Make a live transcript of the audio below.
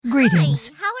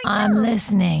Greetings. Hi, how are I'm you?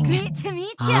 listening. Great to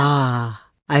meet you.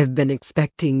 I've been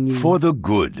expecting you. For the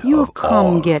good You've of come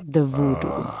all. get the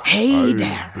voodoo. Hey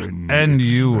there. And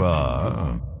you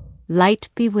are? Light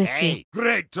be with you.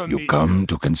 Great to You meet come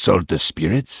to consult the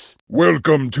spirits?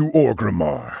 Welcome to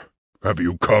Orgrimmar. Have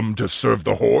you come to serve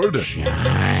the Horde?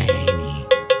 Shiny.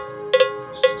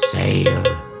 Sail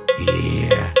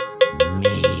here,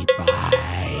 me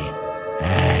buy,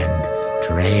 and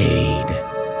trade.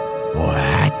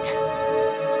 What?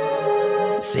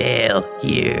 Sail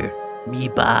here, me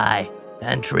buy,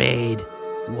 and trade.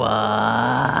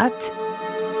 What?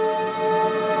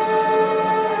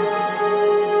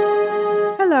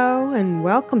 Hello, and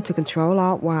welcome to Ctrl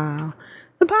Alt WoW,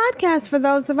 the podcast for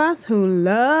those of us who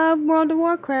love World of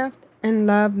Warcraft and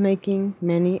love making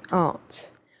many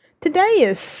alts. Today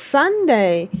is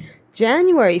Sunday,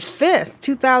 January 5th,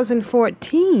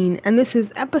 2014, and this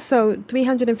is episode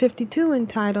 352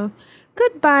 entitled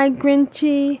Goodbye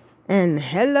Greenchie and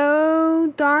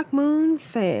Hello Darkmoon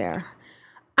Faire.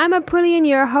 I'm Aprillian,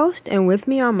 your host, and with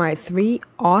me are my three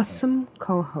awesome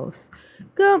co-hosts.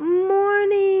 Good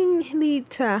morning,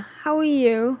 Lita. How are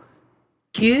you?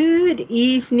 Good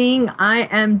evening. I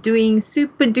am doing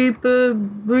super duper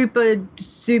whooper.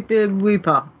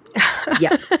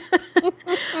 Yeah.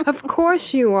 Of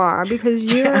course you are,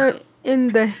 because you're in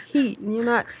the heat and you're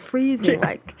not freezing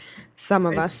like some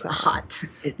of us It's are. hot.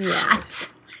 It's Yeah. hot.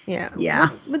 Yeah. Yeah.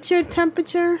 What's your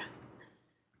temperature?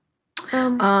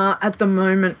 At the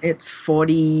moment, it's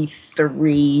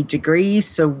 43 degrees.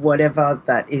 So whatever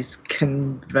that is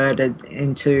converted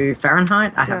into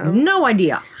Fahrenheit, I have no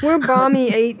idea. We're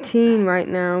balmy 18 right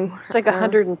now. It's like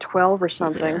 112 or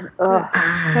something. Ugh.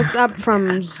 That's up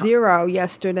from 0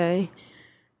 yesterday.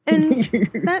 And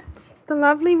that's the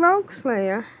lovely Rogue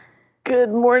Slayer. Good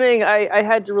morning. I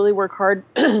had to really work hard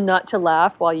not to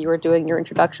laugh while you were doing your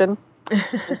introduction.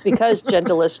 Because,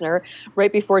 gentle listener,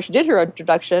 right before she did her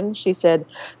introduction, she said,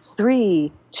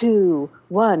 3, 2,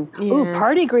 1. Ooh, Yes.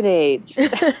 party grenades. I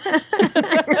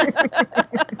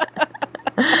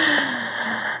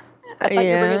thought you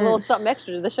were bringing a little something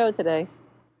extra to the show today.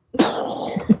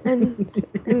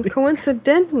 And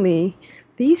coincidentally,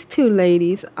 these two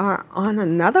ladies are on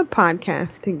another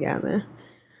podcast together.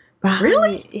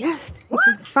 Really? Yes. You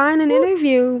can find an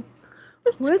interview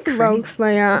with Rogue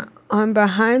Slayer on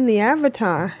Behind the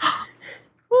Avatar.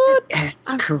 What?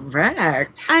 It's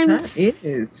correct. That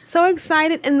is. So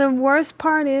excited, and the worst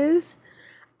part is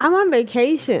I'm on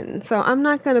vacation, so I'm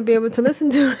not going to be able to listen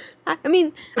to it. I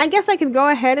mean, I guess I could go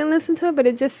ahead and listen to it, but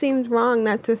it just seems wrong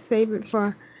not to save it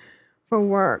for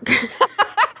work.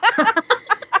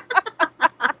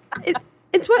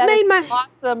 It's what That made is my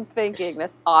awesome thinking.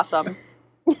 That's awesome.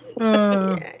 it's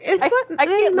what I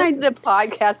made can't my listen to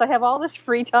podcasts. I have all this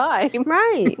free time.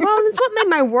 right. Well, it's what made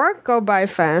my work go by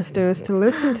faster is to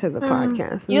listen to the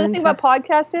podcast. You know the and thing then about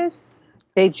podcasts is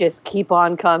they just keep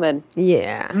on coming.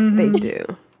 yeah, they do.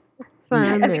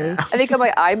 Fine, I think on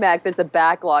my iMac there's a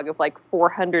backlog of like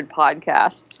 400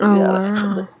 podcasts Oh, that I should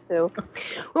wow. listen to.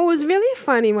 What was really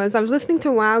funny was I was listening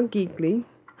to WoW Geekly,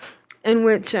 in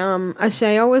which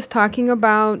Asheo was talking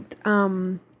about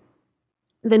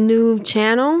the new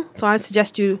channel. So I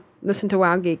suggest you listen to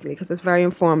WoW Geekly because it's very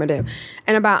informative,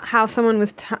 and about how someone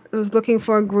was looking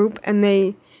for a group and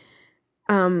they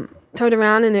turned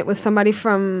around and it was somebody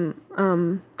from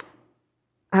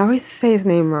I always say his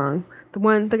name wrong.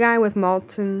 The guy with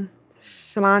Molten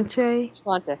Slanche.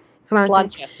 Slante.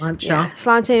 Yeah,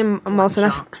 Slanche and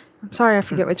Molson. I'm sorry, I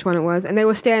forget which one it was. And they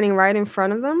were standing right in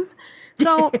front of them.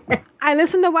 So I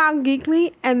listened to WoW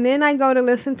Geekly, and then I go to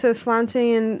listen to Slanche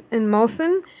and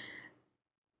Molson,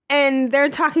 and they're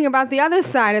talking about the other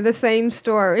side of the same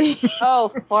story. Oh,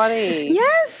 funny.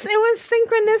 Yes, it was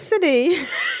synchronicity.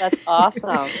 That's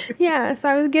awesome. Yeah, so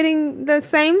I was getting the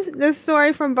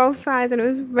story from both sides, and it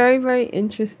was very, very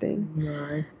interesting.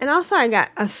 Nice. And also, I got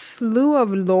a slew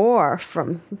of lore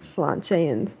from Slanche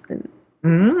and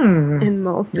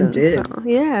Molson. You did. So,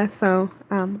 yeah, so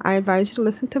I advise you to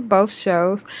listen to both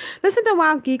shows. Listen to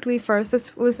WoW Geekly first.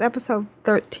 This was episode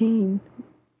 13.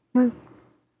 Wow,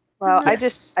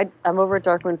 Yes. I'm over at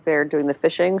Darkmoon Faire doing the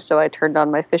fishing, so I turned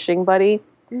on my fishing buddy.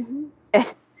 Mm-hmm.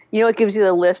 And, it gives you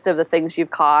the list of the things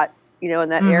you've caught, in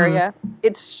that area.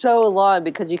 It's so long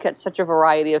because you get such a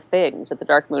variety of things at the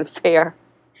Darkmoon Faire.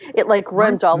 It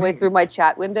runs all the way through my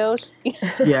chat windows.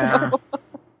 Yeah.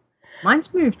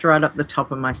 Mine's moved right up the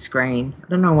top of my screen. I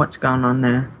don't know what's going on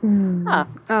there. Huh.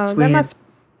 Oh, that weird. must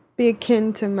be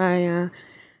akin to my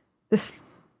this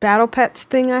battle pets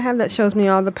thing I have that shows me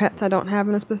all the pets I don't have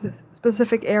in a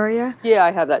specific area. Yeah,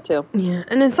 I have that too. Yeah,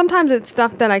 and then sometimes it's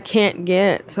stuff that I can't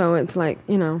get, so it's like,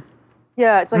 Yeah,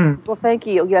 Yeah, it's like, well, thank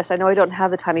you. Yes, I know I don't have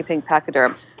the tiny pink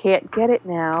pachyderm. Can't get it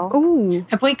now. Ooh.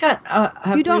 Have we got...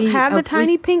 You don't have the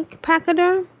tiny pink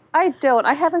pachyderm? I don't.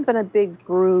 I haven't been a big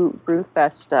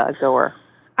Brewfest goer.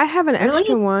 I have an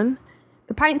extra one.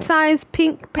 The pint-sized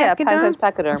pink pachyderm? Yeah, pint-sized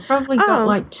pachyderm. Probably got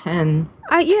like 10.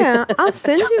 Yeah, I'll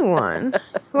send you one.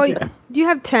 Well, do you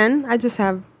have 10? I just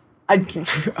have... I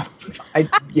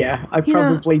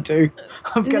probably do.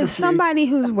 I've got There's somebody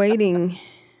who's waiting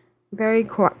very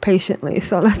patiently,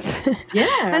 so let's... Yeah.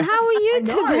 And how are you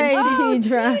today,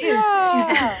 Tidra?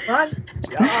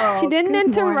 She didn't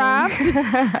interrupt.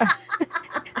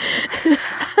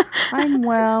 I'm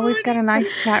well. We've got a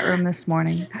nice chat room this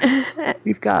morning.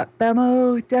 We've got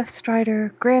Bemo,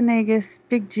 Deathstrider, Grand Nagus,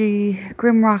 Big G,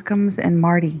 Grim Rock'ems, and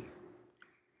Marty.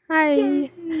 Hi.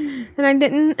 And I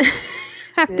didn't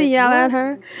have to yell at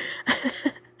her.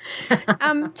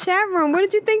 Chat room, what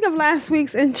did you think of last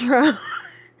week's intro?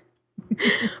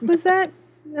 Was that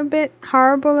a bit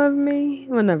horrible of me?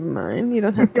 Well, never mind. You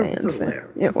don't have to answer.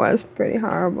 Hilarious. It was pretty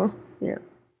horrible. Yeah.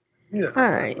 All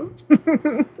right.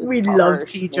 We love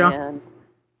Tidra.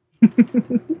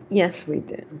 Yes, we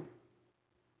do.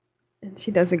 And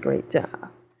she does a great job.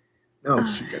 Oh,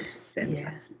 she does a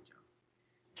fantastic job.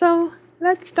 So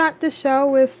let's start the show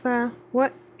with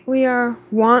what we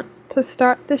want to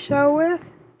start the show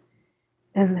with.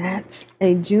 And that's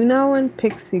a Juno and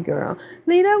Pixie Girl.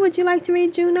 Lita, would you like to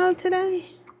read Juno today?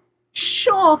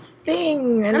 Sure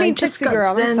thing. And I just Pixie got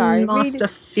Girl, I'm sorry. Master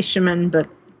Fisherman, but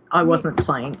I wasn't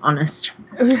playing, honest.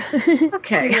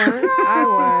 Okay.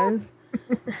 I was.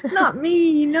 Not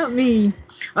me.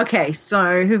 Okay,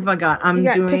 so who have I got?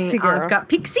 Pixie Girl. I've got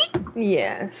Pixie.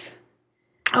 Yes.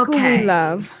 Okay. Who we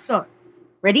love. So,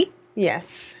 ready?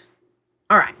 Yes.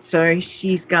 All right, so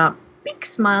she's got big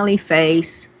smiley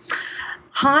face.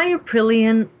 Hi,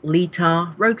 Aprillian,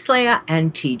 Lita, Rogueslayer,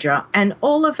 and Tidra, and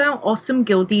all of our awesome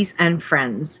guildies and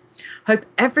friends. Hope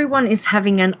everyone is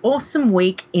having an awesome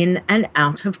week in and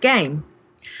out of game.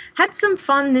 Had some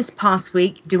fun this past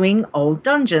week doing old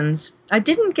dungeons. I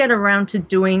didn't get around to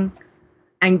doing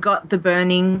and got the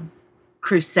Burning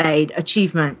Crusade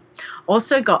achievement.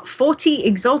 Also got 40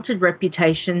 Exalted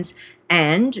Reputations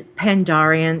and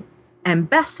Pandarian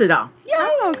Ambassador. Yay!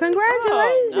 Oh,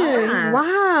 congratulations. Nice.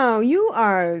 Wow, you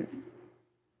are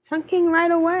chunking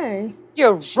right away.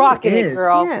 You're rocking it,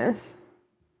 girl. Yes.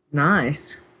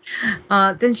 Nice.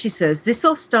 Then she says, this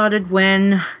all started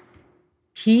when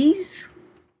Keys,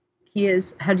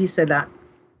 how do you say that?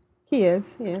 He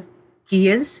is, yeah.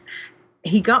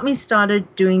 He got me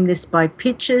started doing this by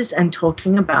pictures and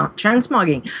talking about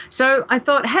transmogging. So I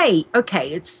thought, hey, okay,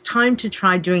 it's time to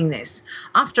try doing this.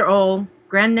 After all,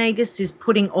 Grand Nagus is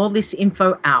putting all this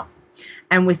info out.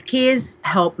 And with Kia's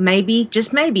help, maybe,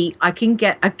 just maybe, I can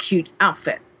get a cute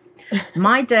outfit.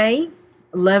 My day,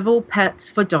 level pets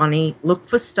for Donnie, look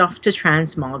for stuff to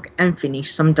transmog, and finish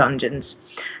some dungeons.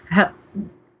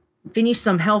 Finish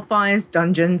some Hellfire's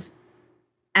dungeons,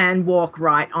 and walk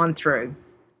right on through.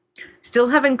 Still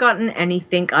haven't gotten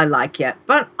anything I like yet,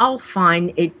 but I'll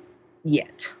find it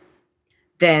yet.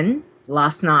 Then,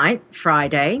 last night,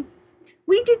 Friday,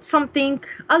 we did something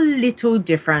a little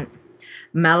different.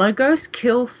 Malagos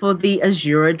kill for the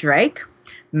Azura Drake,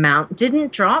 Mount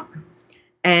didn't drop,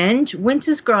 and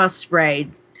Winter's Grass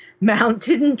raid. Mount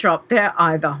didn't drop there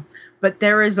either, but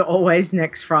there is always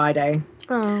next Friday.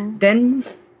 Oh. Then,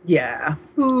 yeah.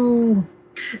 Ooh.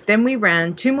 Then we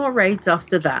ran 2 more raids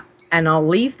after that, and I'll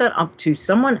leave that up to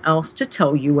someone else to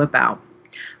tell you about.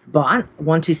 But I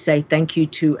want to say thank you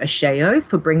to Asheo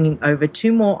for bringing over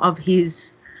 2 more of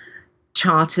his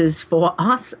charters for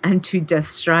us, and to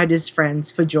Deathstrider's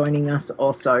friends for joining us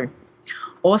also.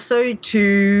 Also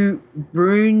to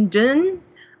Brunden,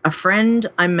 a friend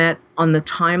I met on the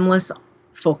Timeless,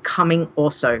 for coming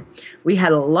also. We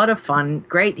had a lot of fun,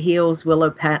 great heals, Willow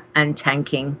Pet, and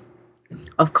tanking.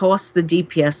 Of course, the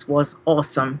DPS was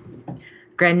awesome.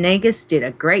 Grand Nagus did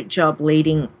a great job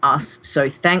leading us, so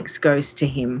thanks goes to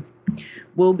him.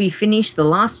 We'll be finished the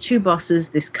last 2 bosses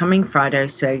this coming Friday,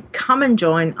 so come and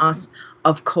join us.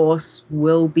 Of course,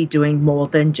 we'll be doing more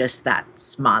than just that,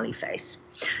 smiley face.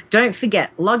 Don't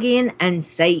forget, log in and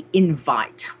say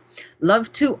invite.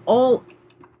 Love to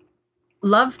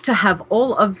have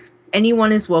all of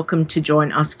anyone is welcome to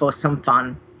join us for some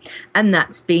fun. And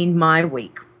that's been my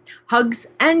week. Hugs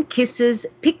and kisses,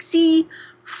 Pixie,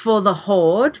 for the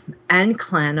Horde and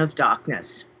Clan of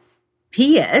Darkness.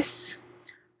 P.S.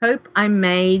 Hope I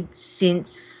made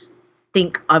since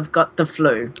think I've got the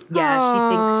flu. Yeah, Aww. she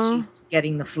thinks she's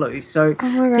getting the flu. So Oh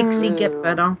my God. Pixie, get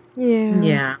better. Yeah.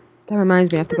 Yeah. That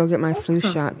reminds me, I have to go That's get my flu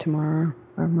awesome. shot tomorrow.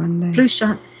 for Monday. Flu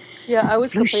shots. Yeah, I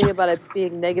was Flu complaining about shots. it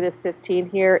being negative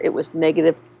 15 here. It was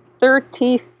negative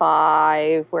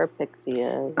 35 where Pixie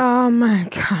is. Oh my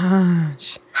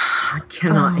gosh. I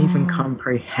cannot even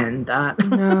comprehend that.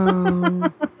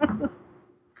 No.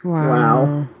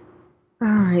 Wow. All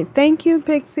right. Thank you,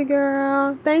 Pixie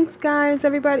Girl. Thanks, guys.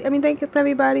 Everybody. Thanks,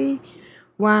 everybody.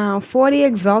 Wow. 40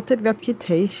 exalted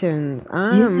reputations.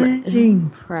 I'm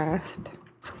impressed.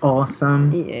 It's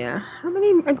awesome. Yeah. How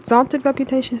many exalted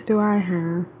reputations do I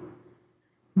have?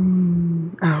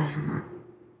 Oh.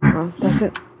 Well, that's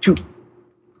it. Two.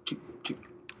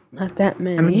 Not that How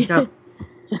many you many. got?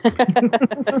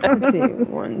 Let's see.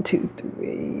 1, 2,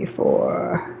 3,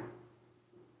 4,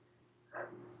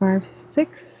 5,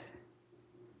 6.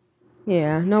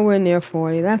 Yeah, nowhere near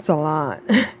 40. That's a lot.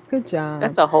 Good job.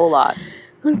 That's a whole lot.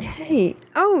 Okay.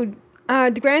 Oh,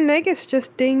 Grand Negus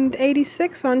just dinged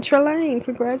 86 on Trelane.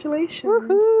 Congratulations.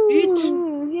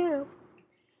 Woohoo. Yeah.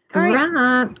 All right.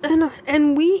 Congrats.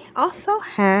 And we also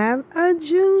have a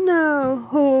Juno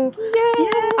who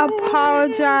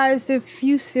apologized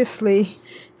effusively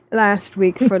last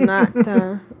week for not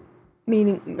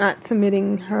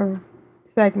submitting her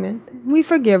segment. We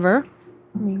forgive her.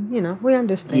 I mean, we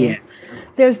understand. Yeah.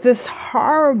 There's this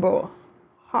horrible,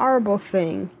 horrible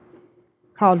thing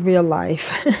called real life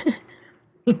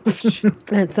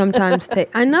that sometimes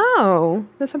takes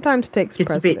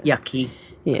It's a precedent. bit yucky.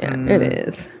 Yeah, it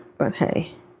is. But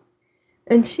hey.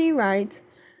 And she writes,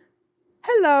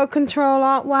 "Hello, Control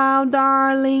Alt Wow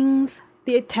darlings.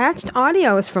 The attached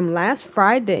audio is from last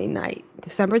Friday night,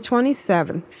 December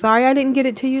 27th. Sorry I didn't get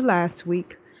it to you last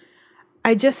week.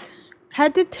 I just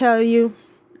had to tell you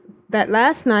that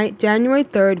last night, January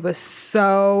 3rd, was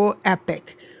so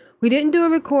epic. We didn't do a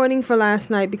recording for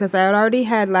last night because I had already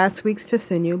had last week's to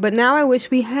send you, but now I wish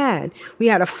we had. We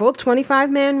had a full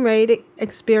 25-man raid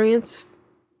experience,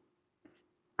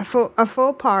 a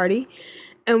full party,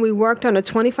 and we worked on a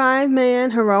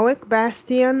 25-man heroic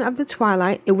Bastion of the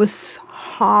Twilight. It was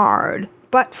hard,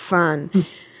 but fun.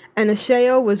 And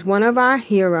Asheo was one of our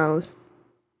heroes.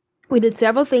 We did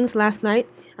several things last night,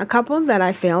 a couple that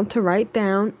I failed to write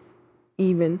down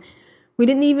even. We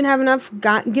didn't even have enough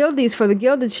guildies for the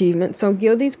guild achievement, so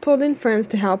guildies pulled in friends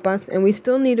to help us, and we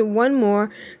still needed one more.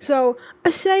 So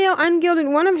Asheo ungilded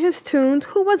one of his toons,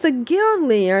 who was a guild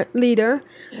leader,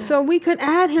 so we could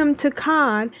add him to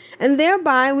COD, and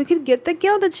thereby we could get the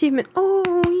guild achievement.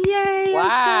 Oh, yay,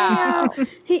 Wow. Asheo.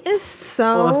 He is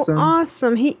so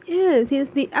awesome. He is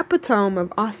the epitome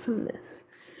of awesomeness.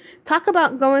 Talk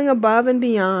about going above and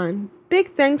beyond.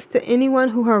 Big thanks to anyone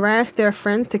who harassed their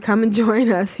friends to come and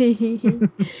join us.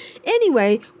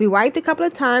 Anyway, we wiped a couple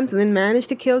of times and then managed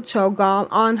to kill Cho'Gall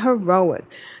on heroic.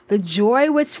 The joy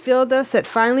which filled us at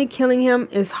finally killing him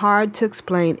is hard to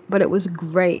explain, but it was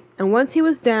great. And once he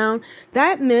was down,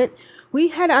 that meant we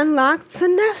had unlocked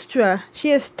Sinestra.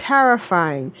 She is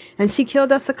terrifying, and she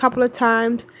killed us a couple of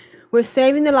times. We're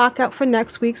saving the lockout for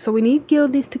next week, so we need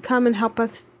guildies to come and help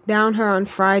us down her on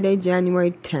Friday,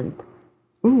 January 10th.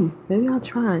 Ooh, maybe I'll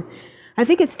try. I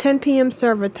think it's 10 p.m.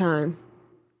 server time.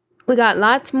 We got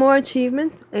lots more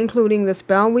achievements, including the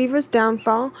Spellweaver's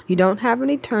Downfall, You Don't Have an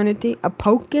Eternity, A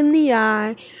Poke in the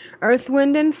Eye, Earth,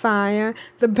 Wind, and Fire,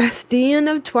 The Bastion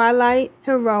of Twilight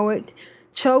Heroic,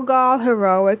 Cho'Gall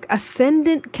Heroic,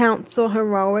 Ascendant Council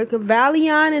Heroic,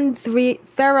 Valion and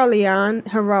Theralion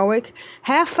Heroic,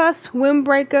 Half Us,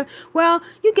 Windbreaker. Well,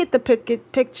 you get the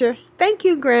picture. Thank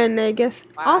you, Grand Negus.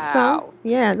 Wow. Also,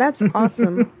 yeah, that's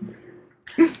awesome.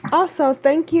 Also,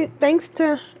 thanks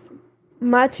to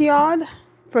Matiod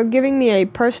for giving me a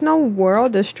personal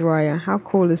world destroyer. How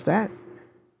cool is that?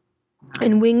 Nice.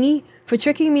 And Wingy for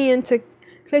tricking me into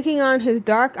clicking on his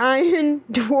dark iron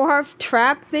dwarf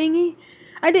trap thingy.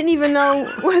 I didn't even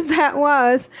know what that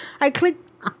was. I clicked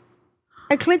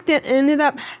it and ended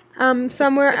up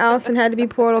somewhere else and had to be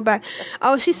portal back.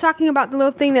 Oh, she's talking about the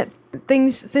little thing that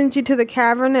sends you to the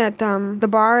cavern at the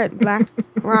bar at Black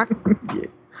Rock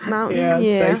Mountain. Yeah, I'd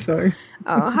say so.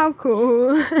 Oh, how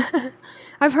cool.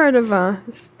 I've heard of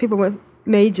people with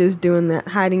mages doing that,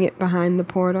 hiding it behind the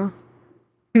portal.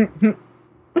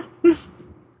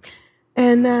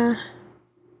 And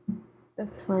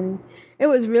that's funny. It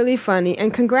was really funny.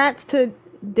 And congrats to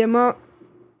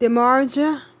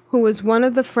Demarja, who was one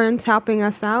of the friends helping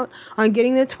us out, on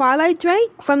getting the Twilight Drake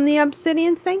from the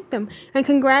Obsidian Sanctum. And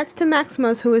congrats to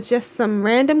Maximus, who was just some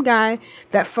random guy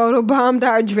that photobombed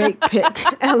our Drake pic.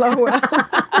 LOL.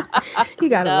 You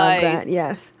gotta love that,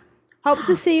 yes. Hope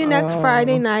to see you next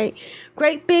Friday night.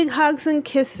 Great big hugs and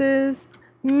kisses.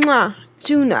 Mwah.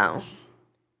 Juno.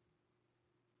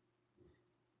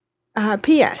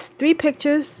 P.S. 3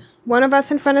 pictures One of us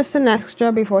in front of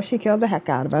Sinestra before she killed the heck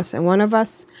out of us, and one of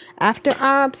us after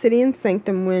our Obsidian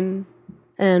Sanctum win,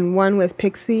 and one with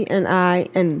Pixie and I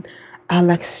and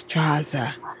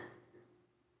Alexstrasza.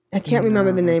 I can't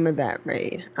remember the name of that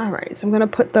raid. All right, so I'm going to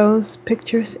put those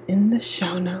pictures in the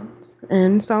show notes.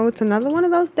 And so it's another one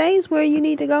of those days where you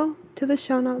need to go to the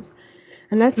show notes.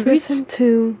 And let's listen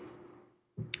to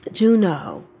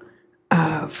Juno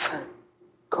of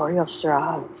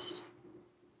Choreostras.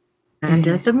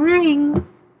 Under the ring.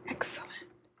 Excellent.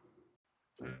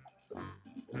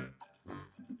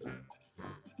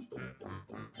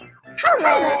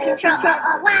 Hello, Control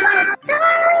Wow,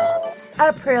 darlings!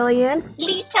 Aprillian,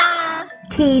 Lita,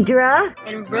 Tidra,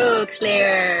 and Rogue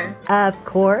Slayer. of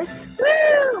course.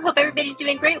 Woo! Hope everybody's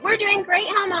doing great. We're doing great,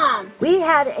 huh, Mom? We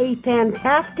had a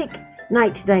fantastic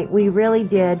night tonight. We really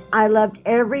did. I loved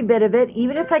every bit of it,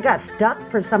 even if I got stuck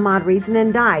for some odd reason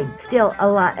and died. Still a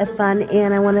lot of fun,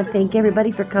 and I want to thank everybody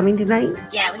for coming tonight.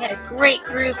 Yeah, we had a great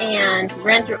group and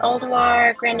ran through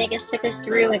Ulduar. Grand Nagus took us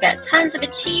through. We got tons of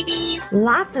achievies.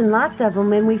 Lots and lots of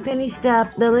them, and we finished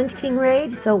up the Lynch King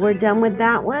raid, so we're done with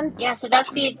that one. Yeah, so that's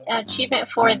the achievement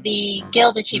for the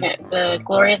guild achievement, the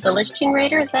Glory of the Lich King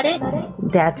Raider. Is that it?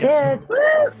 That's it. Woo!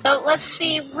 So let's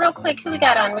see real quick who we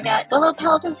got on. We got Willow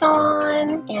Peltazon,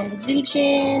 and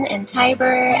Zujin, and Tiber,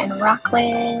 and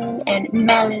Rocklin, and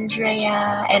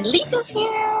Melandrea, and Lita's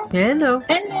here. Hello.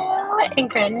 Hello, and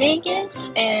Grand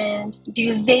Nagus, and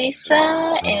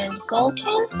Duvesa, and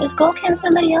Golkin. Is Golkin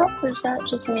somebody else, or is that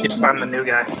just me? Yes, I'm the new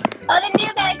guy. Oh, the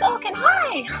new guy, Golkin.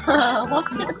 Hi.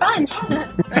 Welcome to the bunch.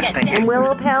 We got And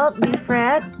Willow Pelt,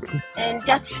 Beefrat, and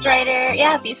Death Strider.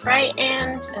 Yeah, Beefright,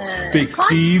 and Big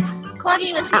Steve.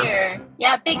 Cloggy was here.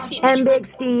 Yeah, Big Steve. and Big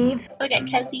Steve. We got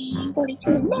Kezi,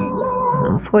 42.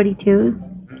 Oh, 42.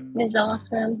 Ms.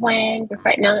 Awesome, Wang,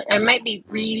 Beefright. Now, I might be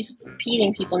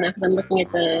repeating people now because I'm looking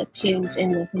at the tunes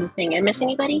in the thing. I miss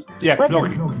anybody? Yeah, What?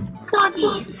 Cloggy.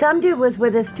 Cloggy. Some dude was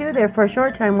with us too there for a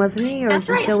short time, wasn't he? Or That's was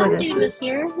he right, still some with dude us? was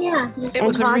here. Yeah. It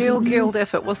was a real guild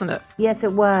effort, wasn't it? Yes,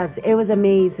 it was. It was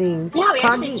amazing. Yeah, we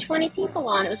actually Cloggy- had 20 people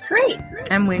on. It was great.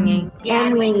 I'm winging. Yeah,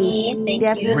 And Wingy, thank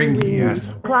definitely. you. Wingy, yes.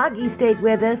 Cloggy stayed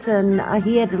with us, and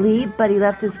he had to leave, but he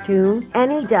left his tune,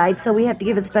 and he died. So we have to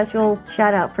give a special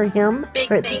shout out for him. Big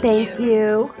For- thank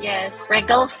you. Yes,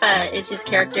 Ragulfa is his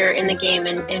character in the game,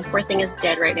 and poor thing is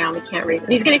dead right now. We can't read him.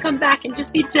 He's going to come back and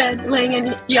just be dead, laying in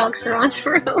Yogg-Saron's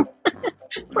room.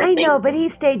 Poor I thing. know, but he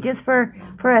stayed just for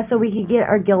us so we could get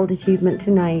our guild achievement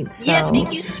tonight. So. Yes,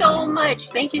 thank you so much.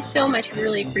 Thank you so much. We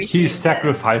really appreciate He it.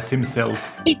 sacrificed himself.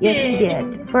 He Yes, did. he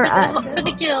did. For us. For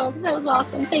the guild. That was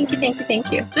awesome. Thank you, thank you, thank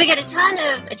you. So we got a ton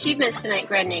of achievements tonight,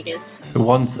 Grand Nagus. The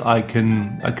ones I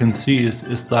can see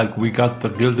is like we got the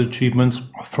guild achievements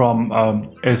from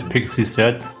as Pixie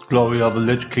said, Glory of the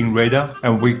Lich King Raider,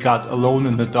 and we got Alone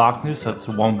in the Darkness. That's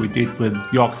the one we did with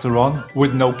Yogg-Saron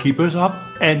with no keepers up,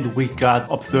 and we got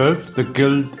Observed, the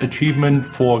guild achievement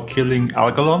for killing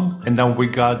Algalon, and then we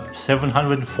got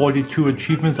 742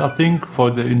 achievements, I think,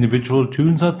 for the individual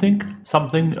tunes. I think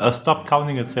something. Stop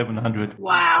counting at 700.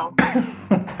 Wow.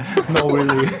 No,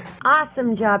 really.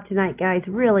 Awesome job tonight, guys.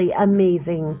 Really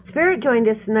amazing. Spirit joined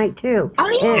us tonight, too. Oh,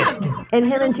 yeah. And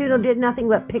him and Juno did nothing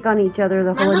but pick on each other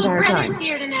the My whole little entire time. brother's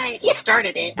here tonight. He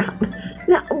started it.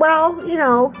 No, well, you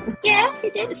know. Yeah, he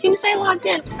did. As soon as I logged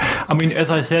in. I mean, as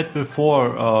I said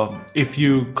before, if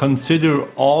you consider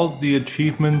all the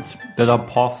achievements that are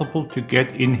possible to get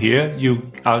in here, you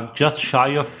are just shy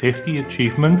of 50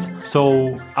 achievements.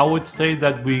 So I would say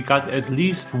that we got at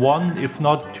least one, if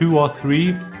not two or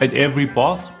three, at every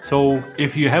boss. So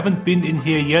if you haven't been in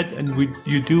here yet and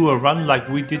you do a run like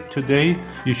we did today,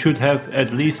 you should have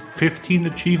at least 15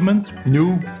 achievements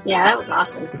new. Yeah, that was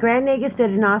awesome. Grand Nagus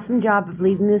did an awesome job of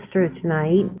leading this through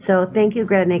tonight. So thank you,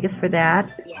 Grand Nagus, for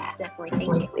that. Yeah, definitely.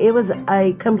 Thank you. It was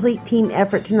a complete team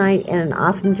effort tonight and an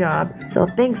awesome job. So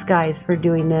thanks, guys, for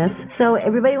doing this. So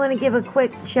everybody want to give a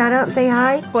quick shout out and say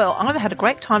hi? Well, I've had a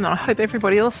great time, and I hope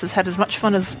everybody else has had as much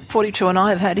fun as 42 and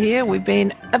I have had here. We've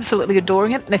been absolutely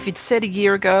adoring it. And if you'd said a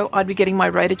year ago I'd be getting my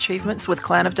raid achievements with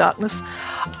Clan of Darkness,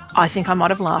 I think I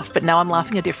might have laughed, but now I'm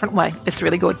laughing a different way. It's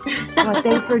really good. Well,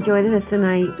 thanks for joining us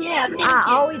tonight. Yeah, thank I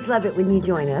you. always love it when you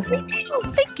join us.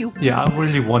 Thank you. Yeah, I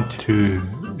really want to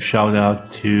shout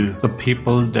out to the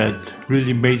people that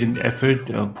really made an effort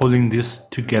pulling this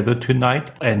together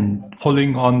tonight and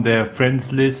pulling on their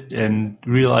friends list and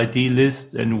real ID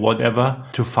list and whatever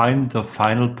to find the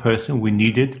final person we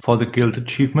needed for the guild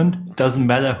achievement. Doesn't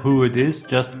matter who it is,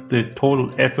 just the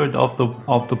total effort of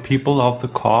the people of the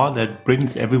car that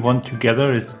brings everyone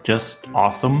together is just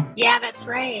awesome. Yeah, that's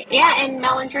right. Yeah, and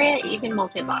Melandrea even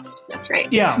multi-box. That's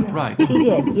right. Yeah, right. She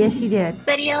did. Yes, she did.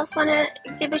 Anybody else want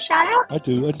to give a shout out? I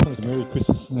do. I just want to say Merry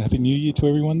Christmas and Happy New Year to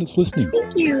everyone that's listening.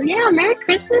 Thank you. Yeah, Merry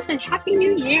Christmas and Happy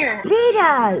New Year.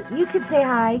 Lita, you can say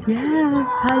hi. Yes,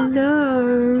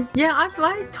 hello. Yeah,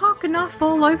 I talk enough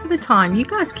all over the time. You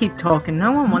guys keep talking.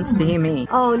 No one wants to hear me.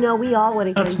 Oh, no, we all want to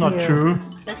hear That's not true.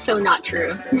 That's so not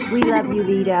true. We love you,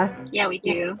 Lita. Yeah, we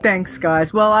do. Thanks,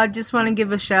 guys. Well, I just want to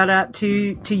give a shout out to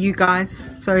you guys.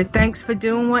 So thanks for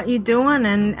doing what you're doing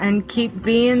and keep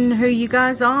being who you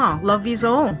guys are. Love yous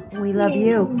all. We love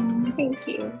you. Thank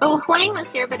you. Oh, Huang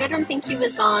was here, but I don't think he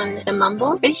was on the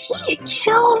Mumble. But he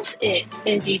kills it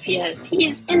in DPS. He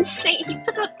is insane. He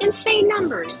puts up insane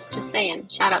numbers. Just saying.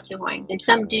 Shout out to Huang. And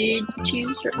some dude,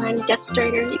 too, behind Death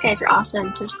Strider. You guys are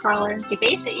awesome. Toast Crawler.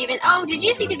 Debase even. Oh, did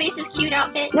you see Debase's cute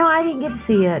outfit? No, I didn't get to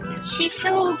see it. She's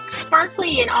so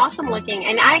sparkly and awesome looking.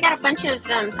 And I got a bunch of,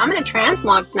 I'm going to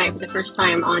transmog tonight for the first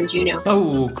time on Juno.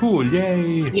 Oh, cool.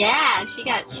 Yay. Yeah, she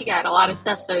got a lot of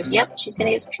stuff. So, yep, she's going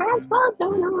to get some transmog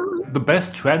going on. The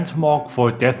best transmog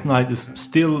for Death Knight is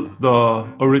still the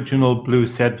original blue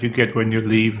set you get when you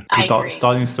leave the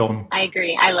starting zone. I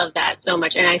agree. I love that so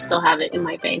much, and I still have it in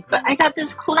my bank. But I got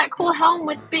that cool helm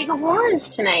with big horns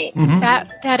tonight. Mm-hmm.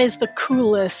 That is the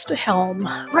coolest helm.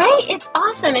 Right? It's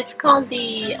awesome. It's called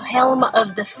the Helm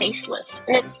of the Faceless,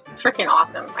 and it's freaking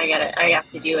awesome. I have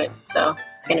to do it. So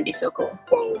it's gonna be so cool.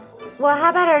 Well, how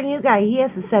about our new guy? He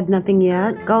hasn't said nothing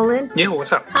yet. Golan? Yeah,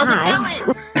 what's up? How's it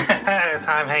going?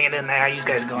 I'm hanging in there. How you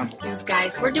guys doing? Those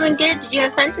guys, we're doing good. Did you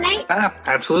have fun tonight?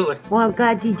 Absolutely. Well, I'm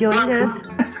glad you joined us.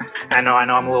 I know.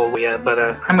 I'm a little weird, but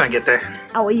I'm gonna get there.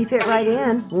 Oh, well, you fit right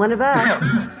in. One of us.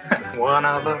 One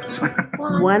of us.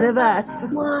 One of us.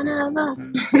 One of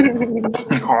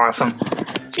us. Awesome.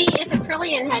 See, if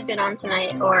Aprillian had been on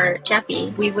tonight, or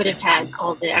Jeffy, we would have had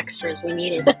all the extras we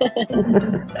needed.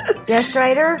 Death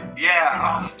Strider? Yeah,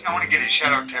 I want to get a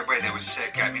shout out to everybody that was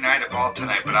sick. I mean, I had a ball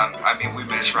tonight, but we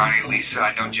missed Ronnie and Lisa.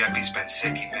 I know Jeffy's been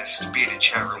sick. He missed being in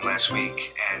chat room last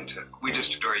week, and we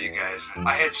just adore you guys. And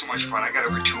I had so much fun. I got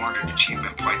over 200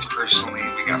 achievement points personally.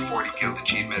 We got 40 guild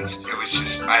achievements. It was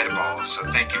just, I had a ball, so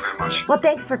thank you very much. Well,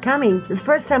 thanks for coming. It's the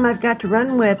first time I've got to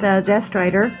run with Death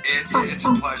Strider. It's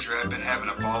a pleasure. I've been having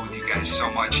a ball with you guys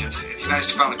so much. It's nice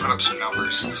to finally put up some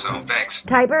numbers, so thanks.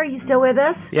 Tiber, are you still with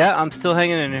us? Yeah, I'm still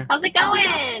hanging in here. How's it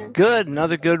going? Good,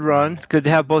 another good run. It's good to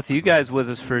have both of you guys with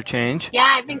us for a change. Yeah,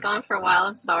 I've been gone for a while.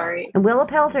 I'm sorry. And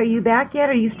Willipelt, are you back yet,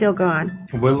 or are you still gone?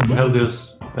 Willipelt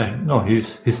is... no,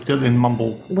 he's still in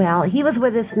Mumble. Well, he was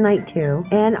with us tonight, too,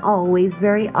 and always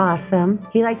very awesome.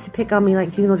 He likes to pick on me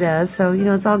like Juno does, so,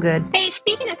 it's all good. Hey,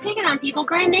 speaking of picking on people,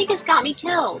 Grand Nagus got me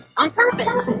killed on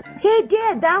purpose. He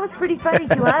did. That was pretty funny,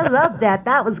 too. I love that.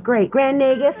 That was great. Grand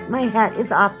Nagus, my hat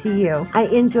is off to you. I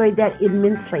enjoyed that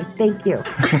immensely. Thank you.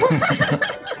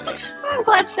 I'm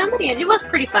glad somebody... It was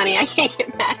pretty funny. I can't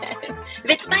get mad at it. If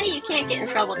it's funny, you can't get in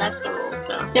trouble. That's the rule,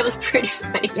 so... It was pretty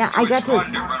funny. Yeah, I got to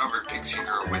run over Pixie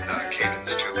Girl with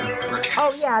Cadence, too.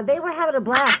 Oh, yeah, they were having a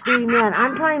blast doing that.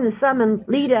 I'm trying to summon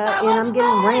Lita, and I'm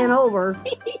getting ran over.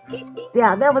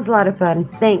 Yeah, that was a lot of fun.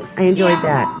 Thanks. I enjoyed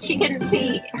that. She couldn't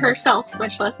see herself,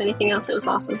 much less anything else. It was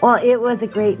awesome. Well, it was a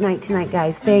great night tonight,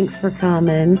 guys. Thanks for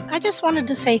coming. I just wanted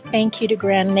to say thank you to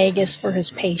Grand Nagus for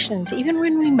his patience. Even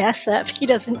when we mess up, he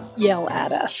doesn't yell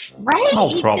at us. Right?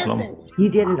 No problem. You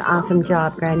did an awesome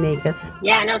job, Grand Nagus.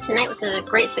 Yeah, no, tonight was a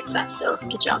great success, so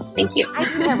good job. Thank you. I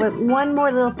do have one more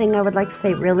little thing I would like to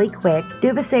say really quick.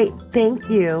 Dubasate, thank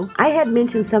you. I had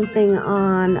mentioned something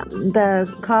on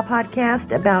the Caw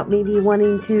podcast about maybe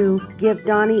wanting to give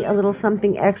Donnie a little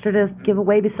something extra to give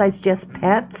away besides just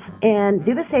pets, and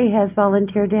Dubasate has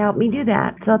volunteered to help me do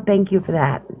that, so thank you for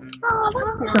that.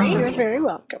 Oh, that's nice. You're very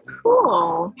welcome.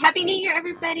 Cool. Happy New Year,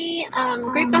 everybody.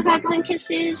 Great bug hugs and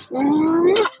kisses.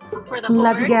 For the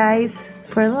Love Horde. you guys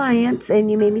for Alliance,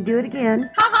 and you made me do it again.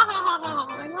 Ha ha ha ha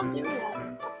ha. I love doing that.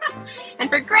 And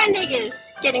for Grand Nagus,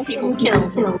 getting people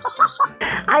killed.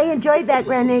 I enjoyed that,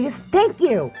 Grand Nagus. Thank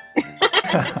you.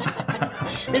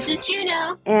 This is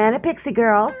Juno. And a pixie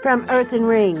girl from Earth and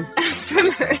Ring. From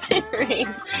Earth and Ring.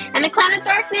 And the Clown of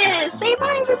Darkness. Say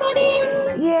bye,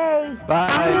 everybody. Yay. Bye.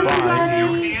 See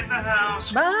you in the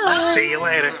house. Bye. See you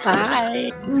later.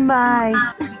 Bye. Bye.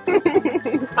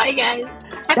 Bye, guys.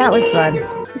 That was fun.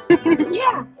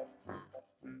 Yeah.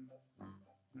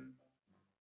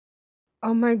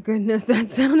 Oh my goodness, that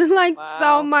sounded like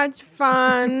so much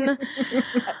fun.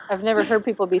 I've never heard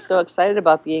people be so excited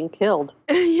about being killed.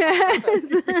 Yes.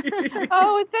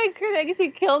 Oh, thanks, Green. I guess you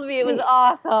killed me. It was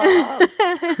awesome.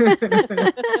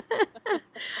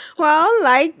 Well,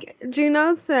 like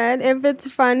Juno said, if it's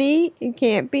funny, you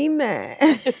can't be mad.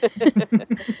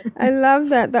 I love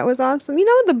that. That was awesome. You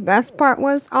know what the best part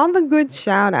was? All the good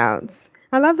shout outs.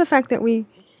 I love the fact that we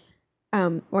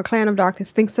or Clan of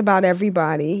Darkness thinks about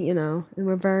everybody, and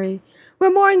we're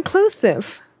more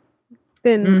inclusive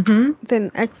than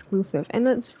exclusive, and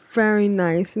that's very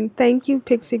nice. And thank you,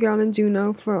 Pixie Girl and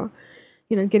Juno, for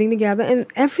getting together, and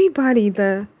everybody,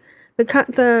 the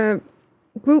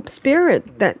group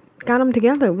spirit that got them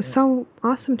together. It was so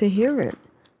awesome to hear it,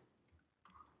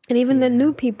 and even the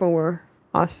new people were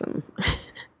awesome.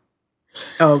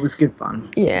 Oh, it was good fun.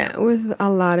 Yeah, it was a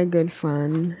lot of good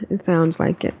fun. It sounds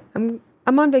like it. I'm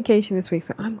on vacation this week,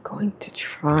 so I'm going to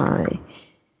try.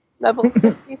 Level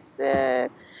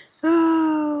 56.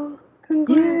 Oh,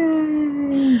 congrats.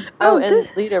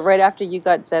 And Lita, right after you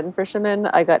got Zen Fisherman,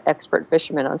 I got Expert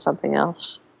Fisherman on something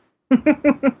else.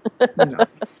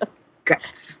 Nice.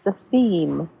 Guts. It's a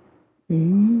theme.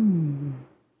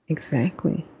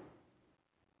 Exactly.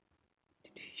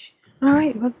 All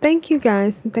right. Well, thank you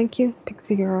guys. And thank you,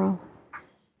 Pixie Girl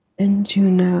and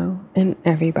Juno and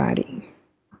everybody.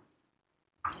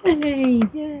 Yay.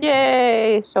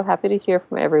 Yay. So happy to hear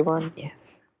from everyone.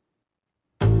 Yes.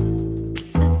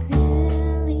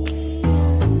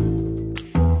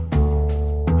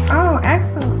 Oh,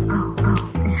 excellent. Oh.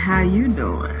 How you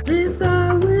doing?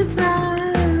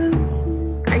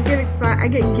 I get excited. I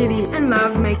get giddy and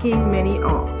love making many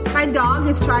alts. My dog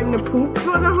is trying to poop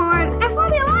for the Horde and for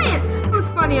the Alliance. It was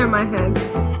funny on my head.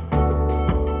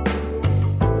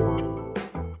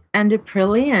 And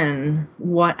Aprillian,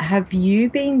 what have you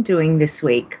been doing this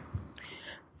week?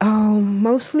 Oh,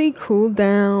 mostly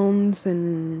cooldowns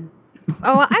and...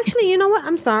 Oh, actually, you know what?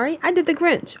 I'm sorry. I did the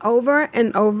Grinch over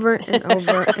and over and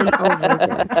over and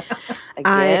over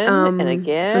again.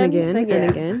 And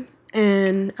again.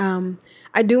 And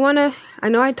I do want to... I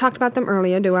know I talked about them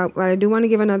earlier, but I do want to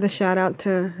give another shout out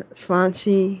to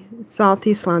Salty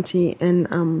Slanchy,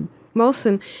 and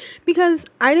Molson, because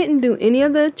I didn't do any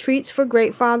of the treats for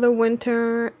Great Father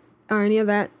Winter or any of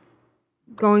that.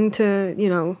 Going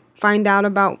to, find out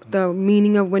about the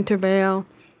meaning of Winter Veil.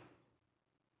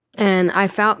 And I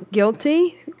felt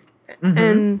guilty.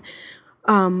 And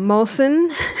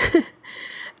Molson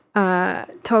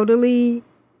totally,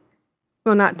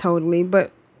 well, not totally,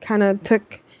 but kind of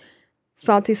took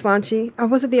Salty Slanchy, or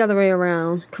was it the other way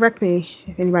around? Correct me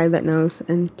if anybody that knows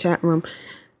in the chat room,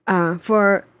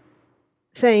 for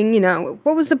saying,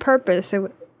 what was the purpose?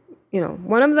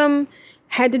 One of them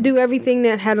had to do everything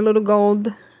that had a little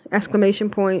gold exclamation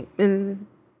point, and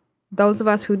those of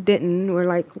us who didn't were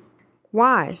like,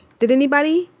 why? Did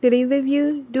either of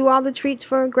you do all the treats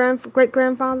for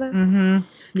great-grandfather? Yes.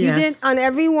 You did on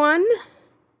every one?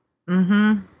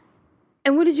 And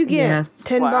what did you get? Yes.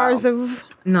 10 bars of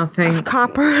nothing. Of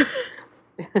copper?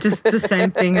 Just the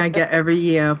same thing I get every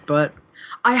year, but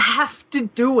I have to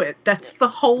do it. That's the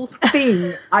whole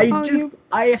thing. I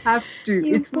have to.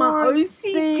 It's my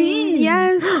OCD.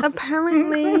 Yes,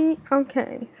 apparently.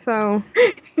 Okay, so...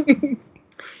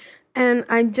 And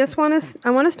I want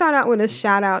to start out with a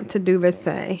shout out to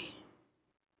Duverse,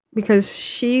 because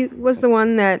she was the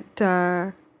one that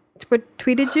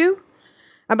tweeted you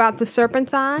about the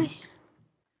serpent's eye,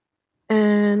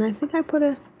 and I think I put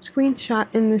a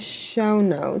screenshot in the show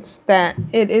notes that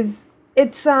it's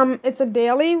a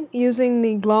daily using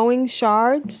the glowing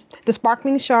shards, the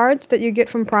sparkling shards that you get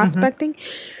from prospecting,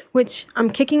 which I'm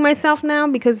kicking myself now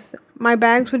because my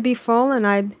bags would be full and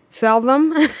I'd sell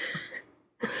them.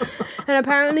 And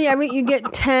apparently you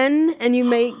get 10 and you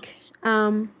make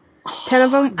 10 of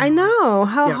them. I know.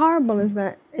 How horrible is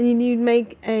that? And you'd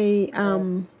make a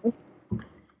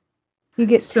you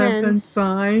get 10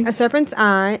 a serpent's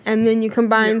eye, and then you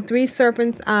combine 3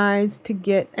 serpent's eyes to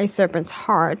get a serpent's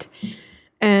heart.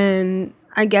 And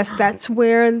I guess that's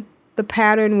where the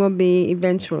pattern will be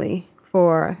eventually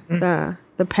for the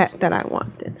pet that I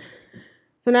wanted.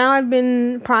 So now I've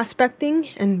been prospecting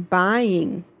and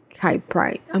buying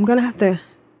Kyprite. I'm gonna have to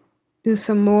do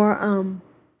some more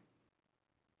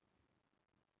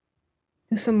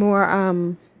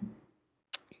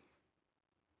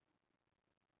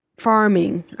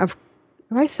farming of.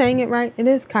 Am I saying it right? It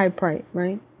is Kyprite,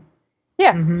 right?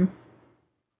 Yeah.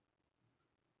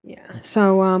 Yeah.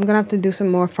 So I'm gonna have to do some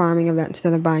more farming of that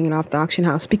instead of buying it off the auction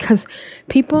house, because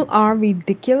people are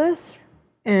ridiculous,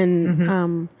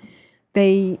 and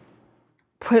they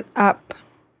put up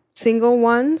single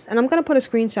ones, and I'm gonna put a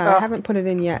screenshot. I haven't put it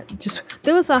in yet.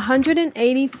 There was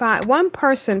 185. One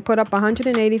person put up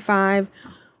 185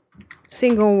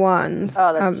 single ones.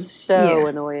 Oh, that's so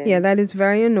annoying. Yeah, that is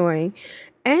very annoying.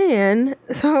 And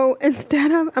so instead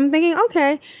of, I'm thinking,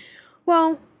 okay,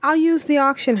 well, I'll use the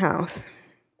auction house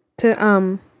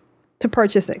to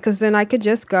purchase it, because then I could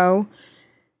just go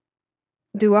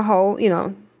do a whole,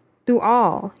 do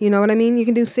all. You know what I mean? You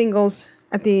can do singles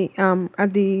at the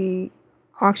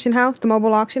auction house, the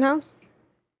mobile auction house.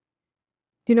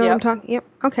 Do you know what I'm talking? Yep.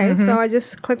 Okay, so I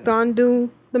just clicked on do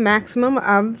the maximum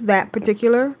of that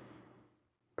particular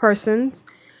person's.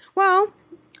 Well,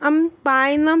 I'm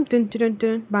buying them. Dun, dun, dun,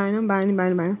 dun, buying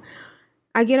them.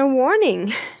 I get a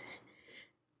warning.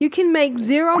 You can make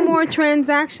 0 more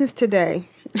transactions today.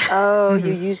 Oh,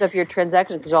 you use up your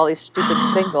transactions because all these stupid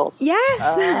singles.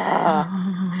 Yes.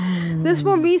 This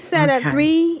will reset at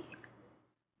 3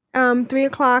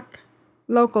 o'clock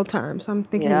local time. So I'm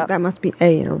thinking that must be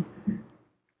AM.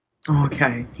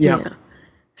 Okay. Yeah.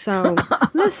 So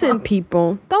listen,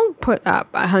 people, don't put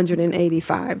up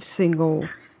 185 single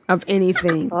of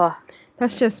anything.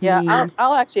 That's just mean.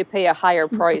 I'll actually pay a higher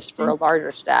price for a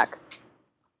larger stack.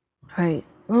 Right.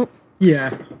 Well,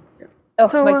 yeah. Oh,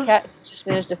 so, my cat just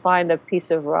managed to find a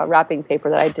piece of wrapping paper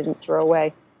that I didn't throw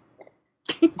away.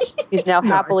 He's now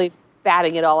happily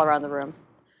batting it all around the room.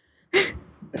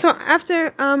 So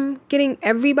after getting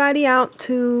everybody out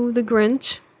to the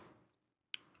Grinch,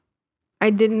 I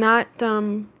didn't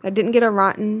get a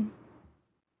rotten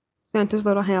Santa's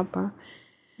little hamper.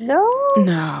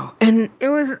 No. And it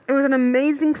was an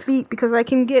amazing feat because I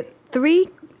can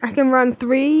run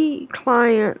 3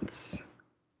 clients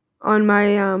on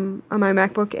my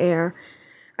MacBook Air.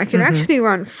 I can actually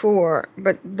run 4,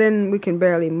 but then we can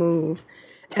barely move.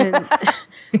 And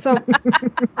so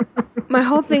my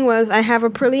whole thing was I have a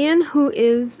Prillian who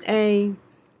is a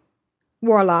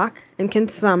warlock and can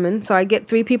summon. So I get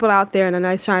 3 people out there and then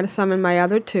I try to summon my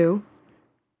other 2.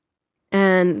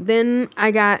 And then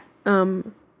I got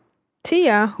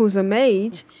Tia, who's a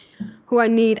mage, who I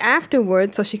need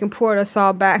afterwards so she can port us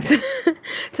all back to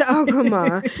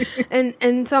Ogrimmar.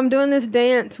 and so I'm doing this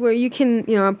dance where you can,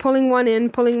 I'm pulling one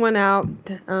in, pulling one out,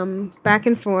 back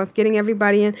and forth, getting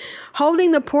everybody in,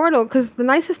 holding the portal, because the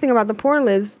nicest thing about the portal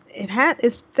is it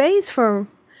stays for...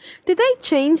 Did they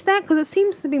change that? Because it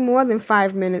seems to be more than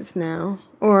 5 minutes now.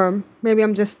 Or maybe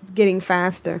I'm just getting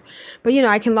faster. But,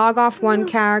 I can log off one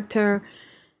character,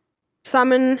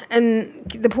 summon, and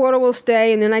the portal will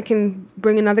stay, and then I can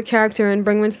bring another character and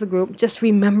bring them into the group. Just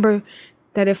remember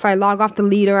that if I log off the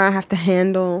leader, I have to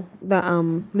handle the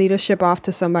leadership off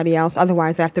to somebody else.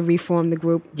 Otherwise, I have to reform the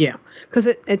group. Yeah. Because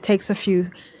it takes a few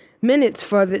minutes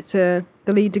for the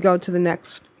lead to go to the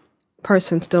next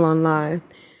person still on live.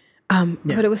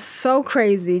 But it was so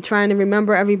crazy trying to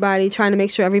remember everybody, trying to make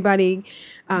sure everybody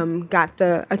got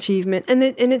the achievement. And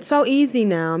it's so easy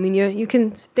now. I mean, you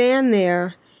can stand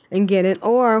there and get it,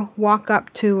 or walk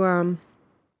up to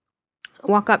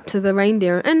the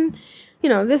reindeer. And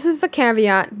this is a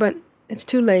caveat, but it's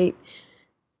too late.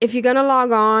 If you're gonna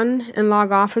log on and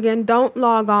log off again, don't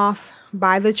log off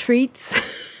by the treats.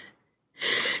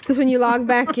 Because when you log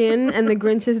back in and the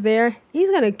Grinch is there,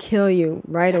 he's gonna kill you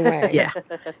right away. Yeah.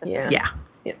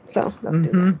 So don't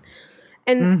do that.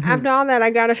 And after all that,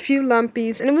 I got a few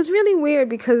lumpies, and it was really weird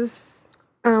because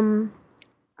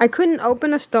I couldn't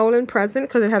open a stolen present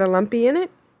because it had a lumpy in it,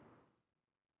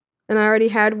 and I already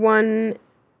had one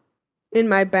in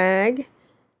my bag.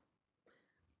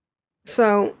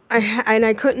 So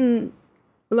I couldn't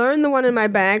learn the one in my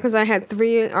bag because I had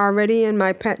 3 already in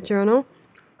my pet journal.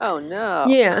 Oh no.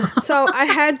 Yeah. So I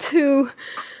had to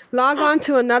log on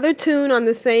to another tune on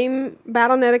the same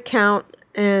Battle.net account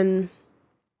and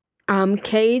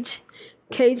cage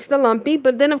the lumpy.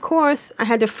 But then of course I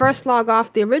had to first log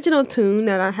off the original tune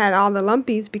that I had all the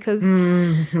lumpies because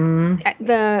the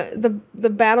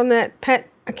Battle.net pet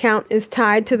account is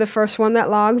tied to the first one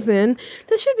that logs in.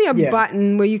 There should be a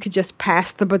button where you could just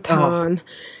pass the baton.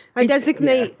 I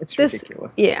designate it's this.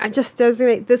 ridiculous. Yeah, I just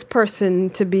designate this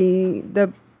person to be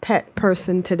the pet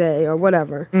person today or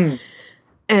whatever.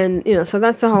 And so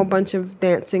that's a whole bunch of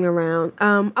dancing around.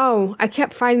 I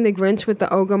kept fighting the Grinch with the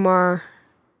Ogrimmar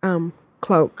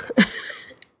cloak.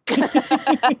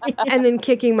 And then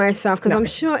kicking myself because I'm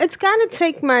sure it's got to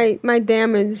take my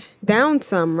damage down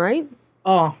some, right?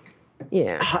 Oh,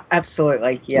 yeah,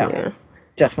 absolutely. Yeah,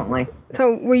 definitely.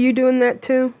 So were you doing that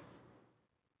too?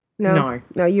 No,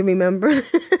 you remember?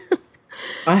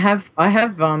 I have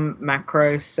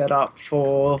macros set up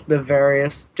for the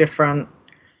various different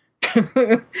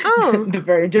the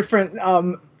very different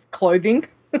clothing.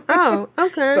 Oh,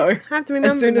 okay. So I have to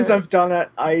remember as soon as that. I've done it,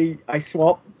 I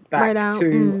swap back Right out.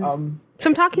 to So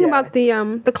I'm talking about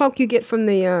the cloak you get from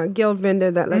the guild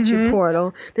vendor that lets you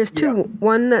portal. There's 2.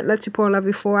 One that lets you portal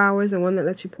every 4 hours and one that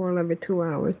lets you portal every 2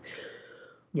 hours.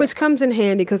 Which comes in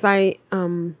handy because I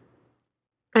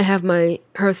have my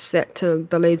hearth set to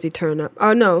the lazy turnip.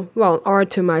 Oh no, or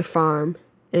to my farm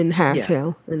in Half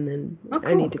Hill, and then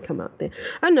I need to come out there.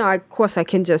 Oh no, of course I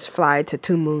can just fly to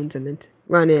 2 Moons and then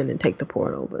run in and take the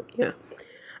portal. But yeah,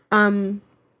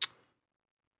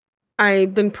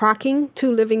 I've been procking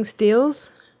 2 living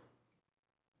steels.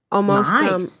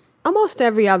 Almost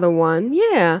every other one.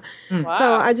 Yeah. Wow.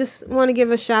 So I just want to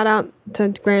give a shout out to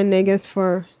Grand Negus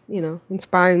for,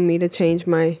 inspiring me to change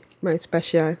my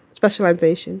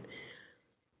specialization.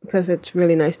 Because it's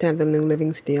really nice to have the new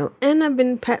living steel. And I've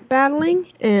been pet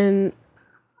battling and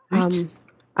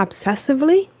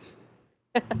obsessively.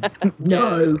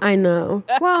 No. I know.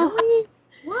 Well,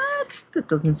 what? That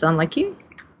doesn't sound like you.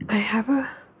 I have a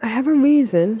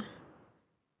reason.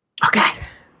 Okay.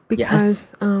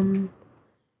 Because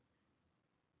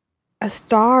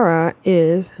Astara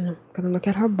is, and I'm gonna look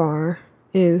at her bar,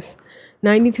 is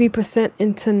 93%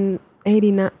 into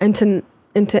 89.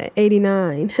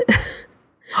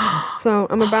 So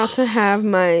I'm about to have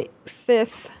my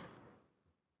 5th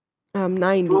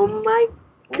 90. Oh my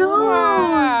gosh.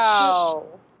 Wow.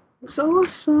 It's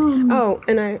awesome. Oh,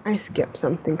 and I skipped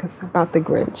something because about the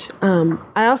Grinch.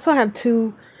 I also have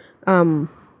two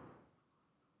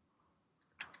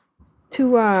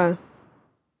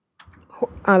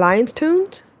alliance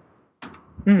tunes.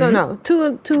 Mm-hmm. No,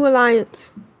 two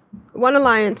alliance, one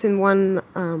alliance and one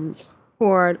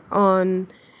horde on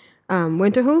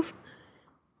Winterhoof.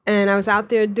 And I was out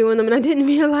there doing them, and I didn't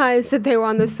realize that they were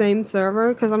on the same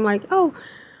server because I'm like, oh,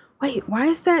 wait, why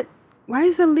is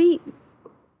Elite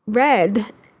red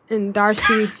and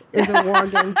Darcy is a war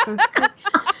game? So it's like,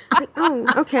 oh,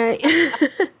 okay.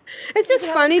 It's just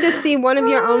funny to see one of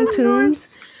your own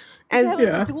tunes as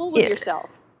a duel with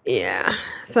yourself. Yeah.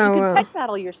 So you can pet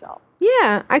battle yourself.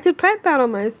 Yeah, I could pet battle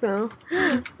myself.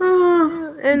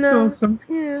 Oh, and that's awesome.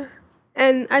 Yeah.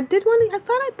 And I did want to, I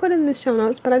thought I put in the show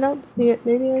notes, but I don't see it.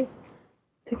 Maybe I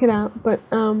took it out. But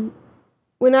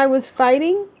when I was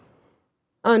fighting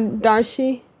on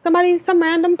Darcy, some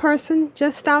random person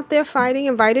just out there fighting,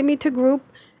 invited me to group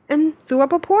and threw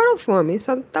up a portal for me.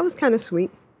 So that was kind of sweet.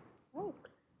 Cool.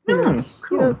 You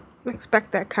don't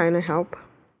expect that kind of help.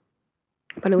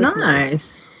 But it was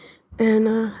nice.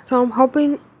 And so I'm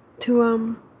hoping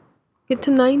to get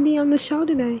to 90 on the show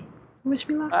today. So wish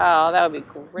me luck. Oh, that would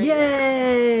be great.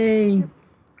 Yay!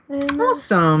 And,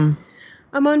 awesome.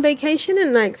 I'm on vacation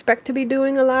and I expect to be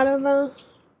doing a lot of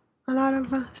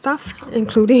stuff,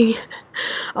 including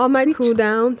all my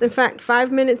cooldowns. In fact,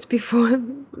 5 minutes before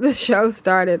the show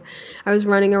started, I was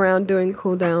running around doing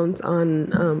cooldowns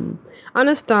on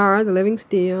Astara, the Living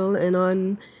Steel, and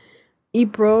on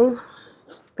April,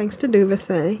 thanks to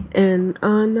Duvasay, and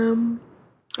on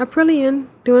Aprillian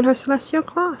doing her Celestial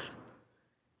Cloth.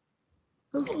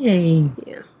 Yay.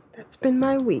 Yeah, that's been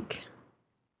my week.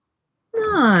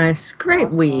 Nice.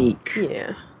 Great week.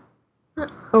 Yeah.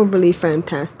 Not overly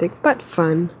fantastic, but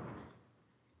fun.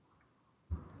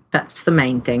 That's the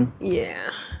main thing.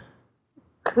 Yeah.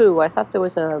 Cool. I thought there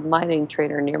was a mining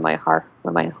trainer near my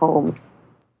home.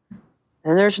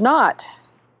 And there's not.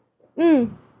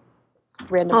 Random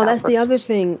that's the other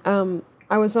thing.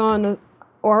 I was on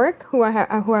Auric, who I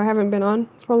haven't been on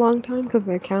for a long time because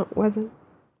the account wasn't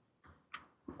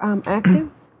active,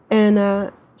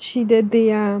 and she did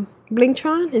the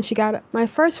Blingtron, and she got my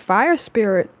first fire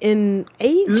spirit in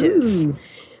ages. Ooh,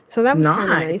 so that was kind of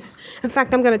nice. In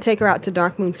fact, I'm going to take her out to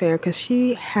Darkmoon Faire because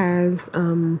she has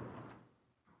trying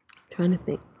to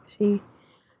think. She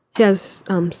has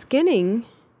skinning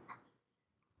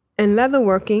and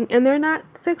leatherworking, and they're not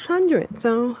 600.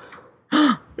 So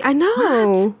I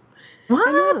know. What?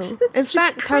 I know. That's in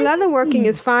fact, her leatherworking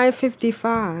is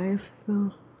 555.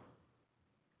 So.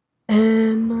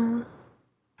 And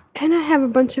I have a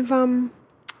bunch of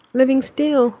living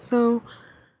steel, so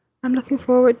I'm looking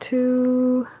forward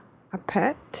to a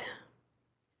pet.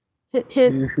 Hint,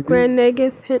 hint. Grand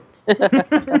Negus. Hint.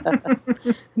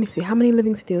 Let me see. How many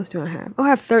living steels do I have? Oh, I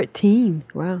have 13.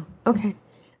 Wow. Okay.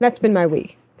 That's been my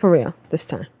week. For real. This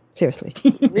time. Seriously.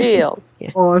 Reals.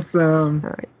 Yeah. Awesome. All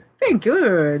right. Very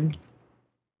good.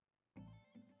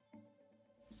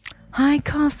 Hi,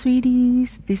 car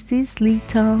sweeties. This is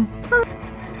Lito.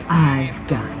 I've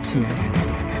got to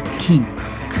keep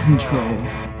control.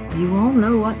 You all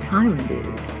know what time it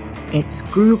is. It's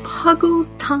group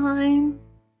huggles time.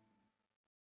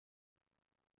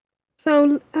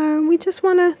 So we just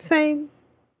want to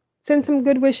send some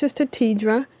good wishes to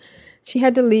Tidra. She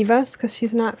had to leave us because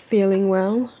she's not feeling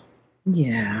well.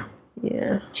 Yeah.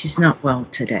 Yeah. She's not well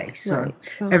today. So,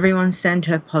 everyone send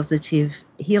her positive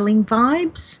healing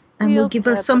vibes. And we'll give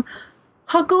her some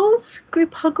huggles,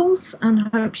 group huggles,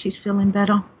 and I hope she's feeling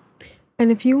better.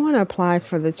 And if you want to apply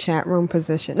for the chat room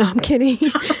position, no, I'm kidding.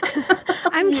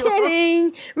 I'm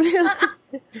kidding. Really?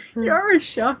 You're a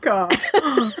shocker.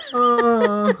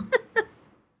 Oh.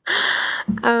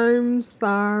 I'm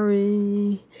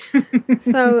sorry.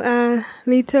 So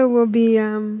Lita will be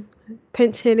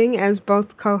pinch hitting as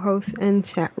both co-host and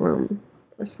chat room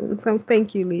person. So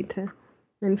thank you, Lita.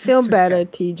 And feel better,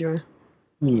 Tidra.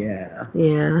 Yeah.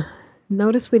 Yeah.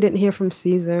 Notice we didn't hear from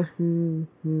Caesar.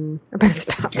 I better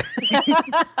stop.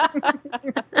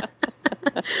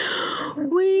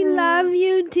 We love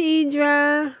you,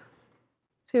 Tidra.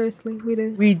 Seriously, we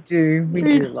do. We do. We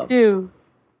do love you.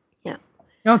 Yeah.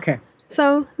 Okay.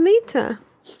 So, Lita,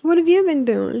 what have you been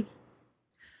doing?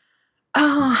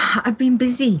 Oh, I've been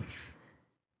busy.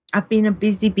 I've been a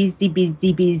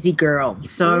busy girl.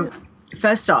 So,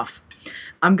 first off,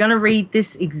 I'm going to read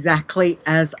this exactly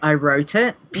as I wrote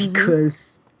it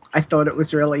because I thought it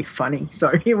was really funny.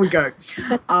 So, here we go.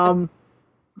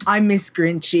 I miss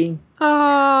Greenchie.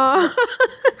 Oh.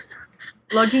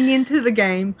 Logging into the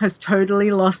game has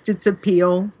totally lost its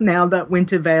appeal now that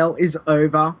Winter Veil is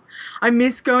over. I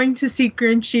miss going to see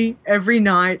Greenchie every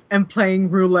night and playing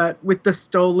roulette with the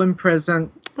stolen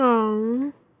present.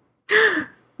 Oh.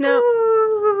 Now,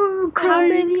 how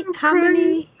many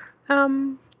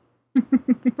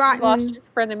lost your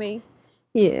frenemy.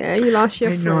 Yeah, you lost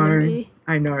your frenemy.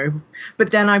 I know.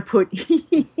 But then I put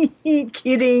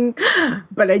kidding,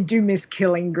 but I do miss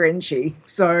killing Greenchie.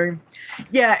 So,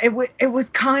 yeah, it was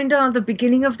kind of the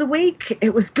beginning of the week.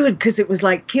 It was good because it was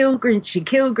like kill Greenchie,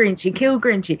 kill Greenchie, kill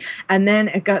Greenchie. And then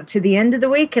it got to the end of the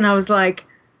week and I was like,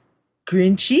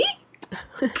 Greenchie?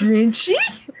 Greenchie?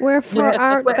 Wherefore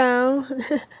art thou?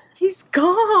 He's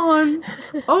gone.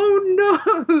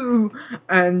 Oh no.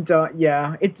 And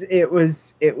yeah, it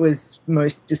was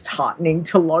most disheartening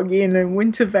to log in and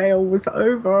Winter Veil was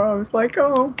over. I was like,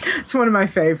 oh, it's one of my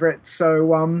favorites.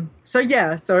 So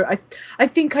yeah, so I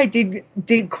think I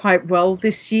did quite well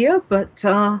this year, but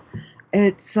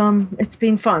it's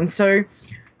been fun. So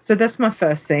that's my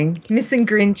first thing. Missing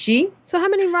Greenchie. So how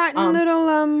many rotten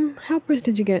little helpers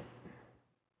did you get?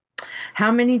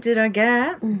 How many did I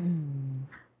get?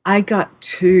 I got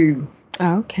 2.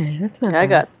 Oh, okay, that's not I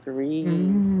bad. got 3.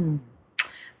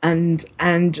 And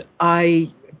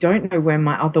I don't know where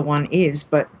my other one is,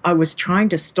 but I was trying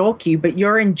to stalk you, but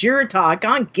you're in Durata. I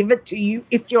can't give it to you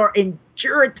if you're in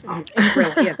Durata.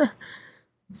 Brilliant.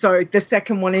 So the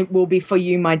second one it will be for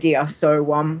you, my dear.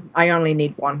 So I only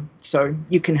need 1, so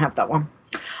you can have that one.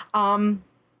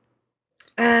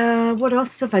 What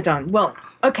else have I done? Well,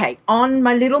 okay, on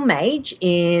my little mage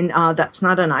in That's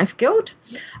Not a Knife Guild,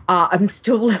 I'm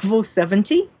still level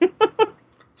 70.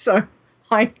 So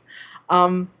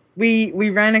we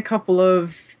ran a couple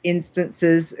of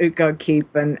instances, Utgard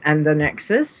Keep and the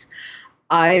Nexus.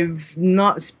 I've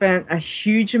not spent a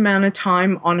huge amount of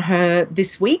time on her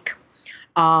this week.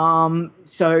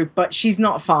 But she's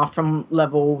not far from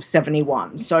level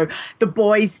 71. So the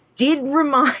boys did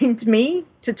remind me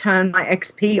to turn my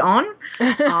XP on.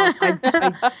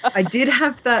 I did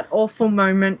have that awful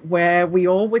moment where we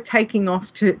all were taking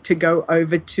off to go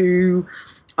over to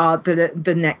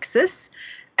the Nexus,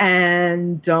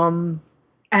 and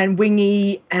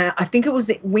Wingy, I think it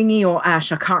was Wingy or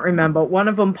Ash, I can't remember. One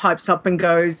of them pipes up and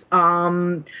goes,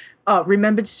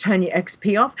 remember to turn your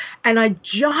XP off. And I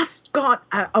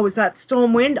was at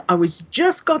Stormwind. I was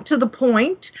just got to the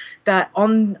point that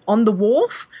on the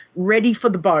wharf, ready for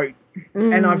the boat.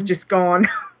 And I've just gone,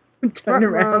 turn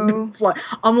around and fly.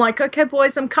 I'm like, okay,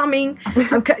 boys, I'm coming.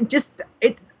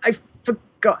 I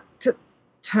forgot to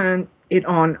turn it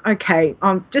on. Okay,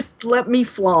 just let me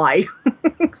fly.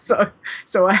 So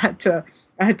I had to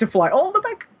fly all the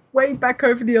way back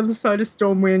over the other side of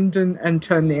Stormwind and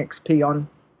turn the XP on.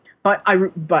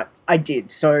 But I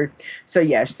did. So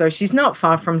yeah. So she's not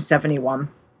far from 71.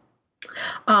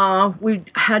 We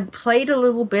had played a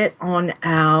little bit on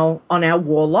our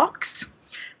warlocks,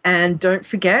 and don't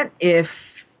forget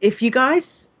if you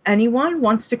guys, anyone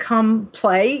wants to come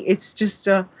play, it's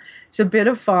a bit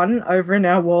of fun over in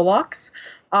our warlocks.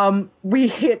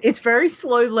 It's very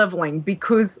slow leveling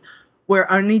because we're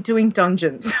only doing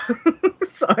dungeons,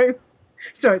 so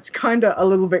it's kind of a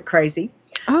little bit crazy.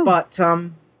 Oh. But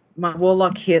my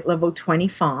warlock hit level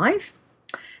 25,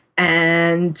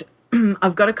 and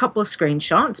I've got a couple of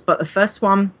screenshots, but the first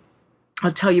one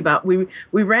I'll tell you about. We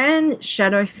ran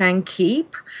Shadowfang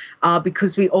Keep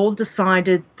because we all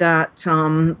decided that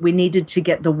we needed to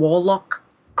get the warlock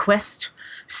quest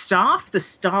staff, the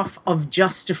staff of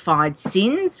justified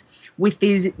sins, which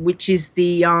is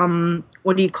the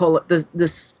what do you call it? The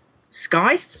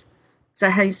scythe. Is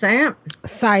that how you say it?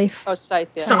 Scythe. Oh,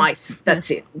 scythe. Yeah. Scythe.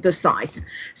 That's it. The scythe.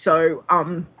 So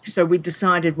we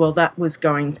decided, well, that was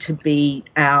going to be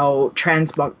our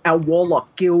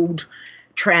warlock guild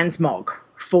transmog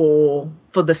for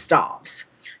the staffs.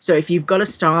 So if you've got a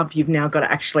staff, you've now got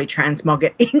to actually transmog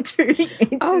it into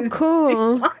Oh,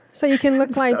 cool. So you can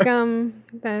look like the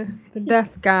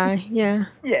death guy. Yeah.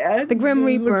 Yeah. The Grim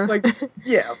Reaper. Looks like,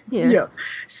 yeah.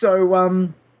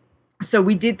 So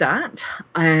we did that,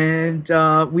 and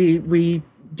we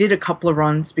did a couple of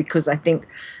runs because I think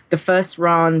the first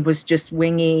run was just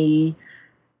Wingy,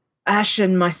 Ash,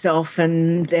 and myself,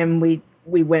 and then we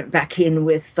went back in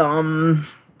with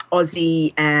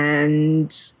Ozzy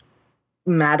and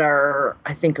Matter,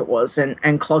 I think it was, and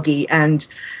Cloggy, and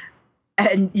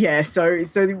yeah, so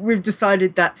we've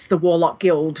decided that's the Warlock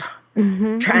Guild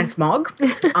transmog,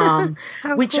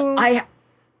 which cool. I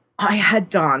had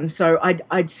done. So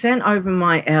I'd sent over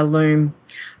my heirloom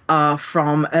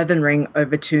from Earthen Ring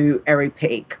over to Airy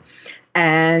Peak,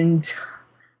 and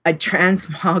I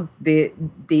transmogged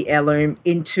the heirloom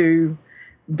into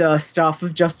the Staff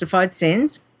of Justified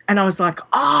Sins. And I was like,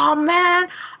 oh, man,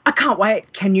 I can't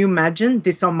wait. Can you imagine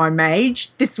this on my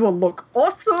mage? This will look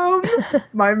awesome.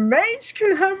 My mage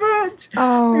can have it.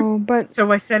 Oh, but...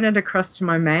 So I sent it across to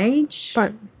my mage.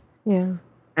 But, yeah.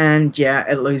 And, yeah,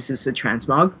 it loses the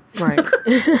transmog. Right.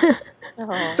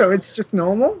 So it's just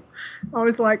normal. I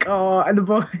was like, oh, and the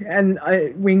boy, and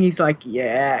Wingy's like,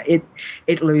 yeah, it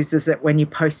loses it when you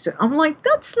post it. I'm like,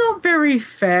 that's not very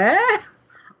fair.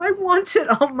 I want it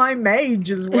on my mage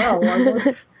as well.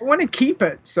 I want to keep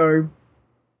it. So,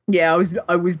 yeah,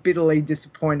 I was bitterly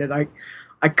disappointed. I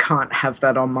can't have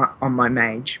that on my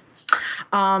mage.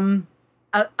 A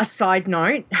side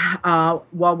note,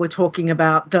 while we're talking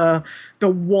about the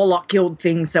Warlock Guild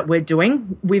things that we're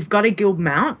doing, we've got a guild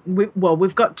mount.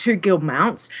 We've got 2 guild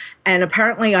mounts, and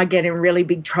apparently I get in really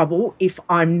big trouble if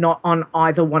I'm not on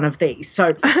either one of these. So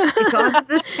it's either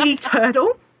the sea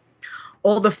turtle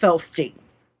or the fell steed.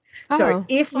 So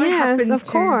if I happen to... of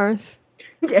course.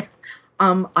 Yeah.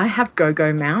 I have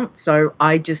go-go mount, so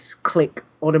I just click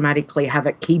automatically have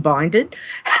it key binded,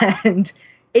 and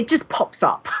it just pops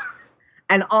up.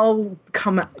 And I'll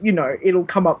it'll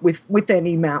come up with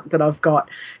any mount that I've got.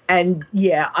 And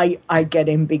yeah, I get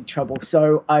in big trouble.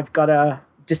 So I've got to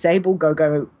disable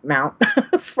go-go mount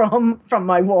from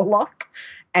my Warlock,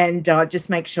 and just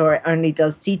make sure it only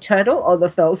does sea turtle or the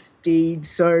fell steed.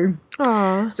 So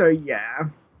yeah.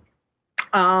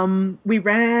 We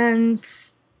ran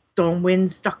Stormwind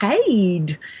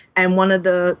Stockade, and one of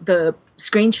the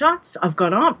screenshots I've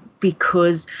got up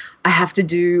because I have to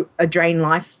do a drain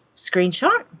life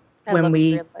screenshot when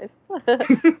we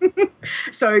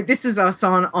so this is us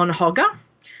on Hogger,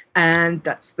 and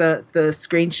that's the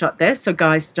screenshot there. So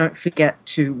guys, don't forget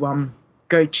to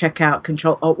go check out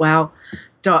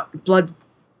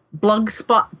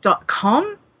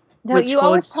control.blogspot.com, which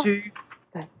forwards to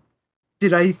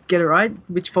did I get it right?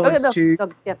 Which forwards to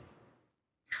yep.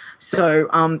 So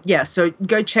so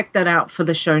go check that out for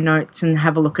the show notes and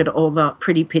have a look at all the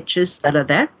pretty pictures that are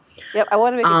there. Yep, I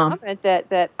want to make a comment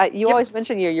that you always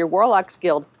mention your Warlocks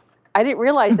Guild. I didn't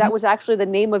realize that was actually the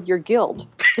name of your guild.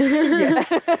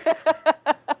 Yes.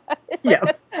 It's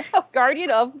like Guardian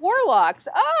of Warlocks.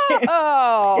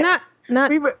 Oh,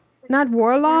 not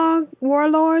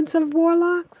Warlords of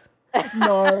Warlocks.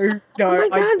 No. Oh my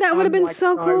God, that would have been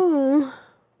so cool.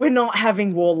 We're not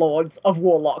having Warlords of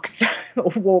Warlocks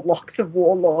or Warlocks of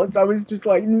Warlords. I was just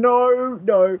like,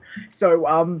 no.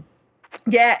 So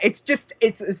yeah,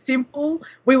 it's a simple.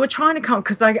 We were trying to come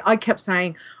because I kept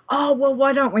saying, oh well,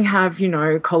 why don't we have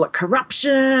call it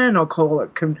corruption or call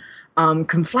it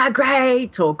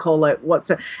conflagrate or call it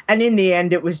and in the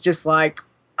end it was just like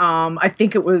I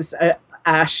think it was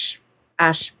Ash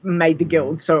made the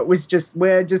guild, so it was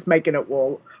we're just making it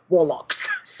Warlocks.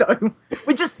 So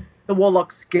we're just the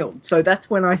Warlocks Guild. So that's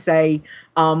when I say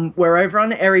we're over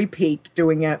on Airy Peak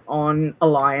doing it on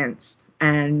Alliance.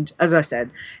 And as I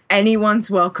said, anyone's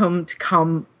welcome to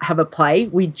come have a play.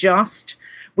 We're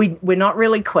not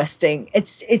really questing.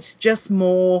 It's just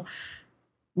more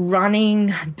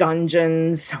running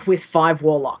dungeons with 5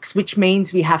 Warlocks, which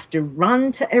means we have to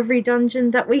run to every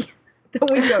dungeon that we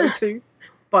go to.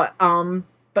 But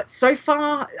so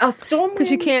far, Stormwind, because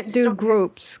you can't do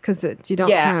groups because you don't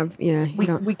have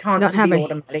we can't have the an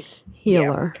automatic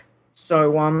healer. Yeah.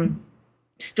 So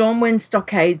Stormwind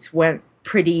Stockades went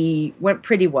pretty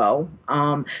well.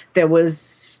 There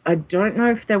was, I don't know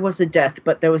if there was a death,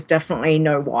 but there was definitely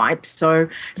no wipes. So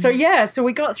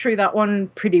we got through that one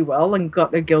pretty well and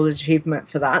got the guild achievement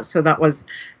for that. So that was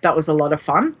a lot of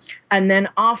fun. And then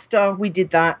after we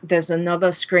did that, there's another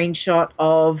screenshot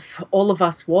of all of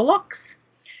us Warlocks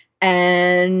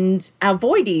and our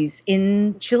Voidies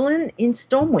chilling in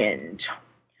Stormwind.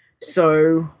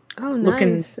 So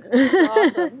nice.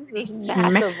 Awesome. This is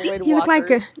massive Void You look like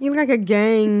Walkers. a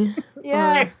gang.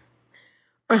 Yeah.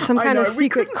 Or some I kind of know, we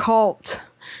secret cult.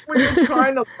 We were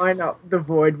trying to line up the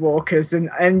Void Walkers, and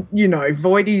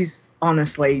Voidies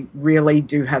honestly really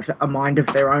do have a mind of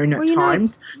their own at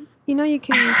times. You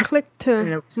can click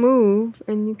to move,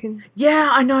 and you can...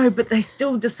 Yeah, I know, but they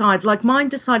still decide. Like, mine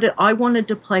decided I wanted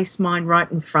to place mine right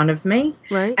in front of me.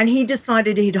 Right. And he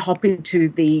decided he'd hop into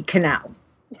the canal.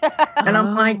 And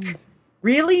I'm like,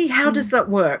 really? How does that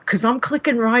work? Because I'm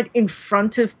clicking right in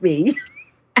front of me,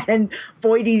 and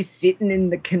Voidy's sitting in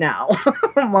the canal.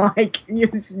 I'm like, you're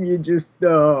just,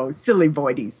 silly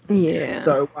Voidies. Yeah.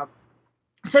 So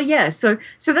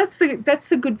that's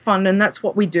the good fun, and that's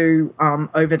what we do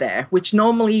over there, which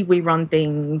normally we run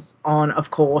things on,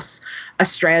 of course,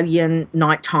 Australian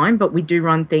nighttime, but we do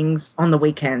run things on the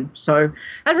weekend. So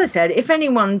as I said, if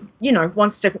anyone,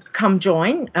 wants to come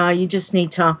join, you just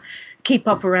need to keep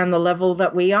up around the level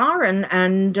that we are,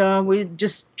 and we're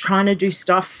just trying to do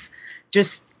stuff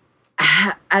just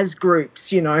as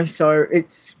groups, so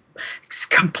it's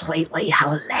completely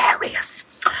hilarious.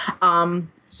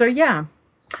 So yeah.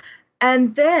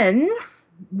 And then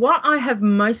what I have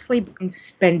mostly been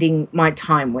spending my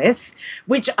time with,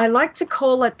 which I like to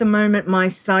call at the moment my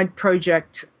side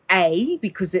project A,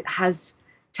 because it has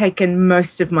taken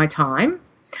most of my time.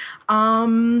 I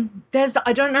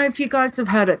don't know if you guys have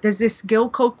heard it. There's this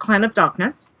guild called Clan of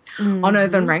Darkness on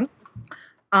Earthen Ring.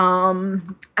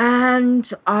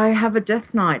 And I have a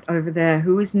Death Knight over there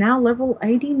who is now level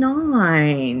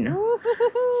 89.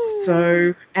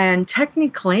 So, and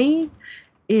technically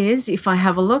is, if I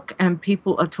have a look and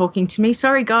people are talking to me,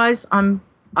 sorry guys, I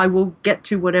will get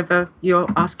to whatever you're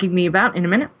asking me about in a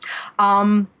minute.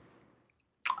 I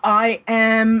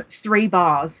am 3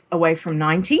 bars away from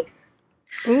 90.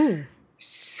 Ooh.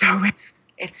 So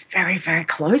it's very, very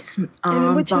close.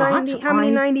 And which 90? How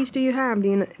many 90s do you have?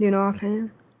 Do you know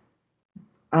offhand?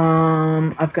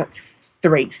 I've got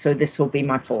 3, so this will be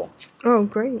my 4th. Oh,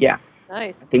 great. Yeah.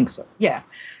 Nice. I think so. Yeah.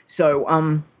 So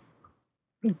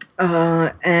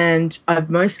and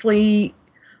I've mostly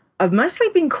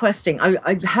been questing.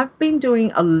 I have been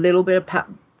doing a little bit of pet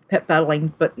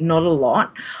battling, but not a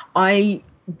lot. I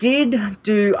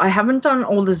haven't done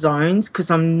all the zones because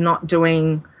I'm not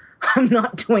doing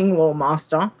Law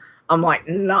Master. I'm like,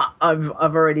 nah, I've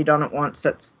already done it once.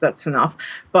 That's enough.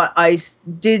 But I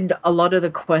did a lot of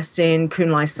the quests in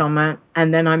Kunlai Summit,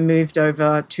 and then I moved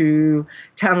over to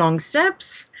Townlong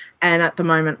Steps, and at the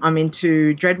moment I'm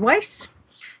into Dread Waste.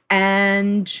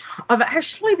 And I've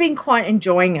actually been quite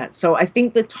enjoying it. So I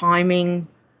think the timing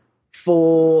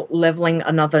for leveling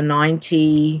another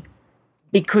 90,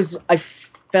 because I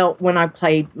felt when I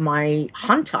played my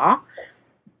Hunter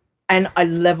and I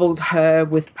leveled her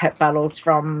with pet battles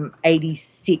from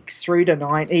 86 through to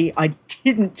 90, I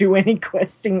didn't do any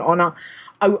questing on her.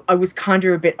 I was kind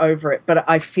of a bit over it, but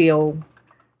I feel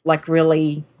like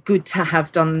really good to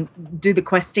have do the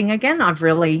questing again. I've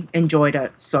really enjoyed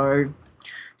it. So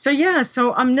yeah,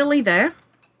 so I'm nearly there,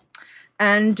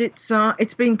 and it's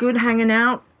been good hanging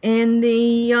out in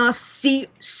the COD.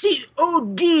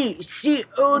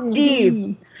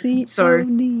 So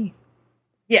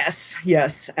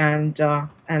yes, and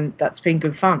that's been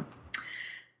good fun.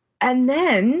 And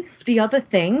then the other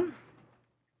thing,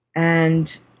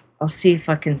 and I'll see if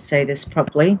I can say this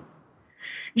properly.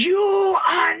 You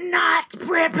are not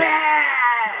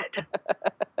prepared.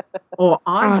 Or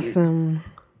are awesome. You?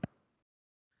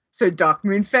 So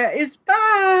Darkmoon Faire is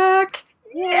back!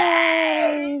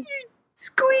 Yay!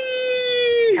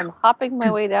 Squee! I'm hopping my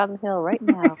way down the hill right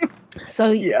now. So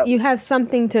you have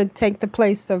something to take the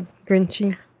place of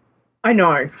Greenchie. I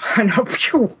know.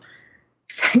 Phew.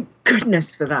 Thank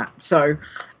goodness for that. So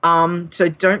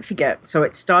don't forget. So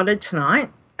it started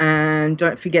tonight, and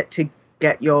don't forget to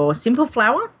get your simple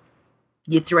flour,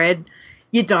 your thread,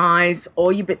 your dyes, all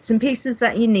your bits and pieces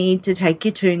that you need to take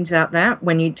your tunes out there,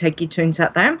 when you take your tunes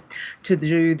out there to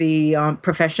do the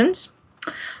professions.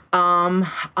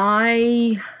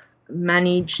 I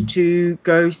managed to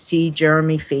go see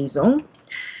Jeremy Fiesel,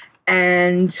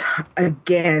 and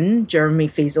again, Jeremy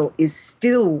Fiesel is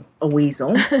still a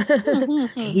weasel.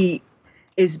 He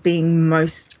is being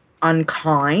most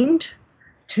unkind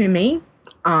to me,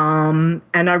 and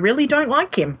I really don't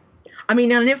like him. I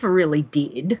mean, I never really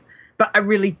did, but I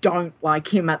really don't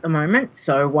like him at the moment.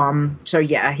 So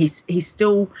yeah, he's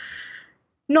still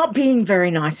not being very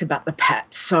nice about the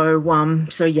pet.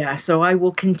 So yeah, so I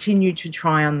will continue to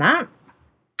try on that.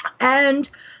 And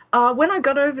when I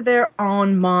got over there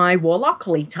on my Warlock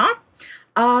Lita,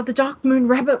 the Darkmoon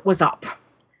Rabbit was up.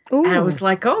 Ooh. And I was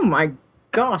like, oh my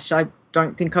gosh, I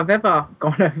don't think I've ever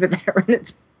gone over there, and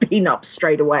it's been up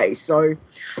straight away. So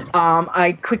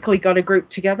I quickly got a group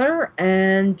together,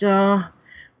 and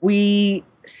we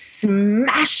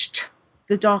smashed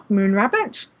the Darkmoon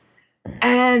rabbit.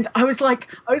 And I was like,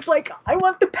 I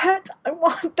want the pet.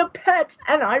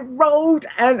 And I rolled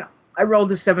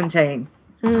a 17.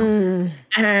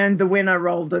 And the winner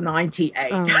rolled a 98.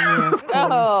 Oh, yeah, of course.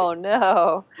 Oh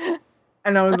no.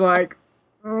 And I was like,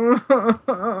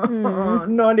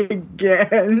 not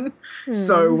again.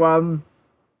 So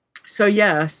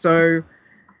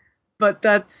but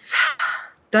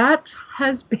that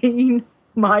has been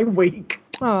my week.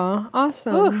 Oh,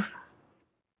 awesome.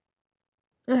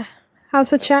 How's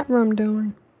the chat room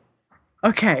doing?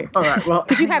 Okay, all right. Well,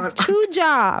 because you have 2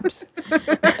 jobs.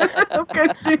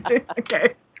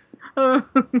 Okay. All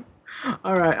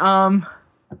right.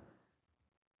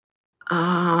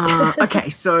 Okay.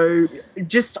 So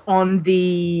just on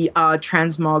the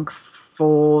transmog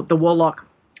for the Warlock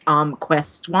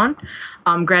quest one,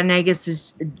 Grand Nagus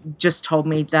has just told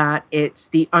me that it's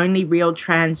the only real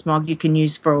transmog you can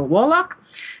use for a Warlock,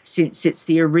 since it's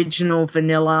the original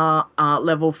vanilla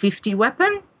level 50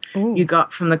 weapon you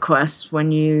got from the quest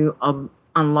when you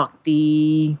unlock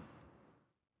the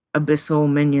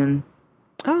Abyssal minion.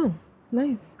 Oh,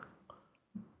 nice.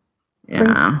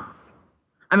 Yeah.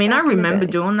 I mean, I remember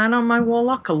doing that on my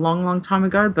Warlock a long, long time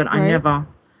ago, but I never,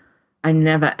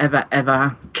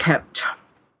 ever kept,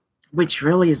 which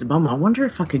really is a bummer. I wonder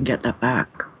if I can get that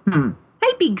back.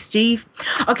 Hey, Big Steve.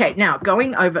 Okay, now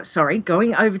going over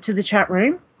to the chat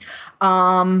room.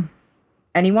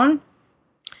 Anyone?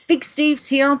 Big Steve's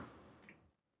here.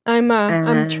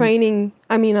 I'm training.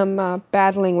 I mean, I'm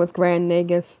battling with Grand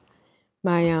Nagus,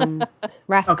 my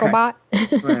Rascal bot.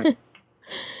 Right.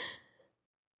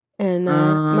 And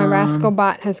my Rascal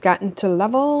bot has gotten to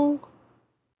level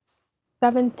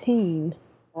 17.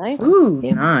 Nice. Ooh,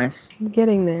 nice. I'm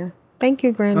getting there. Thank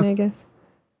you, Grand Nagus.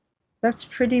 That's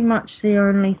pretty much the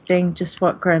only thing, just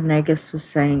what Grand Nagus was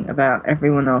saying about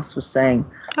everyone else was saying.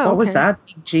 Oh, what was okay. that?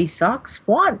 Big G sucks?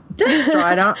 What? Death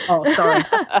Strider? Oh, sorry.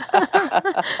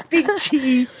 Big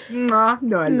G. Mwah.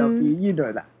 No, I love you. You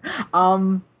know that.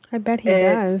 I bet he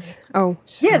does. Oh,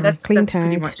 yeah, that's clean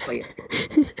pretty tag. much it.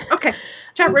 Okay,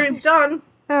 chat room done.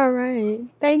 All right.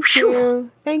 Thank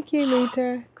you. Thank you,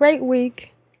 Lita. Great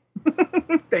week.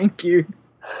 Thank you.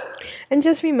 And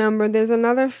just remember, there's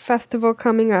another festival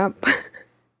coming up.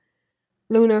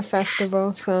 Lunar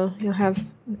Festival, so you'll have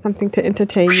something to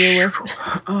entertain you with.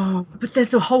 Oh, but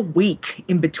there's a whole week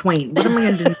in between. What am I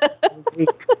going to do next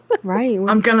week? Right.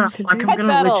 I'm gonna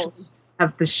literally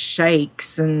have the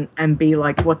shakes and be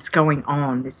like, what's going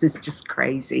on? This is just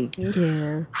crazy.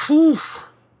 Yeah. You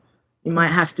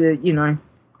might have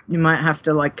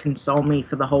to, like console me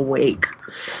for the whole week.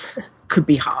 Could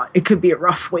be hard. It could be a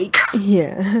rough week.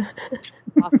 Yeah.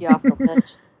 Talk you off the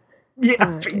pitch.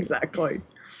 Yeah, exactly.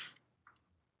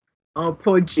 Oh,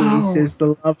 poor G says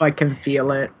the love, I can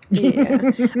feel it.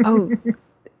 Yeah. Oh,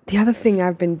 the other thing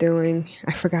I've been doing,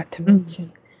 I forgot to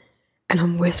mention, and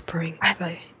I'm whispering because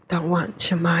I don't want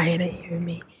Shemaya to hear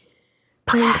me.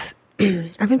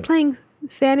 I've been playing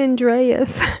San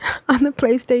Andreas on the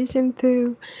PlayStation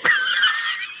 2.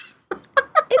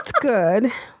 It's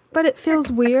good, but it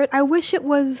feels weird. I wish it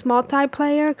was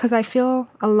multiplayer because I feel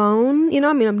alone.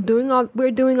 I mean,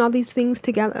 we're doing all these things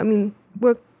together. I mean,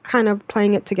 we're kind of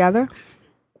playing it together.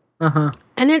 Uh-huh.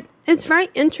 And it's very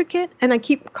intricate, and I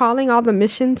keep calling all the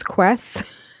missions quests.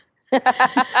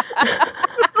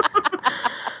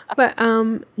 But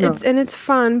it's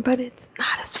fun, but it's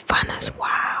not as fun as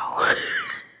WoW.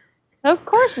 Of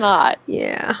course not.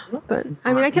 Yeah. But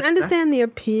I mean, I can understand the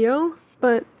appeal,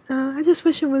 but I just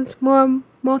wish it was more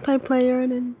multiplayer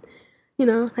and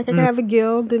I could have a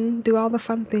guild and do all the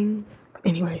fun things.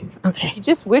 Anyways, okay. You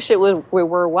just wish we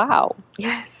were WoW.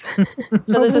 Yes.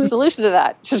 So there's a solution to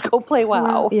that. Just go play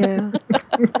WoW. Yeah.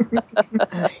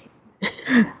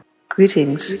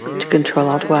 Greetings to Control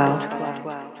Alt WoW.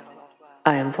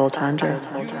 I am Voltandra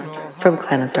from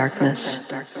Clan of Darkness.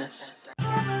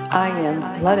 I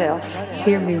am Blood Elf.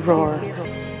 Hear me roar.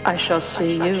 I shall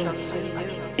see you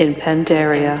in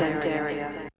Pandaria.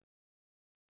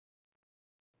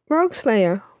 Rogue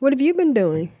Slayer, what have you been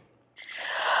doing?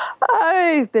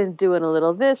 I've been doing a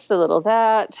little this, a little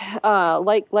that.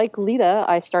 Like Lita,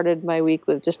 I started my week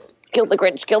with just kill the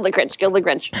Grinch, kill the Grinch, kill the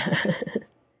Grinch.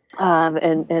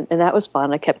 And that was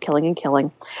fun. I kept killing and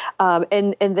killing.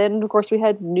 And then, of course, we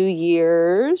had New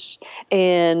Year's.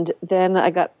 And then I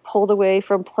got pulled away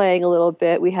from playing a little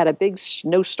bit. We had a big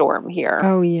snowstorm here.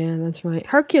 Oh, yeah, that's right.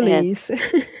 Hercules.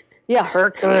 Yeah,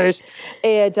 Hercules.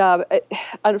 And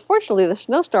unfortunately, the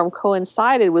snowstorm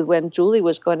coincided with when Julie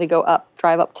was going to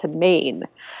drive up to Maine.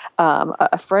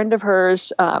 A friend of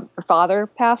hers, her father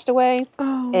passed away.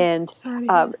 Oh, and sorry.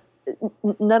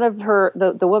 none of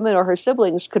the woman or her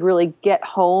siblings could really get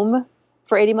home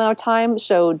for any amount of time.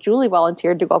 So Julie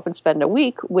volunteered to go up and spend a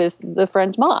week with the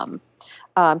friend's mom,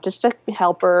 just to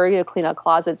help her, clean out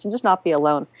closets and just not be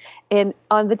alone. And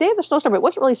on the day of the snowstorm, it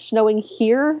wasn't really snowing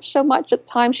here so much at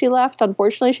the time she left.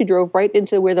 Unfortunately, she drove right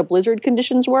into where the blizzard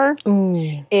conditions were,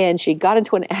 and she got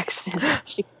into an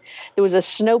accident. There was a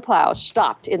snowplow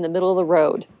stopped in the middle of the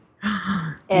road.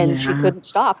 And she couldn't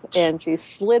stop, and she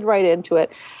slid right into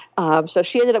it. So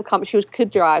she ended up coming. She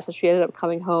could drive, so she ended up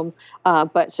coming home.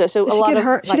 But so did a she lot get of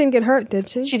hurt? She didn't get hurt, did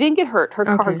she? She didn't get hurt. Her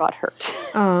car got hurt.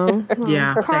 Oh,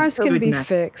 yeah. Cars can be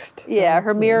fixed. So. Yeah,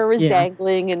 her mirror was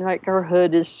dangling, and her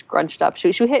hood is scrunched up.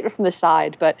 She hit it from the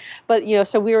side, but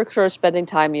so we were sort of spending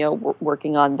time,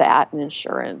 working on that and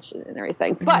insurance and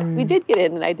everything. But we did get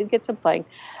in, and I did get some playing.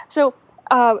 So.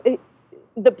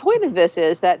 The point of this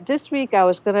is that this week I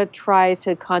was going to try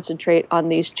to concentrate on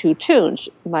these two tunes.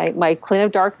 My Clan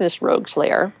of Darkness Rogue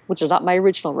Slayer, which is not my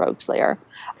original Rogue Slayer.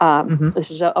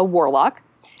 This is a warlock.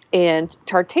 And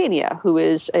Tartania, who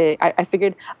is I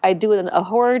figured I'd do a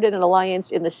horde and an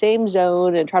alliance in the same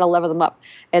zone and try to level them up.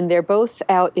 And they're both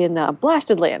out in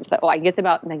blasted lands. I get them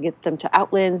out and I get them to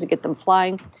outlands and get them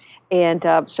flying. And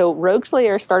so Rogue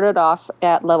Slayer started off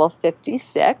at level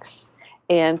 56.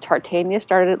 And Tartania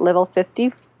started at level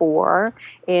 54.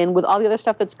 And with all the other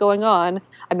stuff that's going on,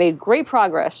 I made great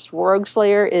progress. Rogue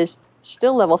Slayer is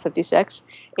still level 56.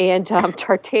 And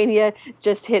Tartania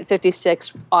just hit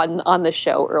 56 on the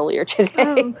show earlier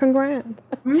today. Oh, congrats.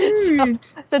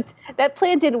 So that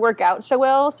plan didn't work out so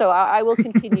well. So I will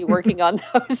continue working on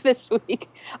those this week.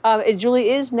 And Julie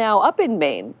is now up in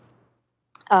Maine.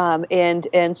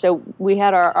 And so we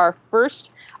had our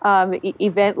first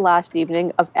event last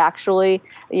evening of actually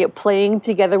playing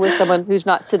together with someone who's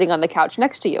not sitting on the couch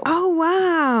next to you. Oh,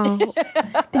 wow.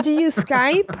 Did you use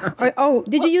Skype?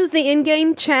 Did you use the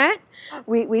in-game chat?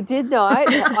 We did not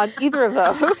on either of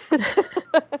those.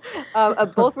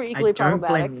 Both were equally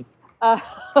problematic.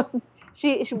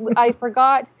 I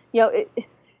forgot,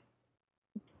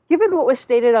 given what was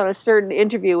stated on a certain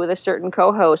interview with a certain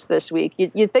co-host this week,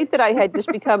 you'd think that I had just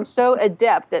become so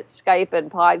adept at Skype and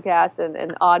podcast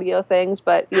and audio things,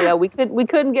 but we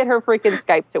couldn't get her freaking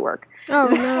Skype to work.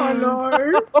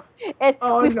 And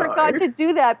we forgot to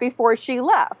do that before she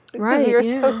left because we were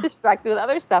so distracted with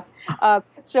other stuff. But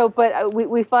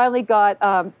we finally got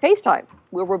FaceTime.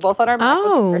 We were both on our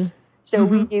MacBooks.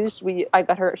 So I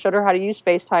showed her how to use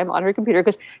FaceTime on her computer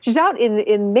because she's out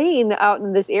in Maine, out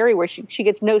in this area where she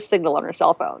gets no signal on her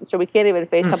cell phone. So we can't even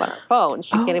FaceTime on her phone.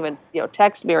 She can't even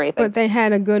text me or anything. But they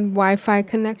had a good Wi-Fi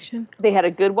connection? They had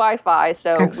a good Wi-Fi.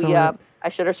 So I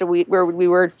showed her. So we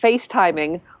were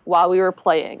FaceTiming while we were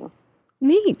playing.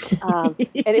 Neat. And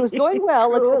it was going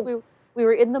well. Except we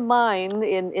were in the mine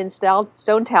in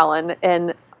Stone Talon,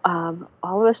 and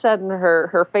all of a sudden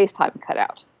her FaceTime cut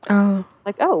out. Oh.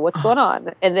 What's going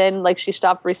on? And then she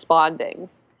stopped responding,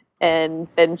 and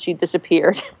then she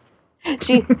disappeared.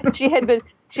 she had been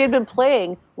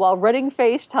playing while running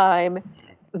FaceTime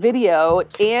video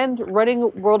and running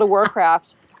World of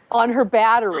Warcraft on her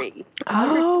battery.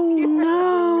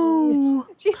 No.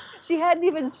 She hadn't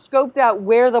even scoped out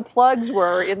where the plugs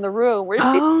were in the room where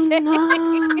she's staying.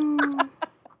 No.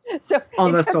 So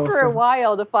it took her a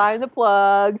while to find the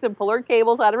plugs and pull her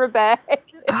cables out of her bag.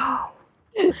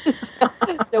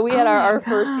 So we had our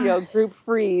first, group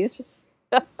freeze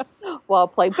while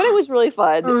playing, but it was really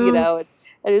fun, and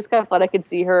it was kind of fun. I could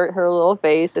see her little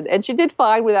face, and she did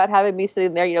fine without having me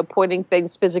sitting there, pointing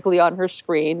things physically on her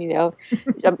screen.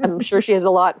 I'm sure she has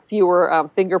a lot fewer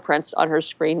fingerprints on her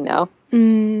screen now.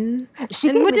 She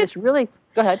gave me this really.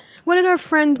 Go ahead. What did her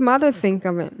friend's mother think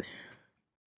of it?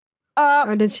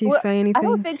 Or did she say anything? I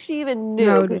don't think she even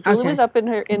knew. Julie was up in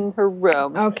her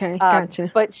room. Okay, gotcha.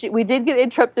 But we did get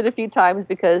interrupted a few times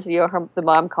because the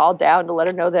mom called down to let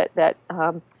her know that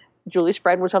Julie's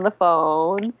friend was on the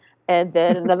phone, and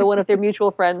then another one of their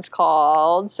mutual friends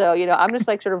called. So I'm just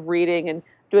sort of reading and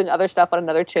doing other stuff on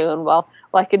another tune while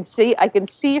I can see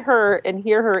her and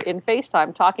hear her in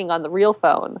FaceTime talking on the real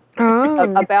phone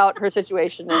about her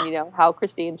situation and how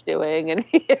Christine's doing and.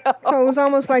 So it was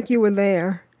almost like you were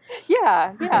there.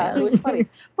 Yeah, it was funny.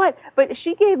 But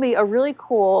she gave me a really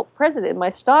cool present in my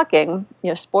stocking.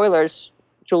 Spoilers,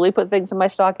 Julie put things in my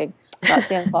stocking, not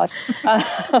Santa Claus.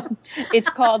 It's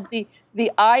called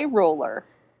the Eye Roller.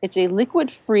 It's a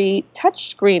liquid-free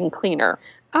touchscreen cleaner.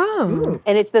 Oh.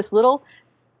 And it's this little,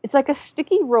 it's like a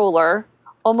sticky roller,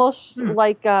 almost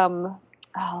like some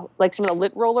of the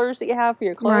lint rollers that you have for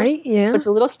your clothes. Right, yeah. But it's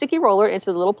a little sticky roller. It's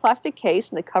a little plastic case,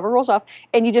 and the cover rolls off,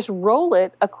 and you just roll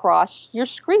it across your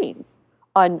screen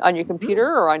on your computer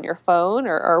or on your phone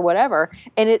or whatever,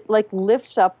 and it like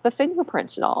lifts up the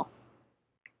fingerprints and all.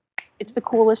 It's the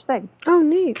coolest thing. Oh,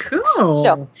 neat. Cool.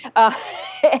 So,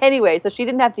 anyway, so she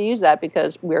didn't have to use that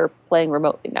because we're playing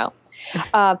remotely now.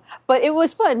 But it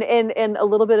was fun, and a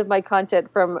little bit of my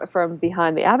content from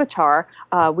behind the avatar.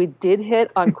 We did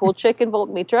hit on Cool Chick and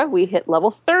Voltmetra. We hit level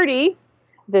 30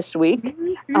 this week,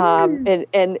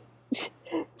 and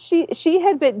she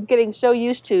had been getting so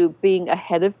used to being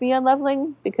ahead of me on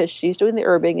leveling because she's doing the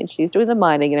herbing and she's doing the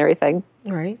mining and everything.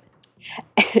 Right.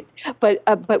 But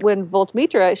when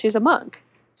Voltmetra, she's a monk.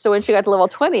 So when she got to level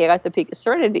 20, I got the Peak of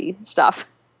Serenity stuff.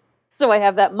 So I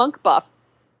have that monk buff.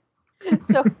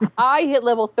 So I hit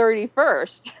level 30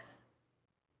 first.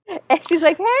 And she's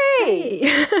like,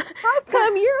 hey, how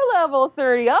come you're level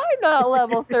 30? I'm not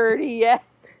level 30 yet.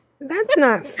 That's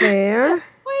not fair.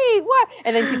 Wait, what?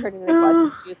 And then she turned in a quest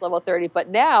and she was level 30. But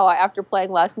now, after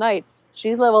playing last night,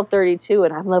 she's level 32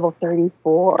 and I'm level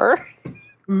 34.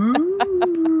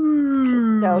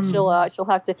 So she'll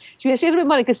have to. She has to be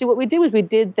money because see what we did was we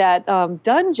did that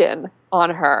dungeon on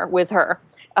her with her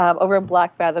over in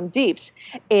Black Fathom Deeps,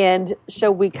 and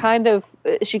so we kind of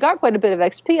she got quite a bit of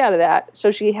XP out of that.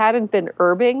 So she hadn't been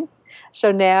herbing,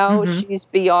 so now she's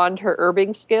beyond her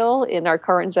herbing skill in our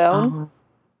current zone.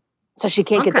 So she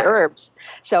can't get the herbs.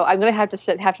 So I'm going to have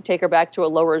to take her back to a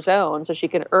lower zone so she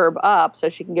can herb up so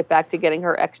she can get back to getting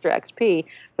her extra XP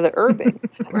for the herbing.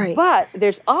 Right. But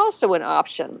there's also an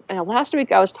option. And last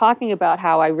week I was talking about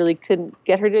how I really couldn't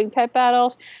get her doing pet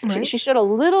battles. Right. She showed a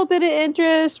little bit of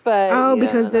interest, but...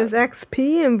 because there's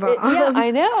XP involved. Yeah, I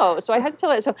know. So I had to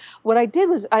tell her. So what I did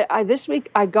was I this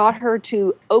week I got her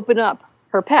to open up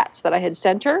her pets that I had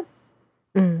sent her.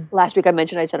 Last week I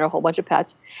mentioned I sent her a whole bunch of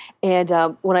pets, and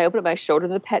when I opened up, I showed her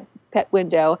the pet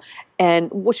window,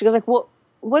 and she goes like, "Well,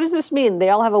 what does this mean? They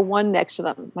all have a 1 next to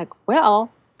them." I'm like,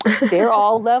 well, they're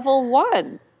all level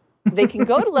 1. They can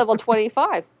go to level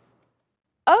 25.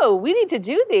 Oh, we need to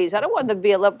do these. I don't want them to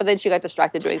be at level. But then she got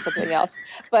distracted doing something else.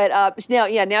 But now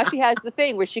she has the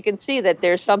thing where she can see that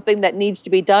there's something that needs to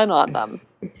be done on them.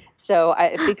 So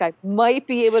I think I might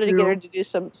be able to get her to do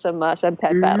some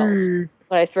pet battles.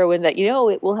 When I throw in that,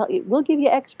 it will give you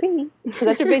XP. Because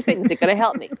that's her big thing. Is it going to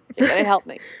help me? Is it going to help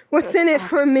me? What's in it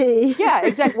for me? Yeah,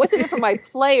 exactly. What's in it for my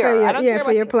player? I don't care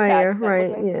for your about player, pets, right?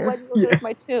 What will get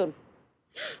my tune?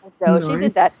 So she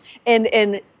did that,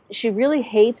 and she really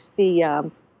hates the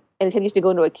anytime you have to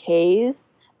go into a cave,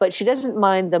 but she doesn't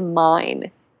mind the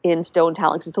mine in Stone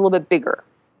Talon because it's a little bit bigger,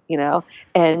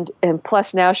 And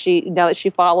plus now that she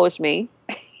follows me.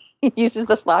 Uses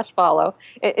the /follow,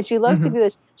 and she loves to do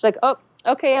this. She's like, "Oh,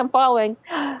 okay, I'm following."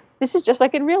 This is just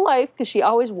like in real life because she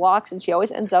always walks and she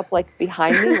always ends up like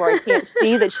behind me where I can't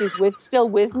see that she's still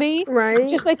with me. Right.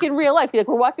 Just like in real life, like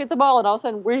we're walking at the mall and all of a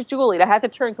sudden, where's Julie? And I have to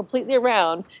turn completely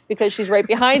around because she's right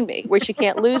behind me where she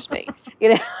can't lose me.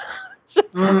 So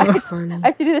I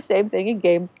have to do the same thing in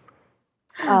game.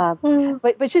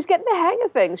 But she's getting the hang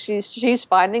of things. She's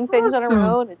finding things on her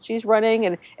own and she's running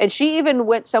and she even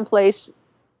went someplace.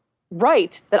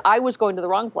 Right, that I was going to the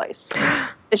wrong place.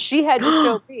 And she had to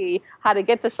show me how to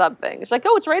get to something. It's like,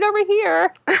 it's right over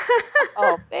here.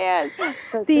 Oh, man.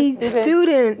 The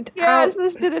student. Yes, the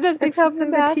student has become the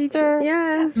master. Teacher.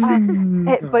 Yes.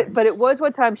 But it was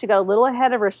one time she got a little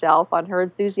ahead of herself on her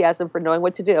enthusiasm for knowing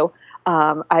what to do.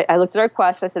 I looked at our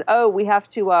quest. I said, we have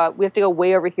to go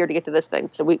way over here to get to this thing.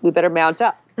 So we better mount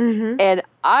up. And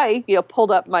I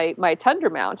pulled up my Tundra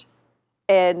mount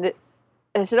and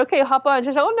I said, okay, hop on.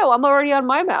 She said, oh, no, I'm already on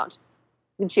my mount.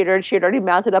 And she had already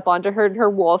mounted up onto her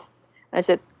wolf. And I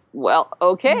said, well,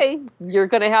 okay, you're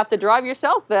going to have to drive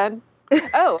yourself then.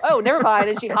 Oh, never mind.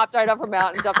 And she hopped right off her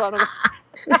mount and jumped on her.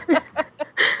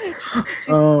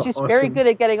 She's awesome. Very good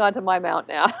at getting onto my mount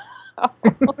now.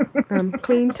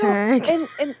 Clean tag.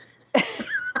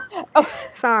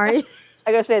 Sorry.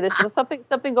 I gotta say this. There's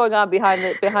something going on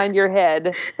behind your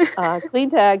head. Clean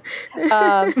tag.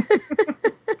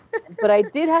 But I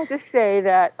did have to say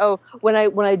that when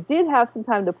I did have some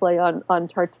time to play on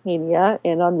Tartania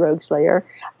and on Rogueslayer,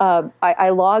 I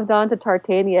logged on to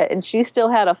Tartania and she still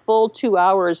had a full 2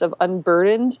 hours of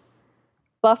unburdened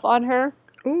buff on her.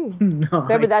 Ooh, nice.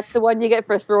 Remember that's the one you get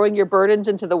for throwing your burdens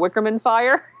into the Wickerman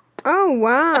fire. Oh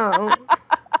wow.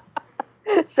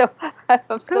 So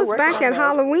I'm still working back at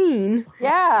Halloween.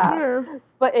 Yeah.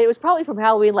 But it was probably from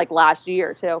Halloween like last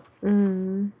year too.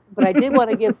 But I did want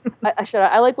to give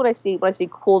I like when I see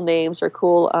cool names or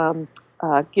cool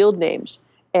guild names.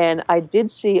 And I did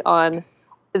see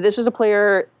this was a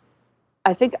player,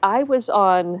 I think I was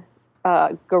on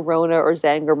Garona or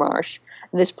Zangarmarsh.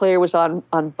 And this player was on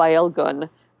Baelgun,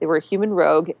 They were a human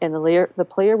rogue, and the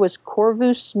player was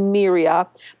Corvus Miria,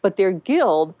 but their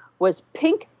guild was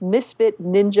Pink Misfit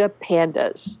Ninja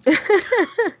Pandas.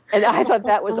 And I thought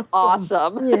that was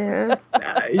awesome. Yeah.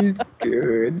 That is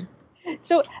good.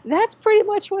 So that's pretty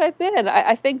much what I've been.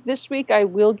 I think this week I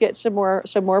will get some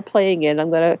more playing in.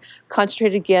 I'm going to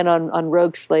concentrate again on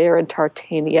Rogue Slayer and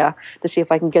Tartania to see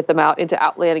if I can get them out into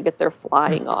Outland and get their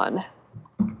flying on.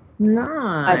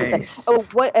 Nice.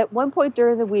 At one point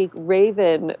during the week,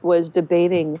 Raven was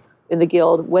debating in the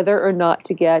guild whether or not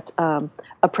to get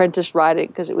apprentice riding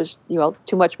because it was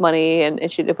too much money and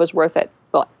if it was worth it.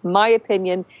 Well, my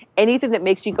opinion, anything that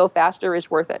makes you go faster is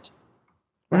worth it.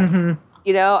 Mm-hmm.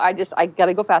 I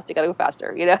gotta go faster. Gotta go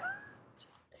faster.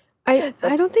 I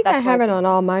don't think I have it on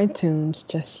all my tunes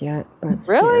just yet. But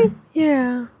really?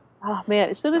 Yeah. Oh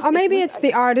man! Maybe it's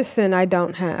the artisan I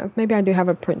don't have. Maybe I do have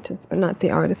apprentice, but not the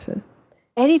artisan.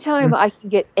 Anytime I can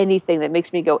get anything that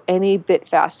makes me go any bit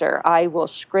faster, I will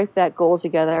scrape that goal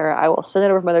together. I will send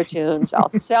it over from other tunes. I'll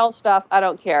sell stuff. I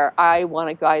don't care. I want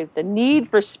to go. I have the need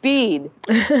for speed.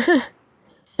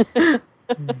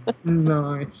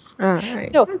 Nice. All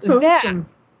right. So That's that awesome.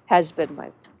 has been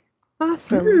my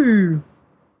Awesome. Ooh,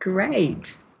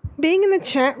 great. Being in the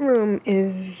chat room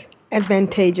is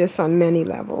advantageous on many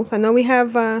levels. I know we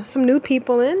have some new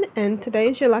people in, and today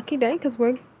is your lucky day because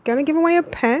we're going to give away a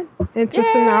pet. It's a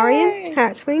Cenarian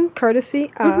hatchling,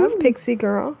 courtesy of Pixie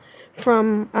Girl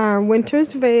from our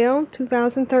Winter's Veil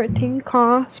 2013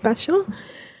 Caw special.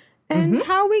 And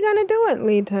how are we going to do it,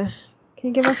 Lita? Can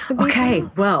you give us the details? Okay,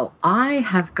 well, I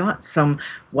have got some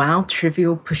WoW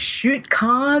Trivial Pursuit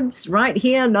cards right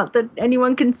here. Not that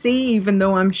anyone can see, even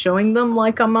though I'm showing them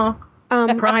like I'm a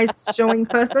prize showing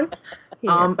person.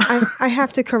 Yeah, I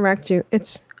have to correct you.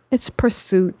 It's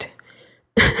Pursuit.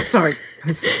 Sorry,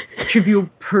 Trivial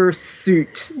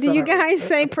Pursuit. Do you guys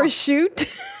say Pursuit?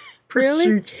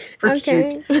 Pursuit.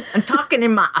 Okay. I'm talking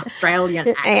in my Australian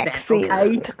accent.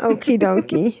 Okay? Okie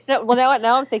dokie.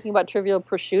 Now I'm thinking about Trivial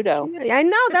Prosciutto. I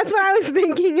know, that's what I was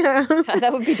thinking of.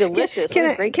 That would be delicious.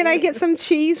 Can I get some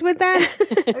cheese with that?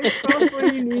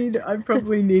 I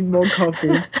probably need more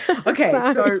coffee. Okay,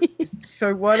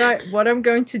 so what I'm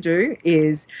going to do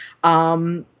is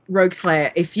Rogue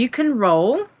Slayer, if you can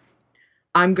roll,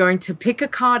 I'm going to pick a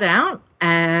card out,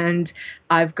 and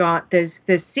I've got there's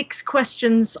 6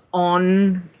 questions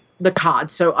on the card.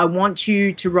 So I want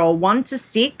you to roll 1 to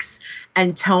 6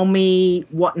 and tell me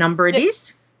what number it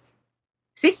is.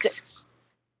 6?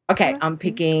 Okay, I'm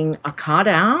picking a card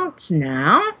out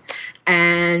now.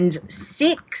 And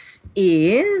 6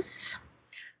 is,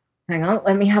 hang on,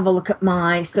 let me have a look at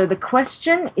so the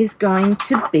question is going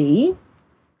to be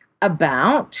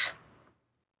about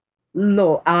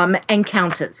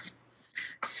encounters.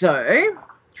 So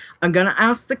I'm going to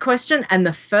ask the question, and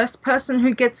the first person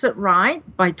who gets it right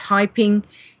by typing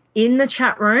in the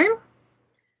chat room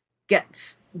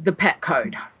gets the pet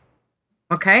code.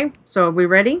 Okay, so are we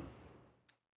ready?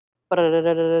 Okay,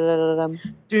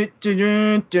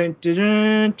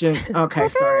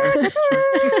 sorry. I was just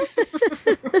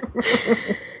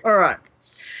All right.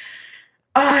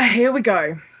 Here we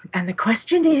go. And the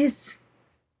question is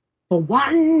for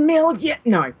 1 million.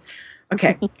 No.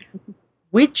 Okay.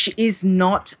 Which is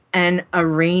not an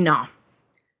arena?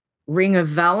 Ring of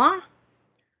Valor,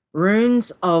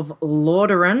 Runes of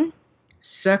Lordaeron,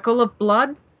 Circle of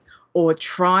Blood, or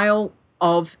Trial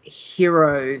of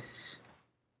Heroes?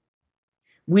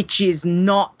 Which is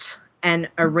not an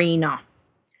arena?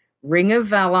 Ring of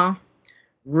Valor,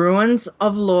 Ruins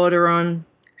of Lordaeron,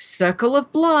 Circle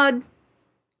of Blood,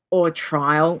 or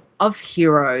Trial of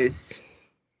Heroes?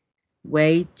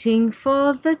 Waiting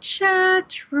for the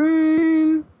chat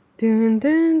room. Dun,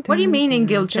 dun, dun, What do you mean in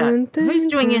guild chat? dun, Who's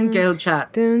doing in dun, guild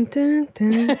chat? dun, dun,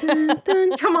 dun, dun,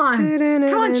 dun, Come on.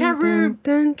 Come on, chat room.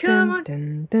 Come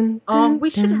on. Oh, we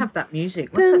should have that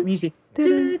music. What's that music?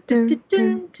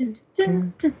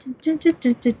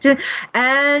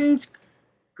 And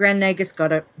Grand Nagus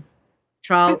got it.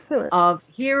 Trial of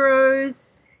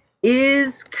Heroes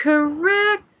is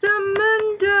correct,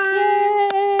 Amundo.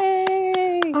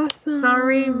 Awesome.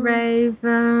 Sorry,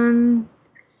 Raven.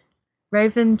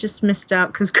 Raven just missed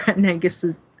out because Grand Nagus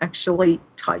has actually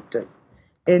typed it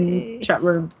in chat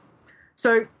room.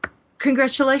 So,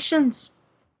 congratulations.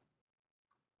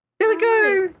 There we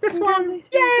go. This one.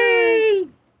 Yay!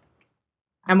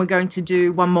 And we're going to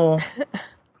do one more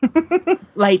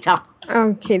later.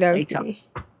 Okay, Later.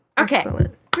 Okay.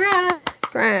 Excellent.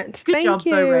 Congrats. Good Thank job,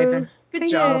 you. though, Raven. Good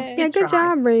job. Yeah, good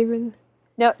job, Raven.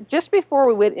 Now, just before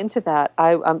we went into that,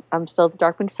 I'm still at the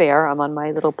Darkmoon Faire. I'm on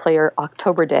my little player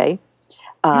October Day,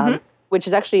 which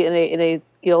is actually in a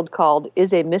guild called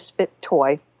Is a Misfit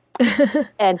Toy.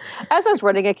 And as I was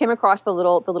running, I came across the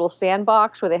little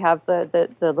sandbox where they have the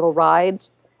little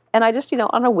rides. And I just,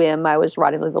 on a whim, I was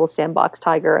riding the little sandbox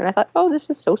tiger, and I thought, oh, this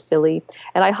is so silly.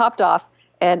 And I hopped off,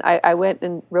 and I went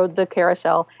and rode the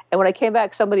carousel. And when I came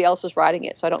back, somebody else was riding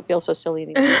it, so I don't feel so silly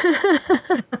anymore.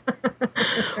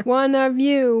 One of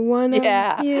you.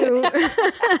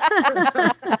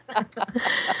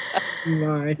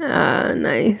 Nice.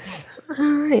 Nice. All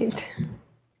right.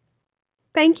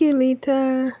 Thank you,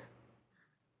 Lita.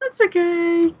 That's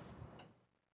okay.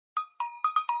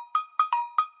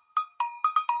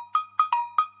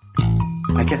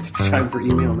 I guess it's time for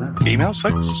email now. Emails,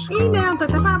 folks? Email.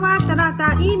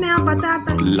 Email.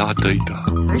 La data.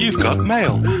 You've got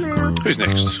mail. Who's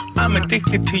next? I'm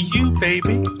addicted to you,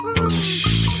 baby.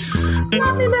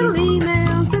 Lovely little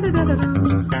email.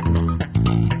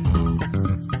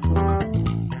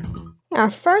 Our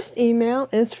first email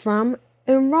is from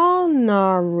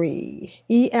Eralnari,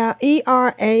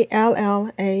 Erallanri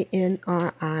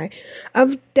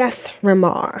of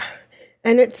Deathrimar,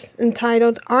 and it's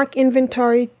entitled Arc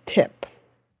Inventory Tip.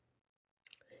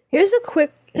 Here's a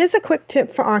quick tip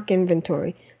for Arc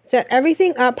Inventory. Set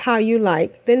everything up how you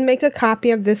like, then make a copy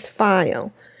of this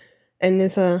file. And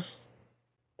there's a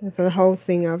whole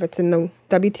thing of it's in the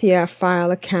WTF file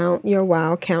account, your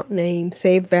WoW account name,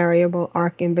 save variable,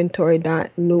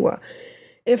 arcinventory.lua.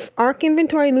 If Arc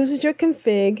Inventory loses your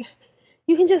config,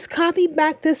 you can just copy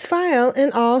back this file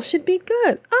and all should be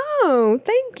good. Oh,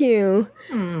 thank you.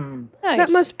 Nice. That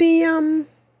must be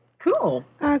cool.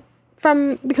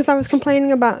 Because I was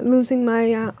complaining about losing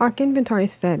my Arc Inventory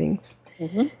settings.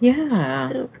 Mm-hmm.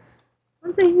 Yeah.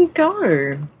 Well, there you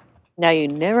go. Now you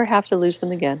never have to lose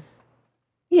them again.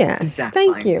 Yes, Exactly.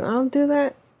 thank you. I'll do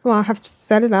that. Well, I'll have to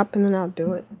set it up and then I'll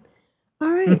do it. All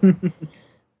right.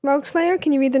 Rogue Slayer,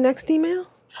 can you read the next email?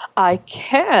 I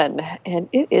can, and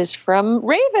it is from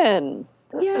Raven.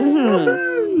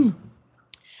 Yeah.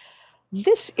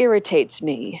 This irritates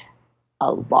me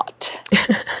a lot.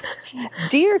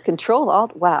 Dear Control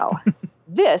Alt WoW,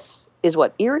 this is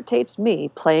what irritates me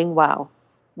playing WoW.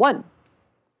 1.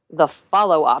 The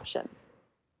follow option.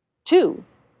 2.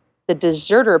 The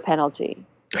deserter penalty.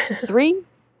 3.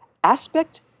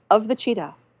 Aspect of the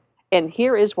cheetah. And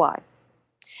here is why.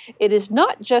 It is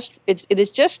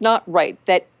just not right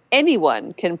that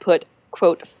anyone can put,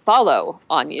 quote, follow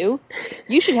on you.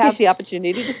 You should have the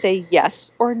opportunity to say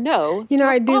yes or no to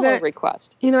a follow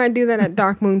request. I do that at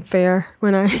Darkmoon Faire.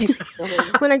 When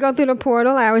I go through the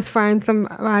portal, I always find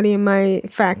somebody in my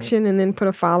faction and then put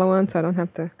a follow on so I don't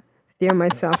have to steer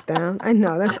myself down. I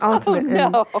know, that's ultimate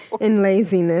in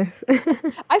laziness.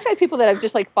 I've had people that have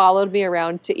just followed me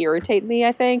around to irritate me,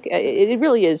 I think. It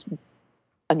really is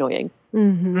annoying.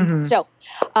 Mm-hmm. Mm-hmm. So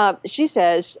she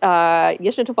says,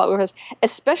 yes, to follow,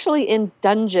 especially in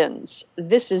dungeons,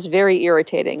 this is very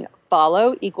irritating.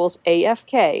 Follow equals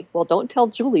AFK. Well, don't tell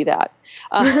Julie that.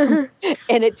 And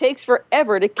it takes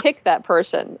forever to kick that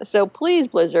person. So please,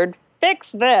 Blizzard,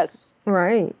 fix this.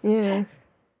 Right, yes.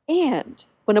 And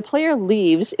when a player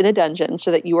leaves in a dungeon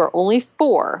so that you are only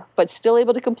 4, but still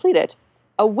able to complete it,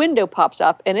 a window pops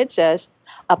up and it says,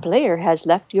 a player has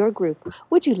left your group.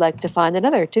 Would you like to find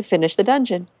another to finish the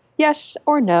dungeon? Yes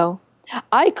or no?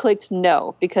 I clicked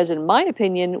no because in my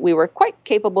opinion, we were quite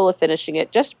capable of finishing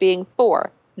it just being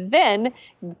 4. Then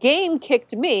game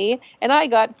kicked me and I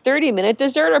got 30-minute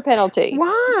deserter penalty.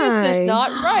 Why? This is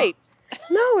not right.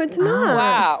 No, it's not.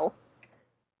 Wow.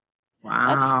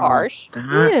 That's harsh.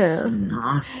 That's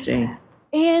nasty.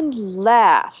 And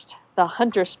last, the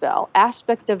hunter spell,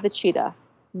 aspect of the cheetah.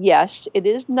 Yes, it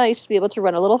is nice to be able to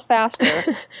run a little faster,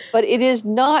 but it is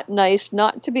not nice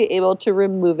not to be able to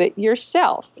remove it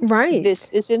yourself. Right.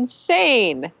 This is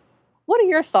insane. What are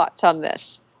your thoughts on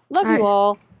this? Love you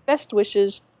all. Best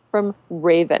wishes from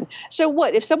Raven. So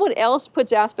what, if someone else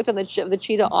puts aspect of the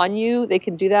cheetah on you, they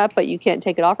can do that, but you can't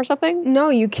take it off or something? No,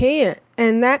 you can't.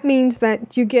 And that means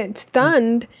that you get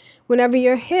stunned whenever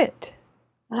you're hit.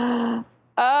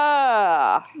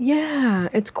 Ah. Yeah,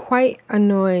 it's quite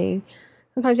annoying.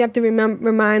 Sometimes you have to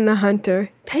remind the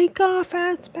hunter, take off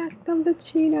aspect of the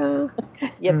cheetah.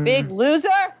 You big loser?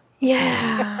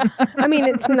 Yeah. I mean,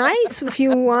 it's nice if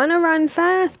you want to run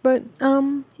fast, but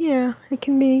yeah, it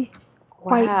can be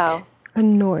quite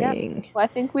annoying. Yep. Well, I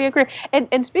think we agree.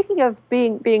 And speaking of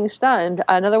being stunned,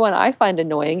 another one I find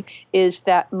annoying is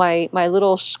that my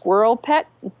little squirrel pet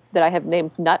that I have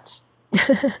named Nuts,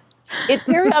 it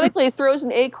periodically throws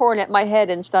an acorn at my head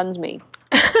and stuns me.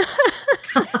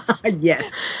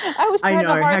 Yes. I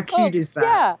know. How cute is that?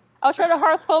 Yeah. I was trying to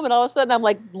hearth home, and all of a sudden I'm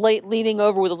leaning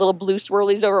over with the little blue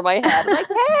swirlies over my head. I'm like,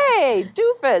 hey,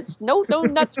 doofus, no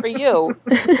nuts for you.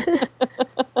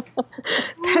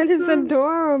 That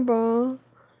adorable.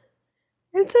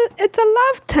 It's a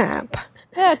love tap.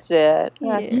 That's it.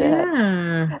 That's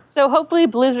it. So hopefully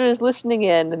Blizzard is listening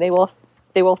in, and they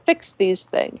will fix these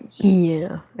things.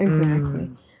 Yeah,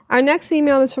 exactly. Our next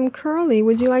email is from Curly.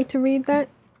 Would you like to read that,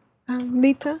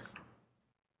 Lita?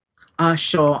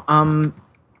 Sure.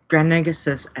 Grand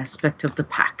Negus's aspect of the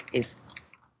pack is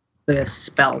the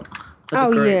spell. For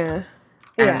the group. Yeah.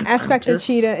 Yeah, And aspect I'm of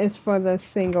cheetah is for the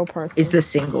single person. Is the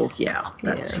single,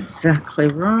 that's exactly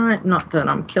right. Not that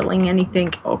I'm killing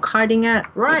anything or kiting it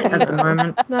right at the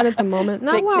moment. Not at the moment.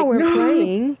 Not while we're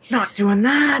playing. Not doing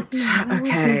that. That would be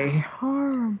Okay.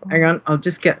 horrible. Hang on, I'll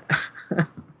just get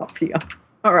up here.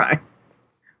 All right.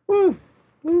 Woo.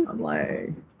 I'm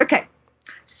like, okay.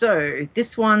 So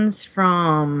this one's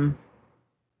from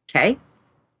Kay.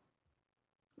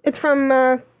 It's from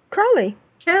Curly.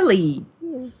 Kelly.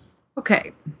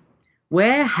 Okay.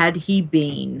 Where had he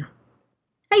been?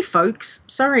 Hey folks,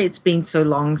 sorry it's been so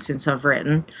long since I've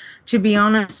written. To be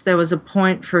honest, there was a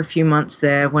point for a few months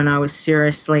there when I was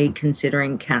seriously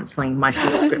considering cancelling my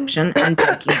subscription and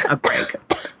taking a break.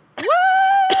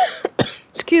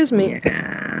 Excuse me.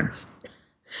 Yes.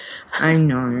 I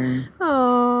know.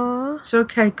 Aww. It's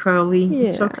okay, Curly.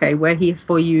 It's Yeah. okay. We're here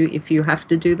for you. If you have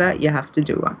to do that, you have to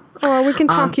do it. Oh, we can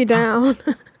talk you down.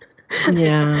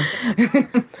 Yeah.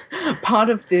 Part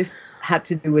of this had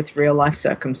to do with real life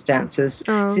circumstances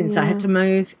since I had to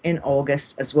move in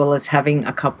August, as well as having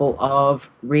a couple of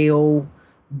real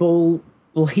bull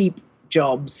bleep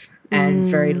jobs and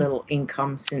very little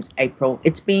income since April.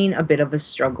 It's been a bit of a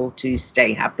struggle to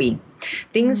stay happy.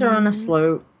 Things are on a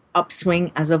slow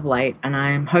upswing as of late, and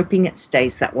I am hoping it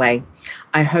stays that way.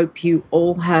 I hope you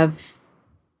have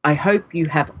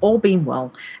all been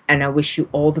well, and I wish you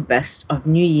all the best of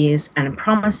New Year's, and I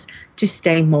promise to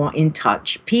stay more in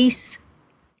touch. Peace,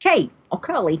 Kate or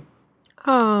Curly.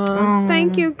 Oh,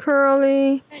 thank you,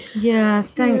 Curly. Yeah,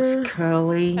 thanks,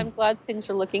 Curly. I'm glad things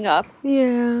are looking up.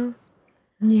 Yeah.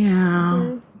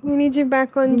 Yeah. We need you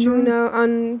back on Juno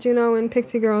and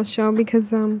Pixie Girls show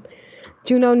because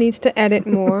Juno needs to edit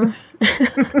more.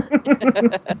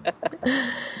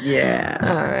 Yeah.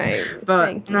 All right.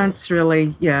 But that's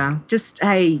really,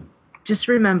 just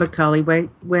remember, Curly,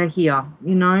 we're here,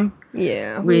 you know?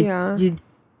 Yeah, we are.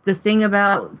 The thing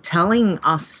about telling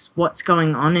us what's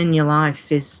going on in your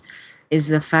life is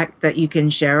the fact that you can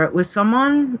share it with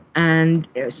someone, and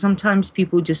sometimes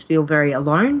people just feel very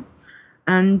alone,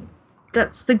 and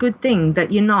that's the good thing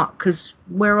that you're not, because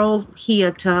we're all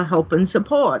here to help and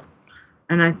support.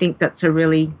 And I think that's a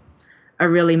really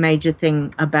major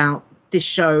thing about this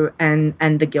show and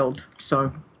the guild.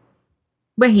 So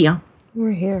we're here.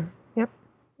 We're here. Yep.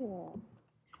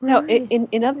 Now,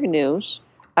 in other news,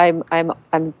 I'm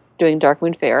doing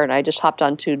Darkmoon Faire, and I just hopped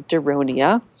onto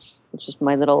Daronia, which is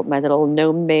my little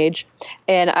gnome mage,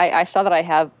 and I saw that I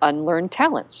have unlearned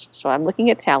talents. So I'm looking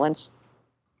at talents,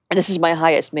 and this is my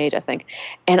highest mage, I think.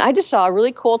 And I just saw a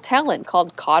really cool talent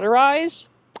called Cauterize.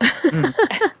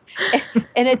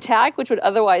 An attack which would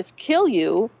otherwise kill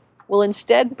you will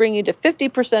instead bring you to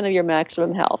 50% of your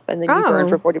maximum health, and then you burn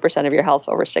for 40% of your health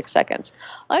over 6 seconds.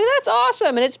 Like, that's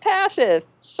awesome, and it's passive.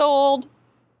 Sold.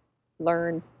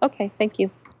 Learn. Okay, thank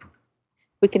you.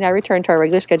 We can now return to our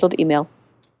regular scheduled email.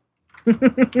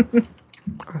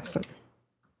 Awesome.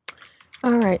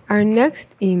 All right, our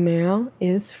next email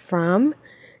is from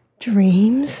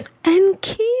Dreams and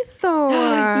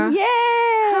Keithor.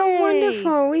 Yay! How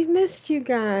wonderful. We've missed you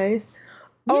guys.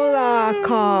 Hola,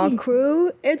 call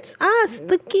crew. It's us,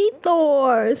 the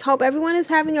Keithors. Hope everyone is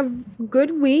having a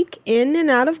good week in and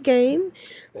out of game.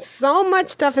 So much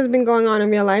stuff has been going on in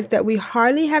real life that we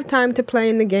hardly have time to play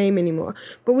in the game anymore.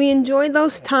 But we enjoy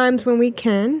those times when we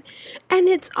can. And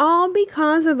it's all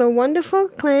because of the wonderful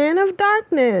Clan of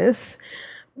Darkness.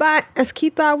 But as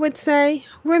Keithor would say,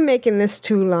 we're making this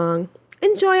too long.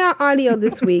 Enjoy our audio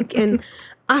this week, and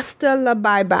hasta la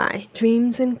bye-bye.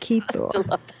 Dreams and Keithor. Hasta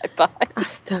la bye-bye.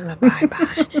 Hasta la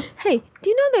bye-bye. Hey, do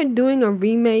you know they're doing a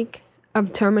remake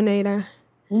of Terminator?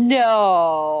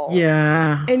 No.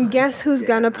 Yeah. And guess who's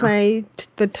gonna play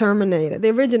the Terminator? The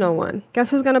original one.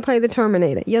 Guess who's gonna play the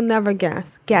Terminator? You'll never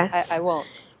guess. Guess. I won't.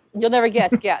 You'll never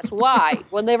guess. Guess. Why?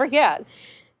 We'll never guess.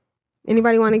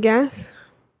 Anybody want to guess?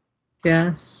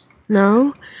 Yes.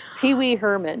 No? Pee-wee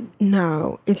Herman.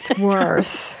 No, it's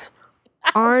worse.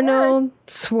 Arnold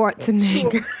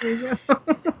Schwarzenegger.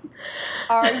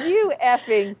 Are you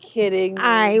effing kidding me?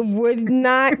 I would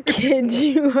not kid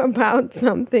you about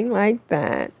something like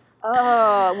that.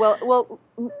 Oh, well.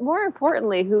 More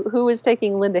importantly, who is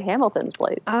taking Linda Hamilton's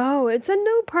place? Oh, it's a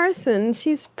new person.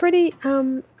 She's pretty.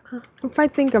 If I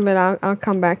think of it, I'll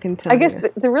come back and tell you. I guess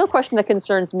the real question that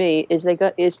concerns me is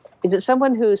is it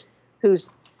someone who's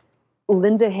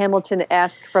Linda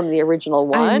Hamilton-esque from the original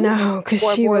one? I know, because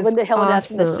she was Linda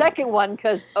Hamilton-esque awesome. from the second one,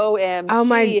 because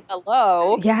OMG,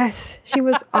 hello. Yes, she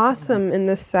was awesome in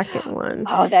the second one.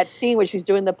 Oh, that scene where she's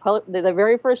doing the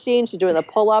very first scene, she's doing the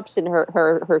pull-ups in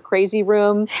her crazy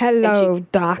room. Hello,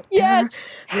 doctor.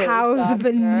 Yes. How's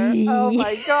the knee? Oh,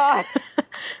 my God.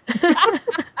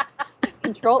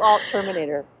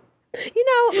 Control-Alt-Terminator. You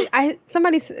know,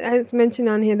 somebody has mentioned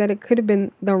on here that it could have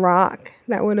been The Rock.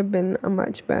 That would have been a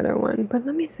much better one. But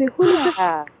let me see. Who is it?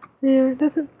 Yeah, it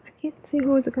doesn't. I can't see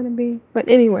who it's going to be. But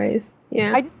anyways,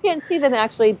 yeah. I just can't see them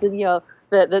actually,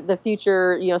 the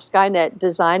future, Skynet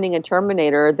designing a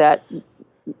Terminator that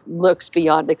looks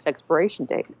beyond its expiration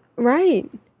date. Right.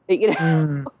 They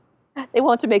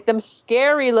want to make them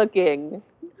scary looking.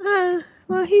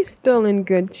 Well, he's still in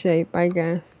good shape, I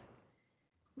guess.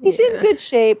 He's in good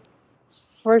shape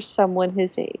for someone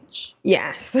his age.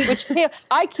 Yes. Which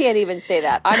I can't even say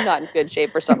that. I'm not in good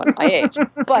shape for someone my age.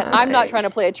 But I'm not trying to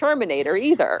play a Terminator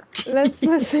either. Let's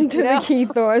listen to the key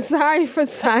Thor. Sorry for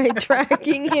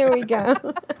sidetracking. Here we go.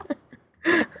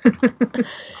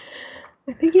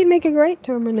 I think he'd make a great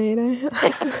Terminator.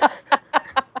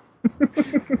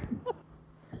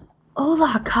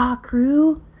 Hola, Ka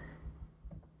crew.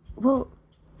 Well,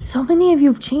 so many of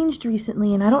you have changed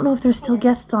recently, and I don't know if there's still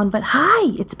guests on, but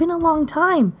hi, it's been a long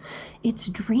time. It's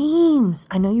Dreams.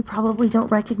 I know you probably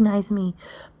don't recognize me,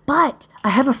 but I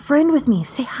have a friend with me.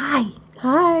 Say hi.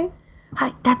 Hi.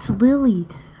 Hi, that's Lily.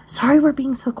 Sorry we're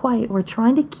being so quiet. We're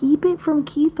trying to keep it from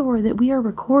Keithor that we are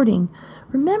recording.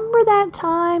 Remember that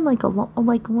time, I don't know,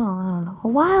 a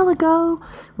while ago,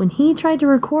 when he tried to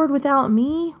record without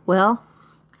me? Well,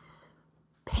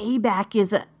 payback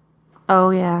is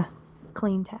oh yeah.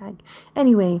 Clean tag.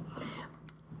 Anyway,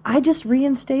 I just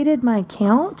reinstated my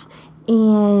account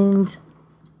and,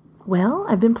 well,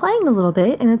 I've been playing a little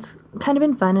bit and it's kind of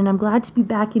been fun and I'm glad to be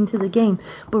back into the game.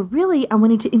 But really, I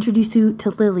wanted to introduce you to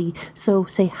Lily. So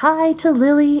say hi to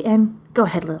Lily and go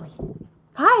ahead, Lily.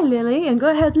 Hi, Lily, and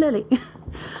go ahead, Lily.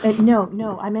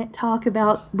 No, I meant talk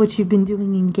about what you've been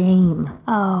doing in game.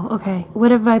 Oh, okay.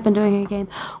 What have I been doing in game?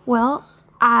 Well,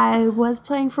 I was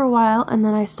playing for a while and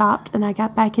then I stopped and I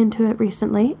got back into it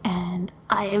recently and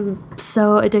I am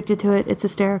so addicted to it. It's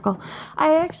hysterical.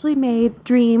 I actually made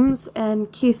Dreams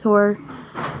and Keithor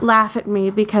laugh at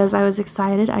me because I was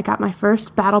excited. I got my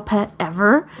first battle pet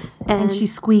ever. And she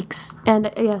squeaks.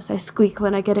 And yes, I squeak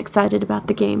when I get excited about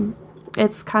the game.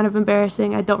 It's kind of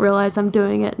embarrassing. I don't realize I'm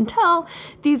doing it until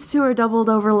these two are doubled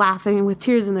over laughing with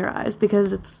tears in their eyes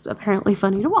because it's apparently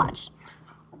funny to watch.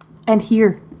 And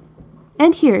hear.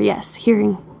 And hear, yes,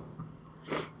 hearing.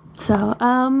 So,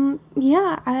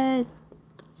 yeah,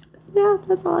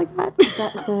 that's all I got.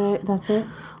 That's it?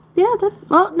 Yeah,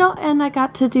 no, and I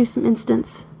got to do some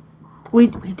instance. We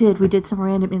did some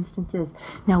random instances.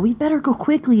 Now, we better go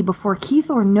quickly before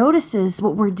Keithor notices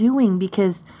what we're doing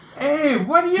because... Hey,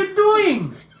 what are you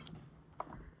doing?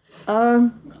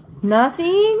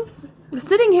 Nothing.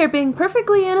 Sitting here being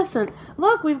perfectly innocent.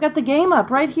 Look, we've got the game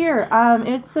up right here.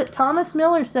 It's Thomas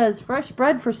Miller says fresh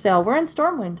bread for sale. We're in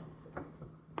Stormwind.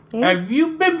 Yeah. Have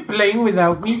you been playing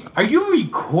without me? Are you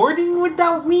recording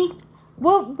without me?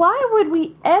 Well, why would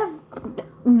we ever...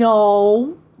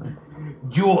 No.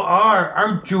 You are,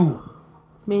 aren't you?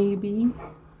 Maybe.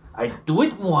 I do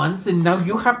it once and now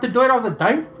you have to do it all the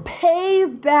time?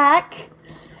 Payback.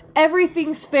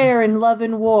 Everything's fair in love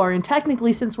and war, and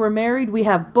technically, since we're married, we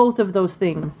have both of those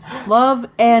things. Love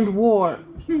and war.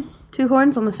 Two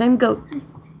horns on the same goat.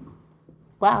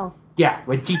 Wow. Yeah,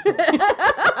 Vegeta.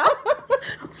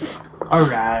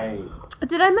 Alright.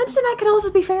 Did I mention I can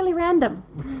also be fairly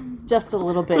random? Just a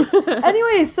little bit.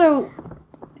 Anyway, so...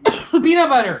 Peanut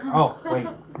butter! Oh, wait.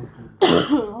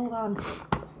 Hold on.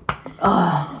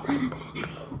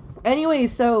 Anyway,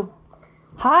 so...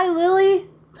 Hi, Lily.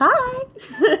 Hi.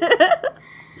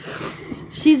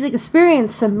 She's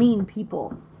experienced some mean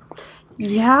people.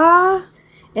 Yeah.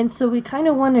 And so we kind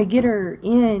of want to get her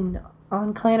in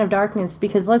on Clan of Darkness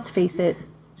because let's face it,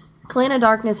 Clan of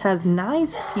Darkness has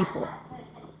nice people.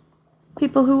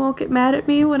 People who won't get mad at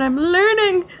me when I'm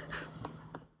learning.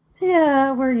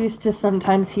 Yeah, we're used to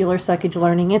sometimes healer suckage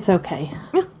learning. It's okay.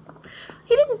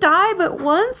 He didn't die but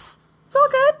once. It's all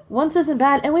good. Once isn't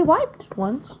bad. And we wiped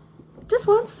once. Just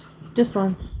once. Just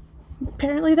once.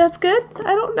 Apparently that's good.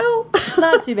 I don't know. It's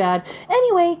not too bad.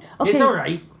 Anyway, okay. It's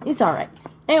alright. It's alright.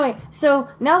 Anyway, so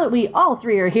now that we all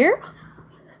three are here...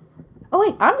 Oh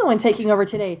wait, I'm the one taking over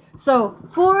today. So,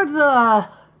 for the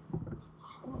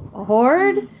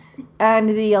Horde and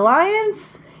the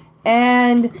Alliance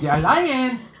and... The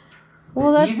Alliance!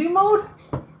 Well, that's easy mode?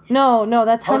 no,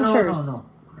 that's Oh, hunters. no.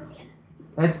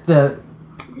 That's the...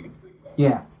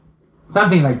 Yeah.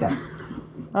 Something like that.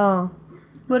 Oh.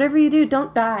 Whatever you do,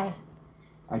 don't die.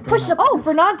 Push up. Oh,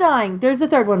 for not dying. There's the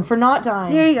third one. For not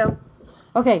dying. There you go.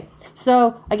 Okay,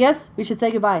 so I guess we should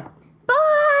say goodbye.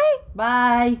 Bye.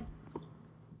 Bye.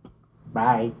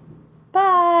 Bye.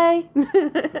 Bye.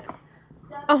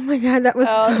 Oh my god, that was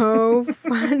so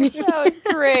funny. That was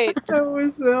great. That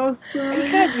was awesome. Are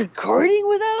you guys recording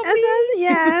without me?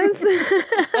 Yes.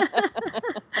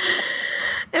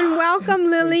 And welcome,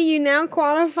 Lily. You now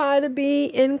qualify to be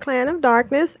in Clan of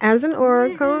Darkness as an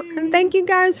Oracle. And thank you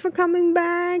guys for coming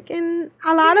back. And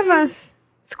a lot of us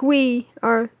squee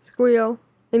or squeal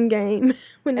in game.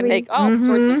 When And we make all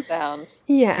sorts of sounds.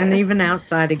 Yeah. And even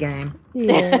outside a game.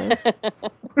 Yeah.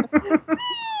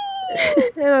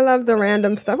 And I love the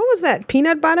random stuff. What was that?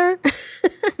 Peanut butter?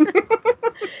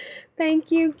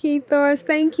 Thank you, Keithos.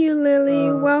 Thank you, Lily.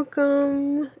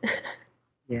 Welcome.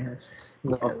 Yes.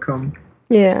 Welcome.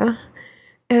 Yeah.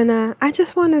 And I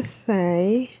just want to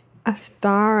say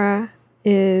Astara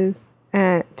is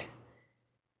at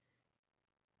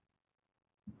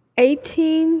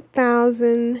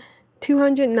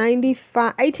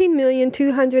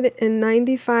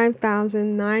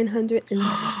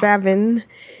 18,295,907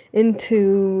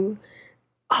 into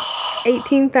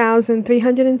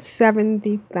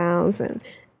 18,370,000.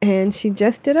 And she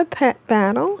just did a pet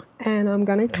battle, and I'm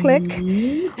gonna click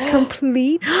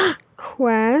complete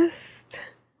quest.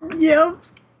 Yep.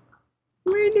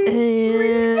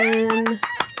 And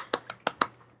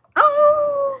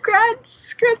oh,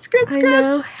 grats. I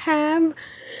now have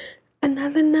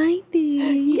another 90.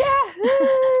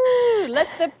 Yahoo! Let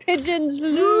the pigeons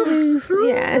loose.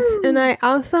 Yes, and I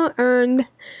also earned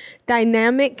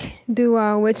Dynamic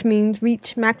Duo, which means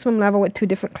reach maximum level with 2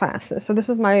 different classes. So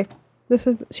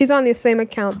she's on the same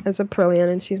account as Aprillian,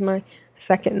 and she's my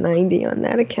second 90 on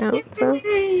that account. So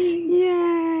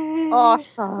yay!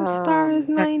 Awesome. The star is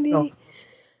 90. Awesome.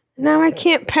 Now I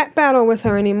can't pet battle with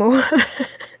her anymore.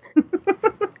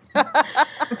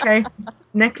 Okay.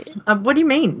 Next. What do you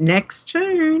mean? Next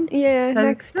turn. Yeah,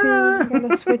 next turn. I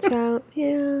gotta switch out.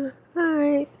 Yeah. All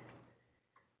right.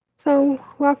 So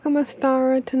welcome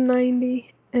Astara to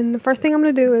 90, and the first thing I'm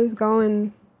gonna do is go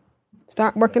and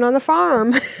start working on the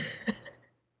farm.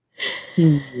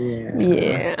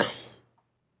 Yeah.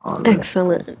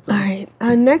 Excellent. All right.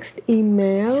 Our next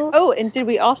email. Oh, and did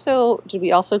we also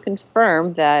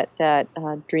confirm that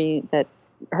Dream that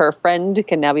her friend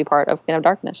can now be part of Clan of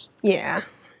Darkness? Yeah.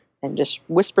 And just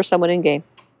whisper someone in game.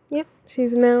 Yep.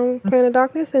 She's now Clan of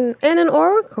Darkness and an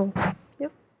Oracle.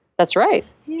 Yep. That's right.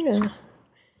 Yeah.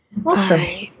 Awesome. All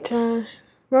right.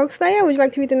 Rogue Slayer, would you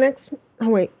like to read the next? Oh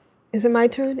wait, is it my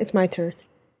turn? It's my turn.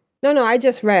 No, I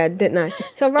just read, didn't I?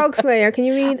 So Rogue Slayer, can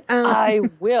you read? I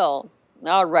will.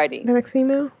 Alrighty. The next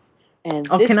email. And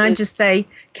can I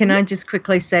just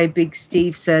quickly say, Big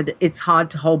Steve said it's hard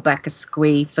to hold back a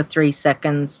squee for 3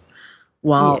 seconds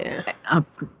while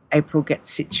April gets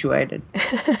situated.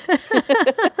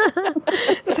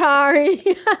 Sorry.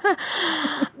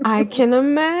 I can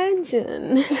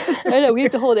imagine. I know, we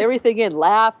have to hold everything in.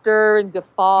 Laughter and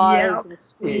guffaws and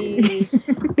squeeze.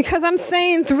 Because I'm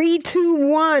saying 3, 2,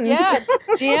 1. Yeah,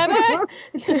 damn it.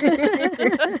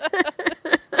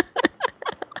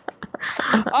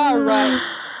 All right.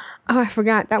 Oh, I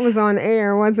forgot. That was on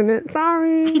air, wasn't it?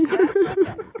 Sorry.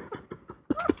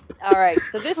 All right.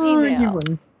 So this email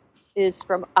is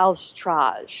from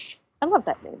Alstraj. I love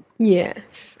that name.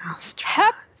 Yes. Alstraj.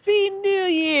 Happy New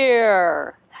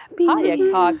Year.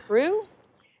 Hiya, Cog Crew.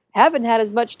 Haven't had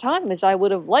as much time as I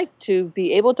would have liked to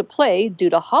be able to play due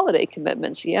to holiday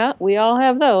commitments. Yeah, we all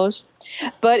have those.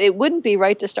 But it wouldn't be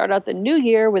right to start out the new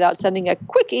year without sending a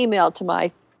quick email to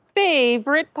my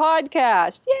favorite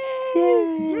podcast.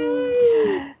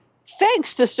 Yay!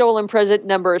 Thanks to Stolen Present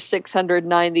number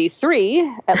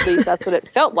 693, at least that's what it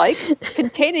felt like,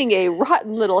 containing a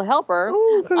rotten little helper.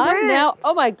 Ooh, I'm now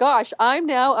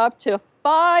up to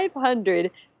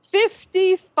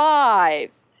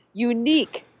 555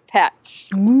 unique pets.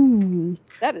 Ooh.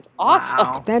 That is awesome.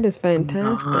 Wow. That is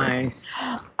fantastic. Nice.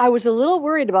 I was a little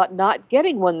worried about not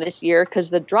getting one this year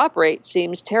because the drop rate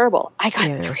seems terrible. I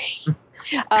got 3.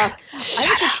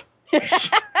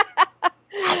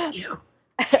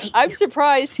 I'm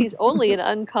surprised he's only an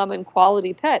uncommon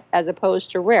quality pet as opposed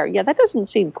to rare. Yeah, that doesn't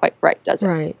seem quite right, does it?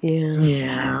 Right,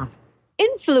 yeah.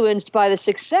 Influenced by the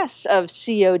success of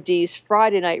COD's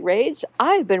Friday night raids,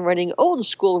 I've been running old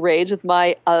school raids with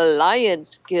my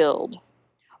Alliance Guild.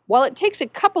 While it takes a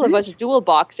couple of us dual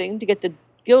boxing to get the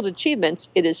guild achievements,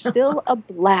 it is still a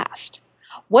blast.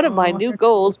 One of my new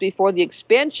goals before the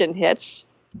expansion hits,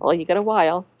 well, you got a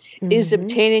while, is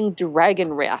obtaining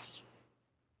Dragon Wrath.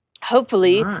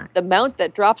 Hopefully, the mount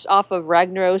that drops off of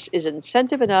Ragnaros is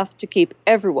incentive enough to keep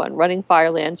everyone running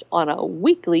Firelands on a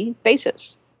weekly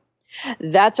basis.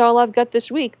 That's all I've got this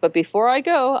week, but before I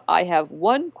go, I have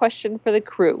one question for the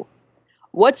crew.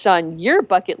 What's on your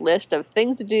bucket list of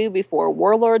things to do before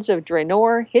Warlords of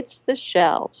Draenor hits the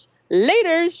shelves?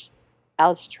 Laters,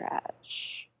 Alstrad.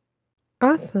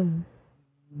 Awesome.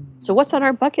 So what's on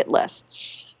our bucket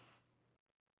lists?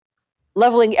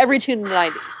 Leveling every tune to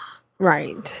 90.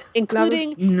 Right.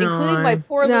 Including my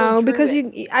poor little No, because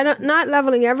druid. not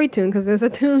leveling every tune, because there's a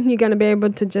tune you're gonna be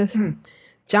able to just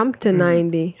jump to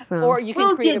 90. So. Or you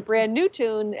can create a brand new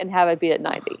tune and have it be at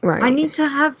 90. Right. I need to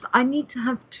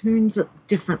have tunes at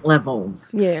different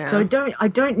levels. Yeah. So I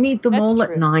don't need them all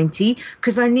at 90,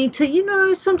 because I need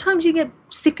to, sometimes you get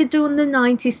sick of doing the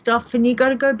 90 stuff and you got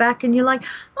to go back and you're like,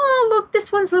 oh, look,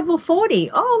 this one's level 40.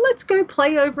 Oh, let's go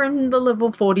play over in the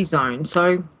level 40 zone.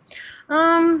 So,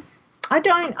 I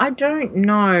don't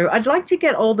know. I'd like to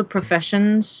get all the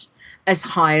professions as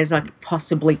high as I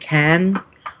possibly can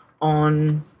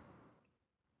on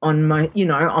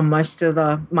most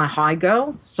of my high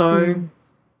girls. So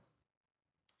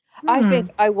I think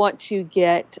I want to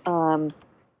get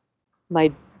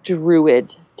my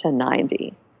druid to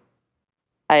 90.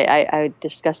 I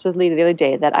discussed with Lita the other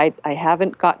day that I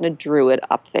haven't gotten a druid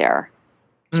up there.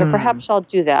 So perhaps I'll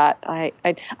do that.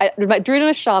 My druid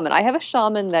and a shaman. I have a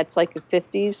shaman that's like a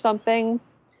 50s something.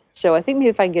 So I think maybe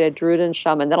if I can get a druid and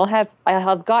shaman, then I'll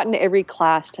have gotten every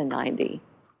class to 90.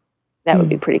 That would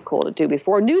be pretty cool to do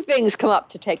before new things come up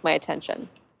to take my attention.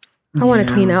 I want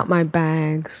to clean out my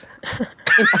bags.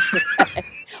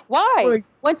 Why?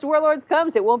 Once Warlords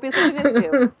comes, it won't be something to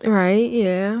do. Right,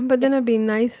 yeah. But then it'd be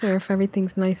nicer if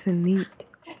everything's nice and neat.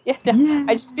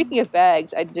 Yeah. Speaking of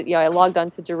bags, I logged on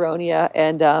to Daronia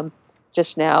and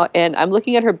just now, and I'm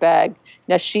looking at her bag.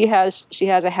 Now she has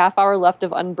a half hour left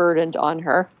of Unburdened on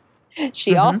her.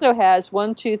 She also has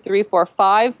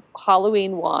 5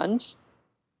 Halloween wands,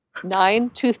 9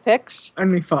 toothpicks,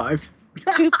 only 5,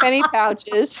 2 penny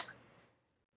pouches.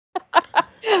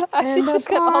 She's just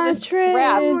got all this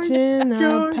crap. In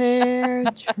a pear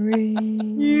tree.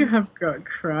 You have got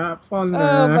crap on there.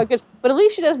 Oh my goodness! But at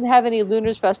least she doesn't have any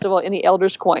Lunar's Festival, any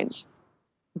Elders coins.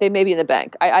 They may be in the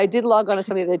bank. I did log on to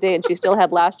somebody the other day, and she still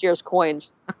had last year's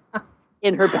coins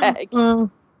in her bag. Wow.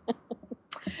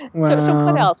 So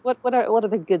what else? What are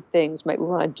the good things might we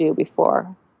want to do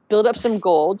before? Build up some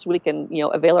gold so we can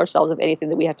avail ourselves of anything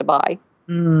that we have to buy.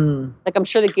 Like I'm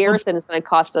sure the garrison is going to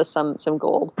cost us some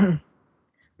gold.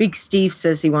 Big Steve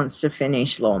says he wants to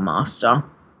finish Lawmaster.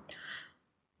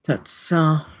 That's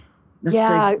a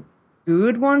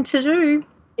good one to do.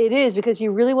 It is, because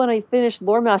you really want to finish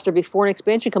Loremaster before an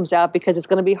expansion comes out, because it's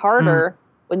going to be harder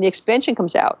when the expansion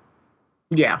comes out.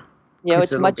 Yeah.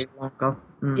 It's much longer.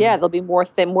 Yeah, there'll be more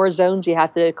zones you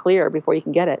have to clear before you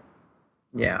can get it.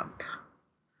 Yeah.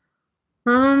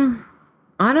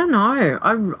 I don't know.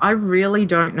 I really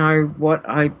don't know what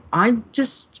I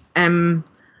just am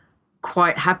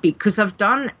quite happy because I've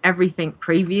done everything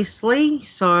previously.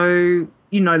 So,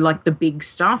 like the big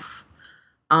stuff.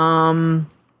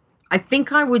 I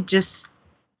think I would just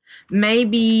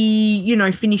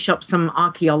maybe, finish up some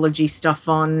archaeology stuff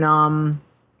on